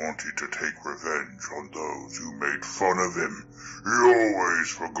 He wanted to take revenge on those who made fun of him. He always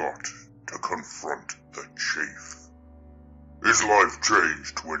forgot to confront the chief. His life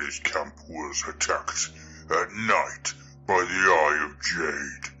changed when his camp was attacked at night by the Eye of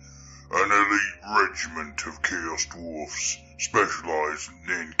Jade, an elite regiment of Chaos Dwarfs specializing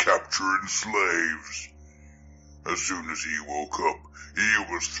in capturing slaves. As soon as he woke up,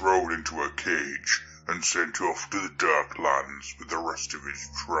 he was thrown into a cage and sent off to the Dark Lands with the rest of his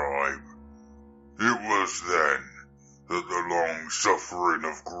tribe. It was then that the long suffering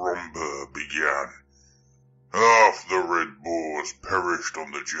of Gromber began. Half the Red Boars perished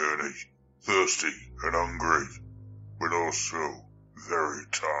on the journey, thirsty and hungry, but also very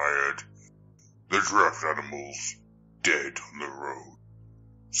tired. The draft animals dead on the road.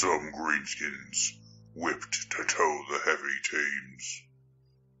 Some greenskins whipped to tow the heavy teams.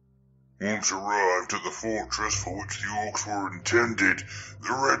 Once arrived at the fortress for which the orcs were intended,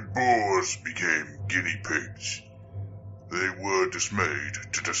 the red boars became guinea pigs. They were dismayed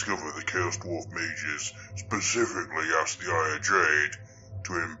to discover the Chaos Dwarf mages specifically asked the Eye of Jade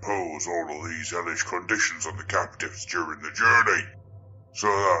to impose all of these hellish conditions on the captives during the journey, so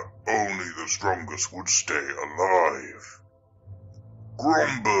that only the strongest would stay alive.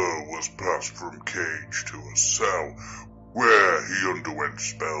 Gromber was passed from cage to a cell, where he underwent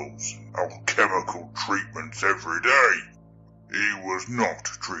spells and alchemical treatments every day. He was not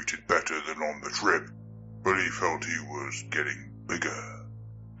treated better than on the trip, but he felt he was getting bigger,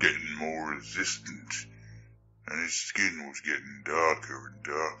 getting more resistant, and his skin was getting darker and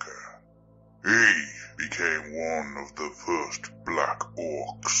darker. He became one of the first Black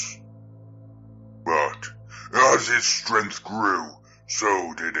Orcs. But as his strength grew,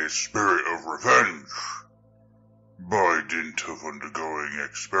 so did his spirit of revenge. By dint of undergoing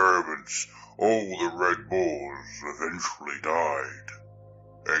experiments, all the red boars eventually died,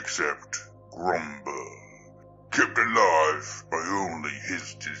 except Gromber, kept alive by only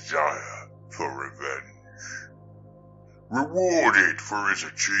his desire for revenge. Rewarded for his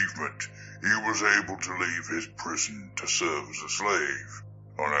achievement, he was able to leave his prison to serve as a slave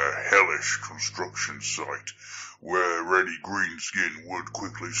on a hellish construction site where any green skin would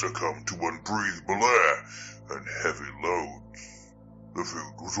quickly succumb to unbreathable air and heavy loads. The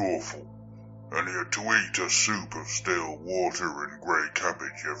food was awful, and he had to eat a soup of stale water and grey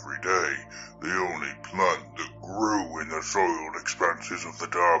cabbage every day, the only plant that grew in the soiled expanses of the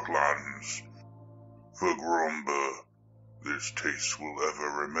Darklands. For Gromber, this taste will ever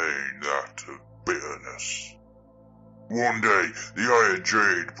remain that of bitterness. One day, the Eye of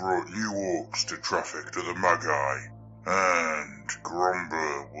Jade brought new orcs to traffic to the Magi, and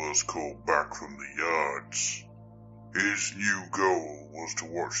Gromber was called back from the yards. His new goal was to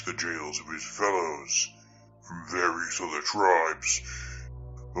watch the jails of his fellows from various other tribes.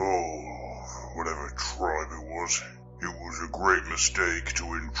 Whatever tribe it was a great mistake to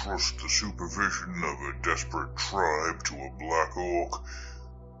entrust the supervision of a desperate tribe to a Black Orc.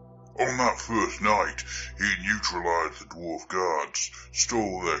 On that first night, he neutralized the dwarf guards,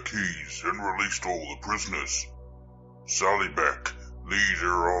 stole their keys, and released all the prisoners. Sallybeck,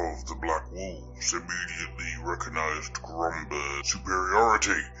 leader of the Black Wolves, immediately recognized Gromber's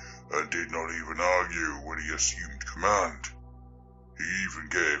superiority and did not even argue when he assumed command. He even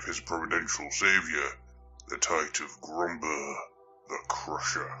gave his providential savior the title of Gromber the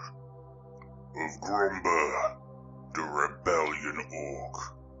Crusher. Of Gromber, the Rebellion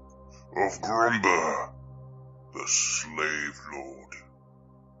Orc. Of Gromber, the Slave Lord.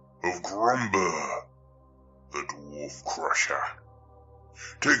 Of Gromber, the Dwarf Crusher.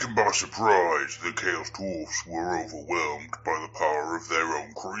 Taken by surprise, the Chaos Dwarfs were overwhelmed by the power of their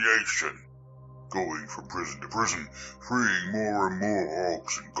own creation, going from prison to prison, freeing more and more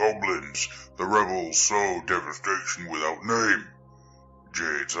orcs and goblins. The rebels sowed devastation without name.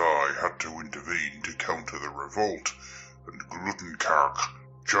 Jade's Eye had to intervene to counter the revolt, and Gluttenkark,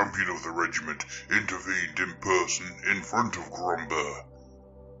 champion of the regiment, intervened in person in front of Gromber.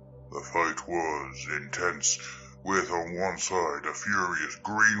 The fight was intense, with on one side a furious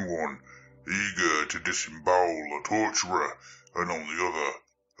green one, eager to disembowel a torturer, and on the other,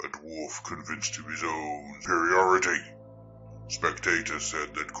 a dwarf convinced of his own superiority. Spectators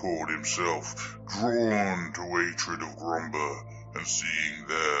said that Cord himself, drawn to hatred of Gromber, and seeing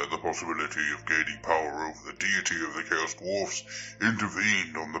there the possibility of gaining power over the deity of the Chaos Dwarfs,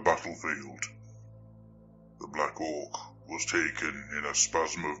 intervened on the battlefield. The Black Orc was taken in a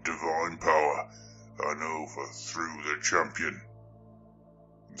spasm of divine power and overthrew the champion,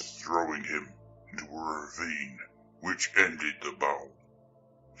 throwing him into a ravine, which ended the battle.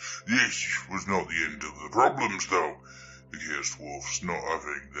 This was not the end of the problems, though, the Chaos Dwarfs not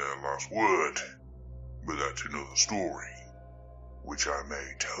having their last word, but that's another story, which I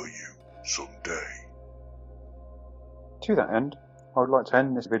may tell you someday. To that end, I would like to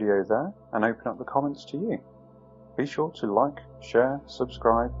end this video there and open up the comments to you. Be sure to like, share,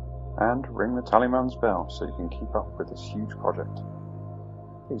 subscribe, and ring the Tallyman's bell so you can keep up with this huge project.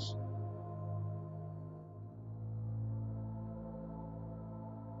 Peace.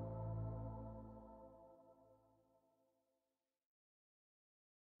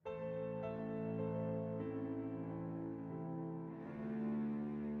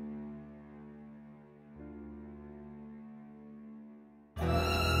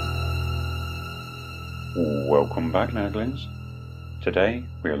 Welcome back, Nerglings. Today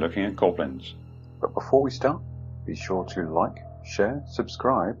we are looking at goblins. But before we start, be sure to like, share,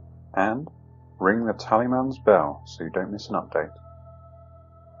 subscribe, and ring the Tallyman's bell so you don't miss an update.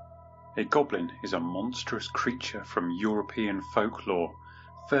 A goblin is a monstrous creature from European folklore,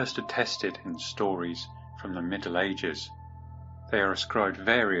 first attested in stories from the Middle Ages. They are ascribed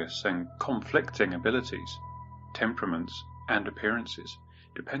various and conflicting abilities, temperaments, and appearances,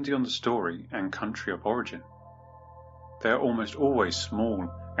 depending on the story and country of origin. They are almost always small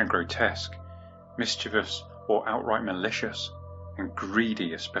and grotesque, mischievous or outright malicious, and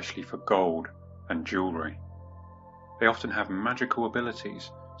greedy especially for gold and jewellery. They often have magical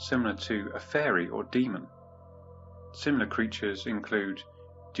abilities similar to a fairy or demon. Similar creatures include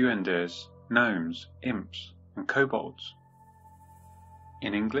duendes, gnomes, imps, and kobolds.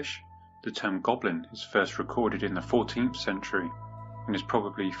 In English, the term goblin is first recorded in the 14th century and is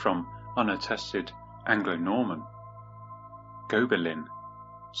probably from unattested Anglo-Norman. Gobelin,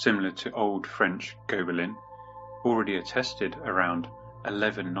 similar to Old French gobelin, already attested around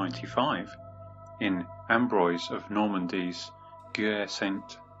 1195 in Ambroise of Normandy's Guerre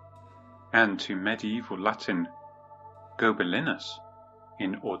Sainte, and to medieval Latin gobelinus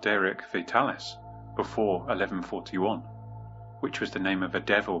in Orderic Vitalis before 1141, which was the name of a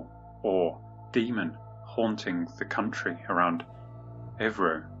devil or demon haunting the country around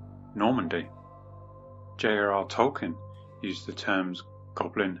Evreux, Normandy. J.R.R. Tolkien used the terms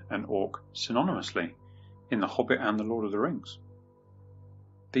goblin and orc synonymously in The Hobbit and The Lord of the Rings.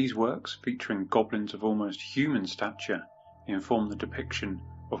 These works, featuring goblins of almost human stature, inform the depiction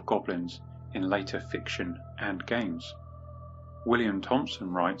of goblins in later fiction and games. William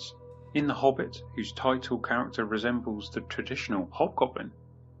Thompson writes, "In The Hobbit, whose title character resembles the traditional hobgoblin,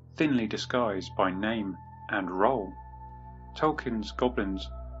 thinly disguised by name and role, Tolkien's goblins,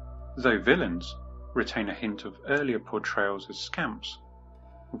 though villains, retain a hint of earlier portrayals as scamps,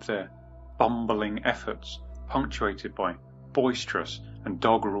 with their bumbling efforts punctuated by boisterous and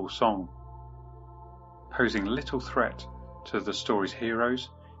doggerel song, posing little threat to the story's heroes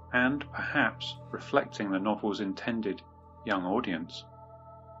and perhaps reflecting the novel's intended young audience.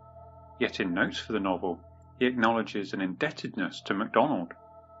 Yet in notes for the novel, he acknowledges an indebtedness to MacDonald,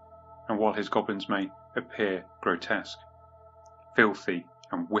 and while his goblins may appear grotesque, filthy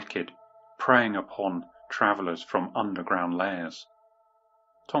and wicked, preying upon travellers from underground lairs."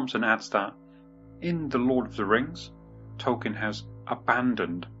 Thompson adds that, in The Lord of the Rings, Tolkien has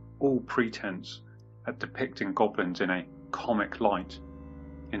abandoned all pretense at depicting goblins in a comic light,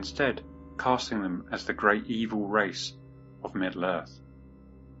 instead casting them as the great evil race of Middle-earth.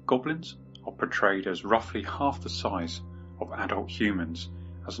 Goblins are portrayed as roughly half the size of adult humans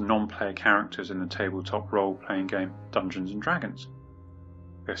as non-player characters in the tabletop role-playing game Dungeons & Dragons.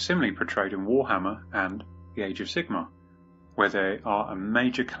 They are similarly portrayed in Warhammer and the Age of Sigmar, where they are a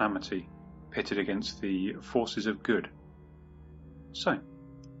major calamity pitted against the forces of good. So,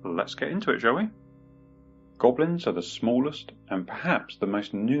 let's get into it, shall we? Goblins are the smallest and perhaps the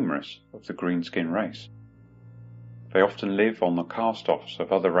most numerous of the greenskin race. They often live on the cast-offs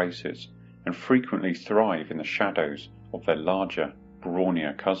of other races and frequently thrive in the shadows of their larger,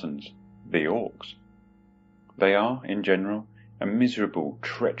 brawnier cousins, the orcs. They are, in general, a miserable,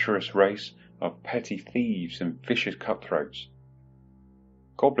 treacherous race of petty thieves and vicious cutthroats.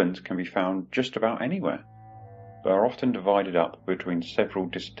 Goblins can be found just about anywhere, but are often divided up between several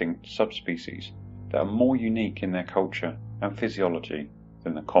distinct subspecies that are more unique in their culture and physiology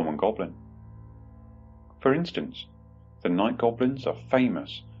than the common goblin. For instance, the night goblins are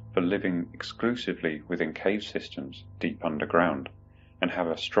famous for living exclusively within cave systems deep underground and have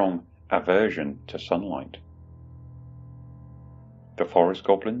a strong aversion to sunlight. The forest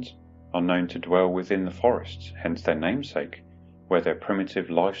goblins are known to dwell within the forests, hence their namesake, where their primitive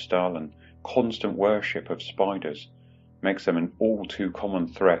lifestyle and constant worship of spiders makes them an all too common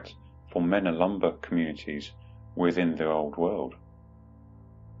threat for many lumber communities within the old world.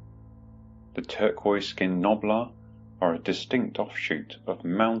 The turquoise-skinned Noblar are a distinct offshoot of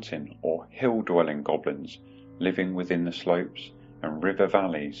mountain or hill-dwelling goblins living within the slopes and river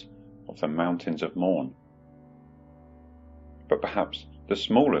valleys of the Mountains of Morn. But perhaps the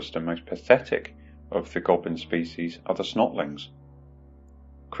smallest and most pathetic of the goblin species are the Snotlings,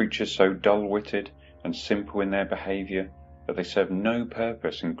 creatures so dull-witted and simple in their behaviour that they serve no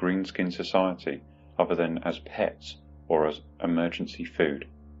purpose in greenskin society other than as pets or as emergency food.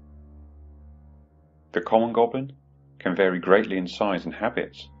 The common goblin can vary greatly in size and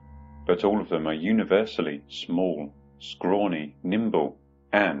habits, but all of them are universally small, scrawny, nimble,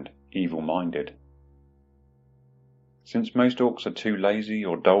 and evil-minded. Since most orcs are too lazy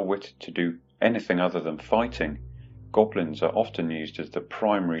or dull-witted to do anything other than fighting, goblins are often used as the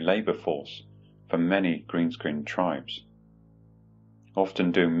primary labour force for many greenskin tribes,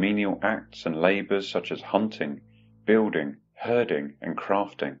 often doing menial acts and labours such as hunting, building, herding, and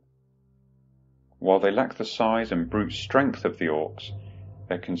crafting. While they lack the size and brute strength of the orcs,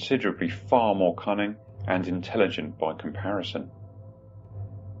 they're considerably far more cunning and intelligent by comparison.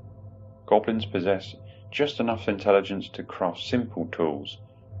 Goblins possess just enough intelligence to craft simple tools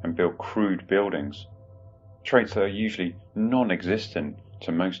and build crude buildings, traits that are usually non-existent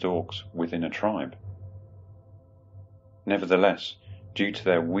to most orcs within a tribe. Nevertheless, due to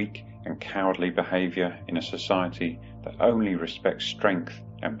their weak and cowardly behaviour in a society that only respects strength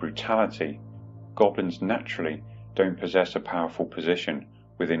and brutality, goblins naturally don't possess a powerful position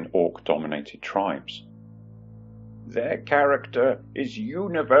within orc-dominated tribes. Their character is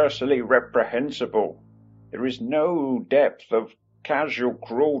universally reprehensible. There is no depth of casual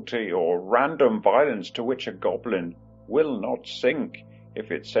cruelty or random violence to which a goblin will not sink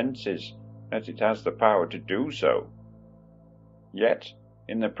if it senses that it has the power to do so. Yet,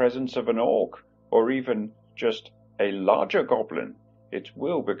 in the presence of an orc, or even just a larger goblin, it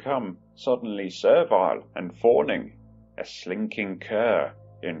will become suddenly servile and fawning, a slinking cur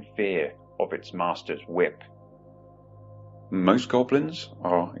in fear of its master's whip. Most goblins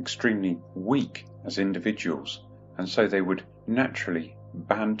are extremely weak as individuals, and so they would naturally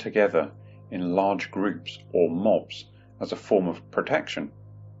band together in large groups or mobs as a form of protection.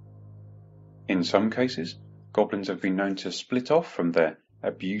 In some cases, goblins have been known to split off from their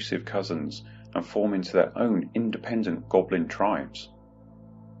abusive cousins and form into their own independent goblin tribes.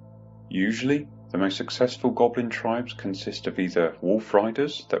 Usually, the most successful goblin tribes consist of either wolf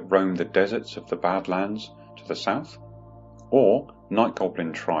riders that roam the deserts of the Badlands to the south, or night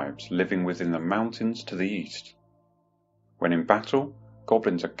goblin tribes living within the mountains to the east. When in battle,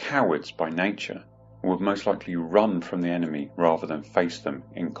 goblins are cowards by nature and would most likely run from the enemy rather than face them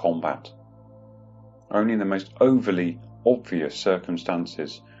in combat. Only in the most overly obvious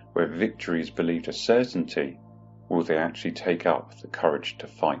circumstances where victory is believed a certainty will they actually take up the courage to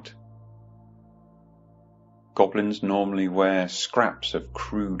fight. Goblins normally wear scraps of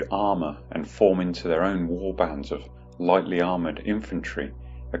crude armour and form into their own warbands of lightly armoured infantry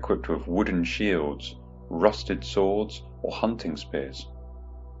equipped with wooden shields, rusted swords or hunting spears.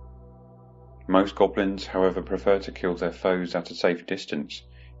 Most goblins, however, prefer to kill their foes at a safe distance,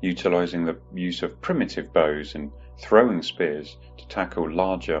 utilising the use of primitive bows and throwing spears to tackle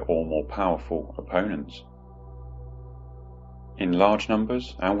larger or more powerful opponents. In large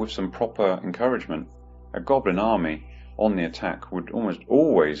numbers and with some proper encouragement, a goblin army on the attack would almost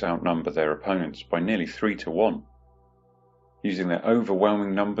always outnumber their opponents by nearly 3 to 1, using their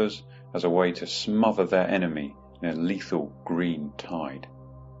overwhelming numbers as a way to smother their enemy in a lethal green tide.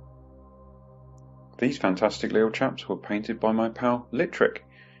 These fantastic little chaps were painted by my pal Littrick,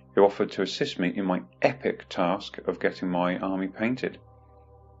 who offered to assist me in my epic task of getting my army painted.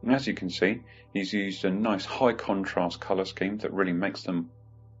 And as you can see, he's used a nice high contrast colour scheme that really makes them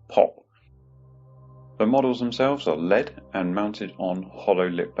pop. The models themselves are lead and mounted on hollow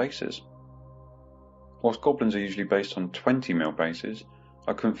lip bases. Whilst goblins are usually based on 20mm bases,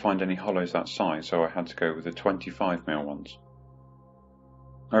 I couldn't find any hollows that size, so I had to go with the 25mm ones.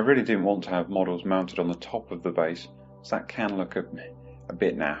 I really didn't want to have models mounted on the top of the base, as that can look a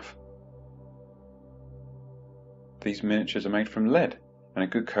bit naff. These miniatures are made from lead, and a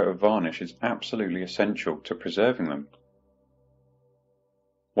good coat of varnish is absolutely essential to preserving them.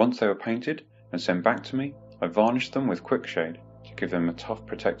 Once they were painted and sent back to me, I varnished them with quickshade to give them a tough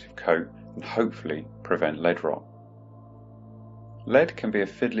protective coat and hopefully prevent lead rot. Lead can be a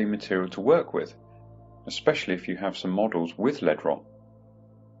fiddly material to work with, especially if you have some models with lead rot.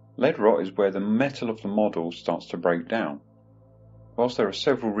 Lead rot is where the metal of the model starts to break down. Whilst there are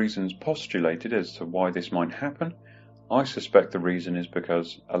several reasons postulated as to why this might happen, I suspect the reason is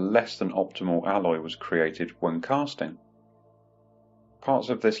because a less than optimal alloy was created when casting. Parts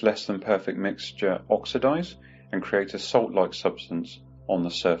of this less than perfect mixture oxidize and create a salt-like substance on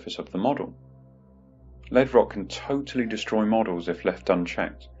the surface of the model. Lead rot can totally destroy models if left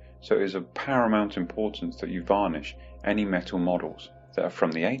unchecked, so it is of paramount importance that you varnish any metal models that are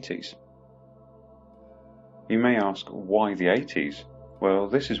from the 80s. You may ask, why the 80s? Well,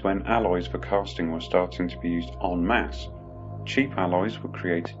 this is when alloys for casting were starting to be used en masse. Cheap alloys were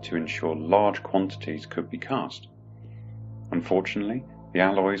created to ensure large quantities could be cast. Unfortunately, the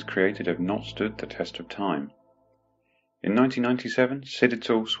alloys created have not stood the test of time. In 1997,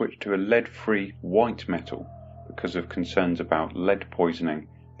 Citadel switched to a lead-free white metal because of concerns about lead poisoning,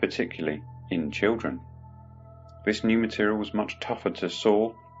 particularly in children. This new material was much tougher to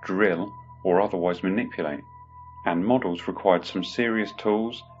saw, drill, or otherwise manipulate, and models required some serious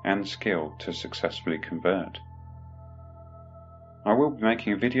tools and skill to successfully convert. I will be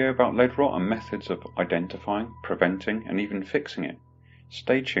making a video about lead rot and methods of identifying, preventing, and even fixing it,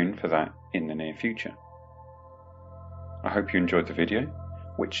 Stay tuned for that in the near future. I hope you enjoyed the video.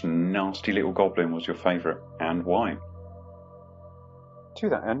 Which nasty little goblin was your favourite and why? To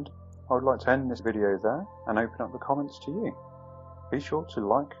that end, I would like to end this video there and open up the comments to you. Be sure to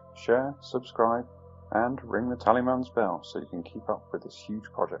like, share, subscribe and ring the tallyman's bell so you can keep up with this huge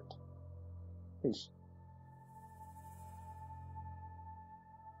project. Peace.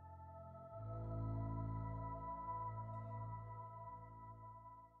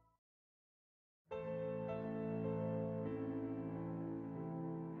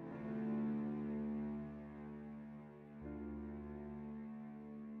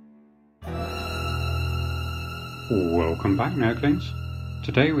 Welcome back, Nerglings.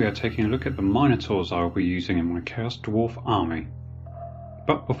 Today we are taking a look at the Minotaurs I will be using in my Chaos Dwarf Army.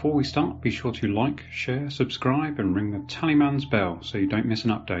 But before we start, be sure to like, share, subscribe and ring the tallyman's bell so you don't miss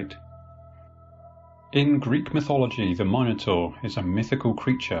an update. In Greek mythology, the Minotaur is a mythical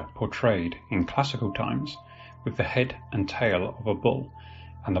creature portrayed in classical times with the head and tail of a bull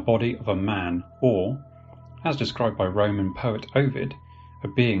and the body of a man, or, as described by Roman poet Ovid, a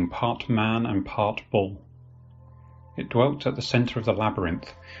being part man and part bull. It dwelt at the centre of the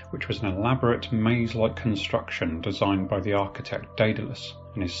labyrinth, which was an elaborate maze-like construction designed by the architect Daedalus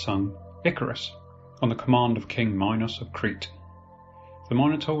and his son Icarus, on the command of King Minos of Crete. The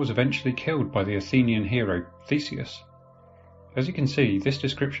Minotaur was eventually killed by the Athenian hero Theseus. As you can see, this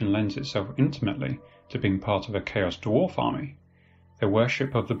description lends itself intimately to being part of a Chaos Dwarf Army. Their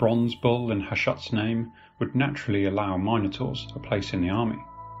worship of the bronze bull in Hashut's name would naturally allow Minotaurs a place in the army.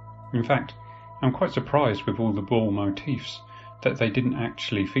 In fact, I'm quite surprised with all the bull motifs that they didn't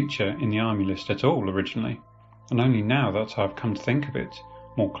actually feature in the army list at all originally, and only now that I've come to think of it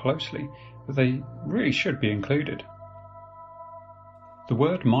more closely that they really should be included. The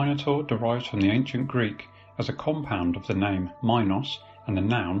word Minotaur derives from the ancient Greek as a compound of the name Minos and the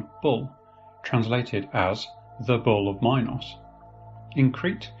noun bull, translated as the Bull of Minos. In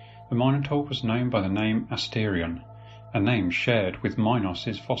Crete, the Minotaur was known by the name Asterion, a name shared with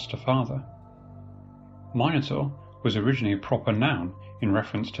Minos' foster father. Minotaur was originally a proper noun in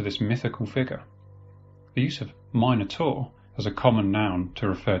reference to this mythical figure. The use of Minotaur as a common noun to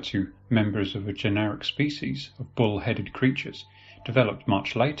refer to members of a generic species of bull-headed creatures developed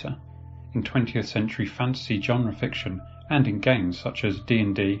much later, in 20th century fantasy genre fiction and in games such as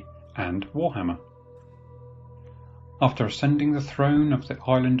D&D and Warhammer. After ascending the throne of the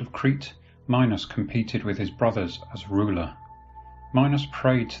island of Crete, Minos competed with his brothers as ruler. Minos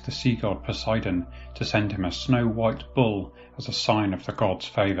prayed to the sea god Poseidon to send him a snow-white bull as a sign of the god's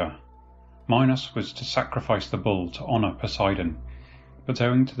favour. Minos was to sacrifice the bull to honour Poseidon, but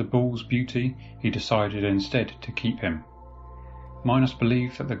owing to the bull's beauty, he decided instead to keep him. Minos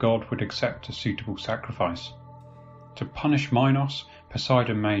believed that the god would accept a suitable sacrifice. To punish Minos,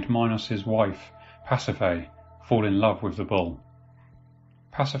 Poseidon made Minos' wife, Pasiphae, fall in love with the bull.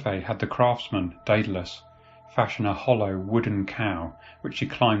 Pasiphae had the craftsman, Daedalus, fashion a hollow wooden cow which she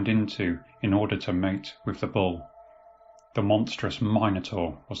climbed into in order to mate with the bull. The monstrous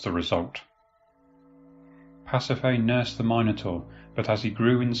Minotaur was the result. Pasiphae nursed the Minotaur, but as he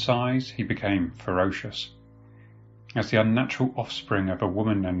grew in size he became ferocious. As the unnatural offspring of a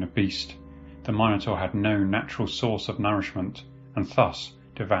woman and a beast, the Minotaur had no natural source of nourishment and thus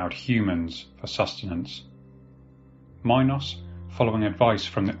devoured humans for sustenance. Minos, following advice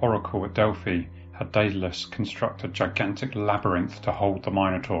from the oracle at Delphi, had Daedalus construct a gigantic labyrinth to hold the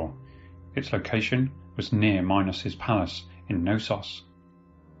Minotaur. Its location was near Minos' palace in Knossos.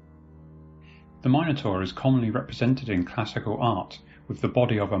 The Minotaur is commonly represented in classical art with the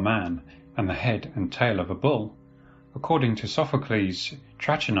body of a man and the head and tail of a bull. According to Sophocles'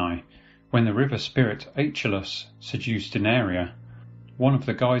 Trachinae, when the river spirit Aeschylus seduced Denaria, one of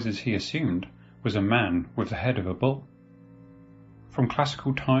the guises he assumed was a man with the head of a bull. From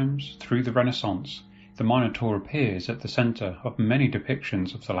classical times through the Renaissance, the Minotaur appears at the centre of many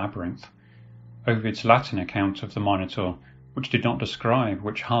depictions of the labyrinth. Ovid's Latin account of the Minotaur, which did not describe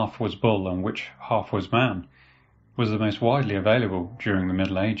which half was bull and which half was man, was the most widely available during the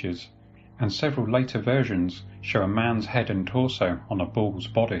Middle Ages, and several later versions show a man's head and torso on a bull's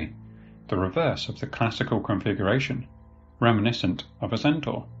body, the reverse of the classical configuration, reminiscent of a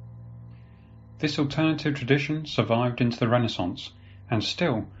centaur. This alternative tradition survived into the Renaissance, and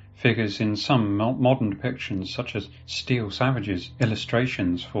still figures in some modern depictions such as Steel Savage's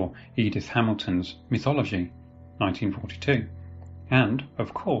illustrations for Edith Hamilton's Mythology, 1942, and,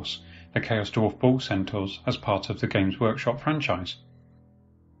 of course, the Chaos Dwarf Bull Centaurs as part of the Games Workshop franchise.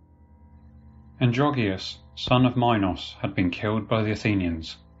 Androgeus, son of Minos, had been killed by the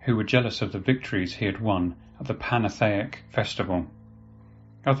Athenians, who were jealous of the victories he had won at the Panathenaic festival.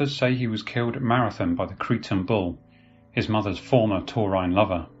 Others say he was killed at Marathon by the Cretan bull, his mother's former Taurine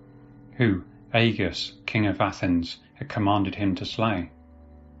lover, who Aegus, king of Athens, had commanded him to slay.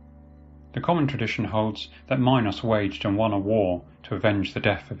 The common tradition holds that Minos waged and won a war to avenge the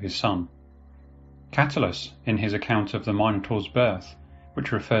death of his son. Catullus, in his account of the Minotaur's birth,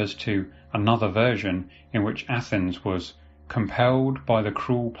 which refers to another version in which Athens was compelled by the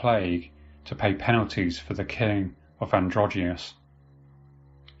cruel plague to pay penalties for the killing of Androgeus.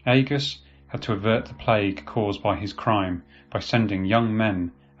 Aegus had to avert the plague caused by his crime by sending young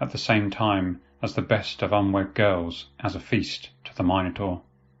men at the same time as the best of unwed girls as a feast to the Minotaur.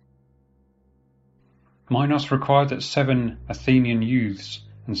 Minos required that 7 Athenian youths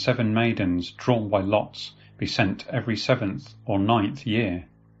and 7 maidens drawn by lots be sent every 7th or 9th year,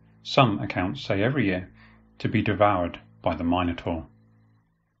 some accounts say every year, to be devoured by the Minotaur.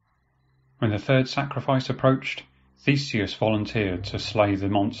 When the 3rd sacrifice approached, Theseus volunteered to slay the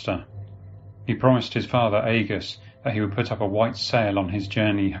monster. He promised his father Aegus that he would put up a white sail on his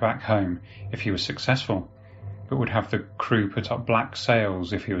journey back home if he was successful, but would have the crew put up black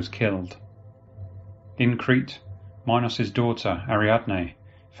sails if he was killed. In Crete, Minos' daughter Ariadne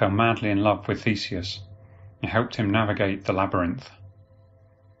fell madly in love with Theseus and helped him navigate the labyrinth.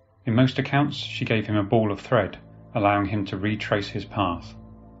 In most accounts, she gave him a ball of thread, allowing him to retrace his path.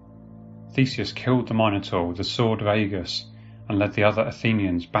 Theseus killed the Minotaur with the sword of Aegus and led the other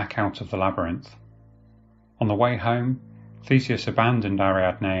Athenians back out of the labyrinth. On the way home, Theseus abandoned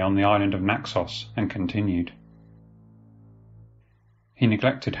Ariadne on the island of Naxos and continued. He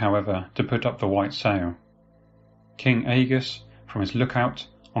neglected, however, to put up the white sail. King Aegus, from his lookout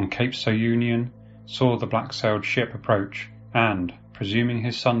on Cape Sounion, saw the black-sailed ship approach and, presuming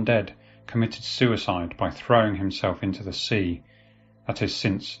his son dead, committed suicide by throwing himself into the sea that is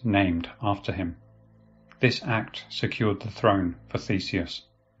since named after him. This act secured the throne for Theseus.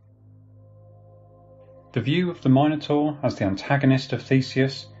 The view of the Minotaur as the antagonist of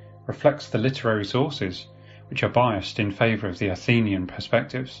Theseus reflects the literary sources, which are biased in favour of the Athenian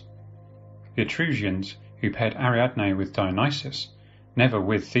perspectives. The Etruscans, who paired Ariadne with Dionysus, never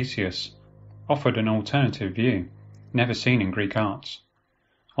with Theseus, offered an alternative view, never seen in Greek arts.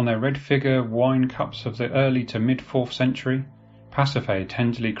 On their red figure wine cups of the early to mid-4th century, Pasiphae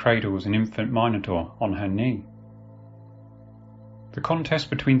tenderly cradles an infant Minotaur on her knee. The contest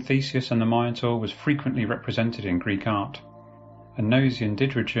between Theseus and the Minotaur was frequently represented in Greek art. A Gnosian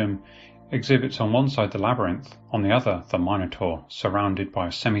didrygam exhibits on one side the labyrinth, on the other the Minotaur, surrounded by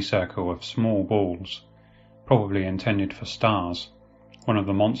a semicircle of small balls, probably intended for stars. One of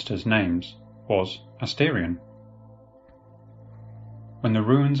the monster's names was Asterion. When the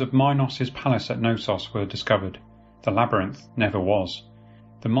ruins of Minos' palace at Knossos were discovered, the labyrinth never was.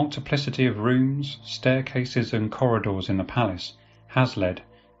 The multiplicity of rooms, staircases and corridors in the palace has led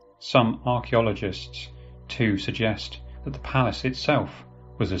some archaeologists to suggest that the palace itself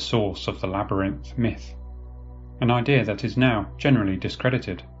was the source of the labyrinth myth, an idea that is now generally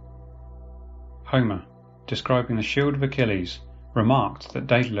discredited. Homer, describing the shield of Achilles, remarked that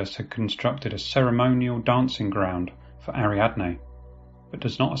Daedalus had constructed a ceremonial dancing ground for Ariadne, but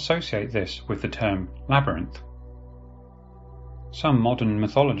does not associate this with the term labyrinth. Some modern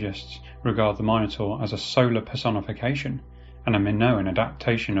mythologists regard the Minotaur as a solar personification and a Minoan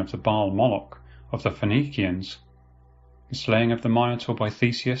adaptation of the Baal Moloch of the Phoenicians. The slaying of the Minotaur by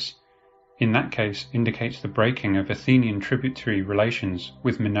Theseus, in that case, indicates the breaking of Athenian tributary relations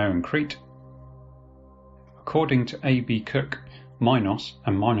with Minoan Crete. According to A.B. Cook, Minos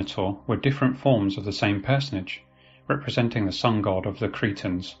and Minotaur were different forms of the same personage, representing the sun god of the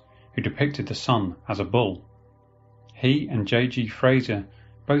Cretans, who depicted the sun as a bull. He and J.G. Fraser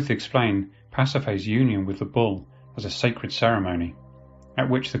both explain Pasiphae's union with the bull as a sacred ceremony, at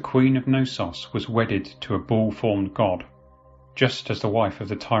which the queen of Knossos was wedded to a bull-formed god, just as the wife of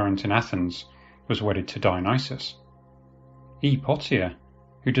the tyrant in Athens was wedded to Dionysus. E. Pottier,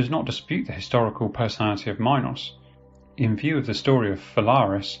 who does not dispute the historical personality of Minos, in view of the story of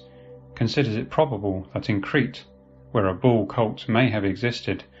Phalaris, considers it probable that in Crete, where a bull cult may have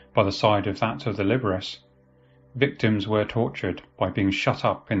existed by the side of that of the Liberus, victims were tortured by being shut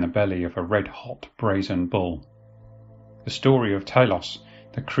up in the belly of a red-hot brazen bull. The story of Talos,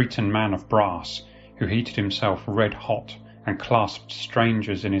 the Cretan man of brass, who heated himself red-hot and clasped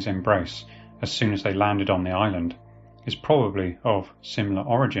strangers in his embrace as soon as they landed on the island, is probably of similar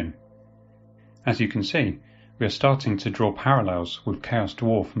origin. As you can see, we are starting to draw parallels with Chaos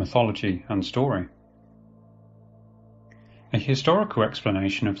Dwarf mythology and story. A historical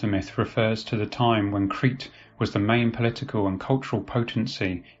explanation of the myth refers to the time when Crete was the main political and cultural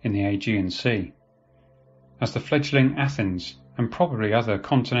potency in the Aegean Sea. As the fledgling Athens and probably other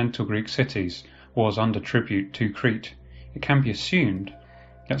continental Greek cities, was under tribute to Crete, it can be assumed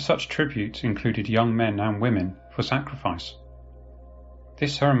that such tributes included young men and women for sacrifice.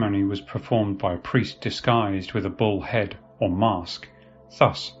 This ceremony was performed by a priest disguised with a bull head or mask,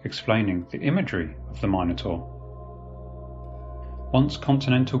 thus explaining the imagery of the Minotaur. Once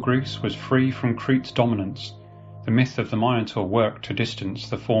continental Greece was free from Crete's dominance, the myth of the Minotaur worked to distance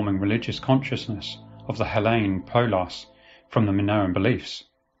the forming religious consciousness of the Hellene polis from the Minoan beliefs.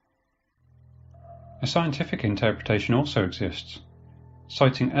 A scientific interpretation also exists,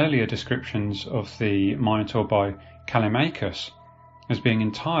 citing earlier descriptions of the Minotaur by Callimachus as being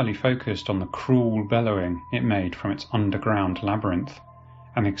entirely focused on the cruel bellowing it made from its underground labyrinth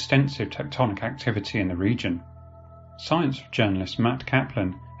and extensive tectonic activity in the region. Science journalist Matt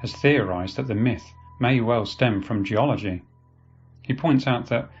Kaplan has theorized that the myth may well stem from geology. He points out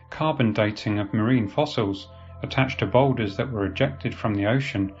that carbon dating of marine fossils attached to boulders that were ejected from the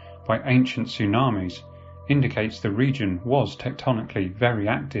ocean by ancient tsunamis indicates the region was tectonically very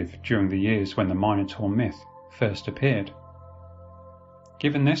active during the years when the Minotaur myth first appeared.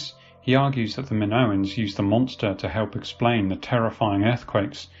 Given this, he argues that the Minoans used the monster to help explain the terrifying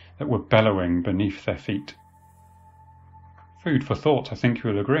earthquakes that were bellowing beneath their feet. Food for thought, I think you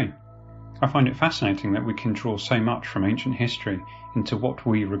will agree. I find it fascinating that we can draw so much from ancient history into what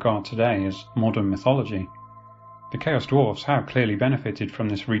we regard today as modern mythology. The Chaos Dwarfs have clearly benefited from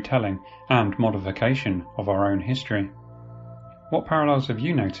this retelling and modification of our own history. What parallels have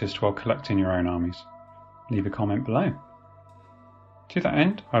you noticed while collecting your own armies? Leave a comment below. To that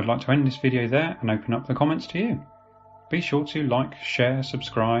end, I'd like to end this video there and open up the comments to you. Be sure to like, share,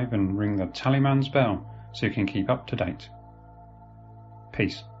 subscribe and ring the tallyman's bell so you can keep up to date.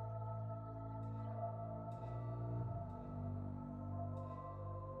 Peace.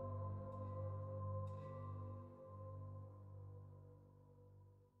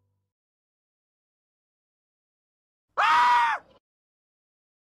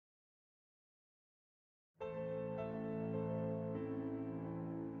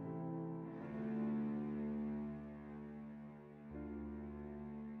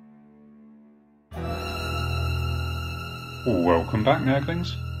 Welcome back,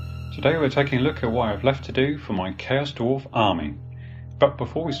 Nerglings. Today we're taking a look at what I've left to do for my Chaos Dwarf Army. But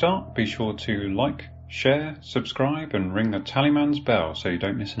before we start, be sure to like, share, subscribe and ring the tallyman's bell so you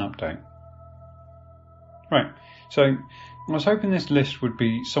don't miss an update. Right, so I was hoping this list would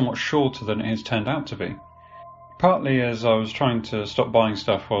be somewhat shorter than it has turned out to be. Partly as I was trying to stop buying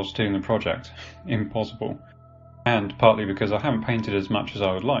stuff whilst doing the project, impossible, and partly because I haven't painted as much as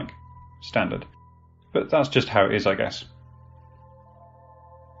I would like, standard. But that's just how it is, I guess.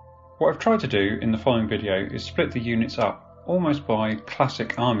 What I've tried to do in the following video is split the units up almost by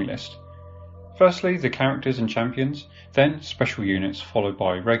classic army list. Firstly, the characters and champions, then special units followed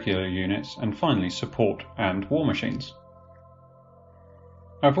by regular units, and finally support and war machines.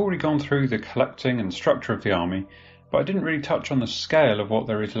 I've already gone through the collecting and structure of the army, but I didn't really touch on the scale of what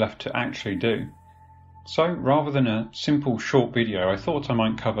there is left to actually do. So rather than a simple short video, I thought I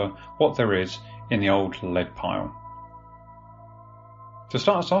might cover what there is in the old lead pile. To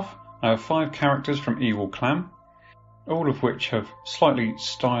start us off, I have 5 characters from Evil Clan, all of which have slightly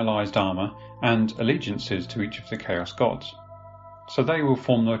stylised armour and allegiances to each of the Chaos Gods, so they will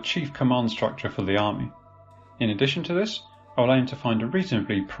form the chief command structure for the army. In addition to this, I will aim to find a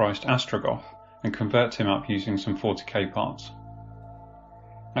reasonably priced Astrogoth and convert him up using some 40k parts.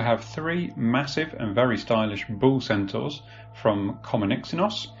 I have 3 massive and very stylish bull centaurs from Common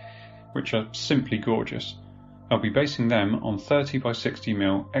Ixynos, which are simply gorgeous. I'll be basing them on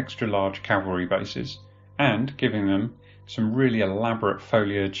 30x60mm extra large cavalry bases and giving them some really elaborate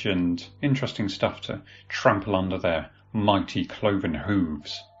foliage and interesting stuff to trample under their mighty cloven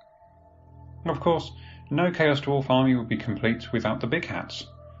hooves. Of course, no Chaos Dwarf army would be complete without the big hats,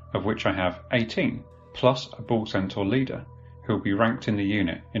 of which I have 18, plus a bull centaur leader, who will be ranked in the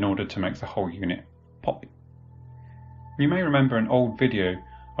unit in order to make the whole unit pop. You may remember an old video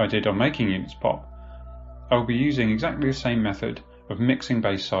I did on making units pop. I will be using exactly the same method of mixing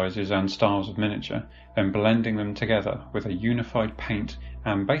base sizes and styles of miniature, then blending them together with a unified paint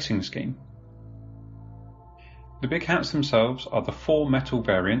and basing scheme. The big hats themselves are the 4 metal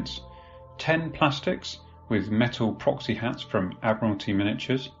variants, 10 plastics with metal proxy hats from Admiralty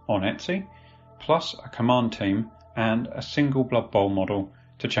Miniatures on Etsy, plus a command team and a single Blood Bowl model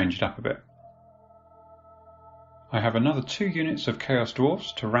to change it up a bit. I have another 2 units of Chaos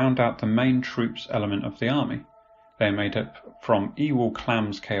Dwarfs to round out the main troops element of the army. They are made up from Ewell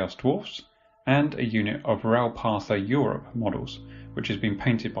Clam's Chaos Dwarfs and a unit of Realpatha Europe models, which has been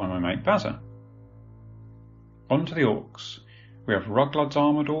painted by my mate Bazza. On to the Orcs, We have Ruglud's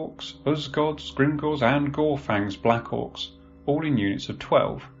Armoured Orcs, Uzgods, Grimgors and Gorfang's Black Orcs, all in units of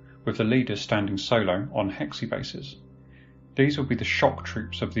 12, with the leaders standing solo on hexy bases. These will be the shock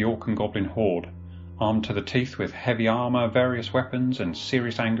troops of the Orc and Goblin Horde. Armed to the teeth with heavy armour, various weapons and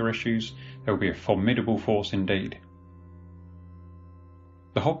serious anger issues, they will be a formidable force indeed.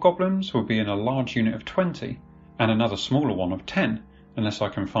 The Hobgoblins will be in a large unit of 20 and another smaller one of 10, unless I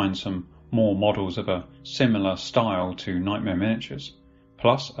can find some more models of a similar style to Nightmare Miniatures,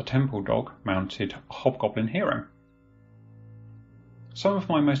 plus a Temple Dog mounted Hobgoblin hero. Some of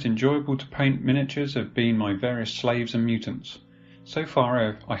my most enjoyable to paint miniatures have been my various slaves and mutants. So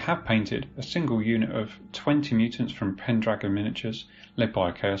far I have painted a single unit of 20 mutants from Pendragon Miniatures, led by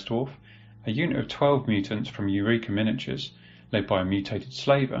a Chaos Dwarf, a unit of 12 mutants from Eureka Miniatures, led by a mutated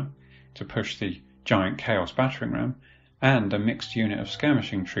slaver, to push the giant Chaos battering ram, and a mixed unit of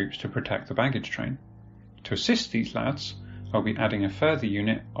skirmishing troops to protect the baggage train. To assist these lads, I'll be adding a further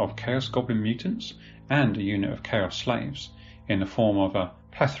unit of Chaos Goblin mutants and a unit of Chaos slaves, in the form of a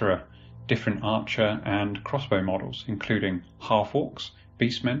plethora different archer and crossbow models, including half-orcs,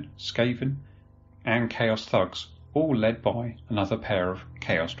 beastmen, skaven, and chaos thugs, all led by another pair of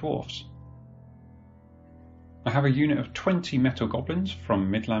chaos dwarfs. I have a unit of 20 metal goblins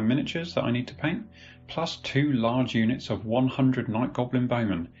from Midland Miniatures that I need to paint, plus 2 large units of 100 night goblin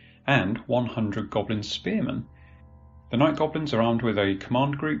bowmen and 100 goblin spearmen. The night goblins are armed with a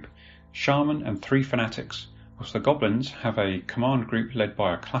command group, shaman and 3 fanatics, whilst the goblins have a command group led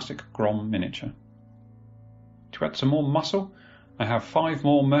by a classic Grom miniature. To add some more muscle, I have 5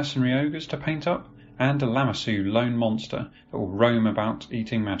 more mercenary ogres to paint up and a Lamassu lone monster that will roam about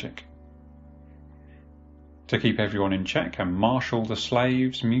eating magic. To keep everyone in check and marshal the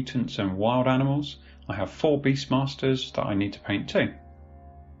slaves, mutants and wild animals, I have 4 Beastmasters that I need to paint too.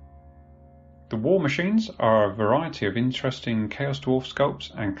 The war machines are a variety of interesting Chaos Dwarf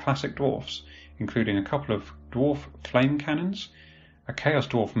sculpts and classic dwarfs, including a couple of dwarf flame cannons, a Chaos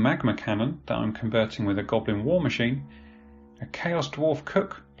Dwarf magma cannon that I'm converting with a Goblin war machine, a Chaos Dwarf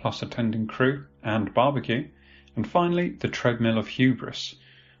cook plus attending crew and barbecue, and finally the treadmill of hubris,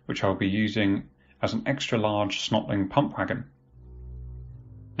 which I'll be using as an extra large snotling pump wagon.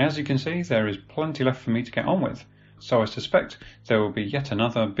 As you can see, there is plenty left for me to get on with, so I suspect there will be yet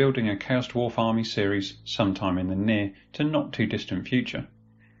another Building a Chaos Dwarf Army series sometime in the near to not too distant future.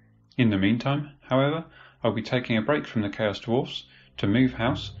 In the meantime, however, I'll be taking a break from the Chaos Dwarfs to move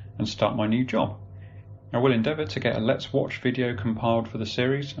house and start my new job. I will endeavour to get a Let's Watch video compiled for the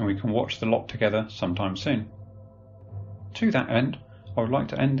series, and we can watch the lot together sometime soon. To that end, I would like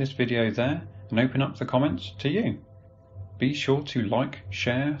to end this video there and open up the comments to you. Be sure to like,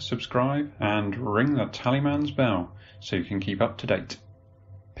 share, subscribe and ring the tallyman's bell so you can keep up to date.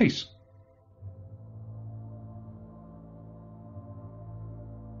 Peace.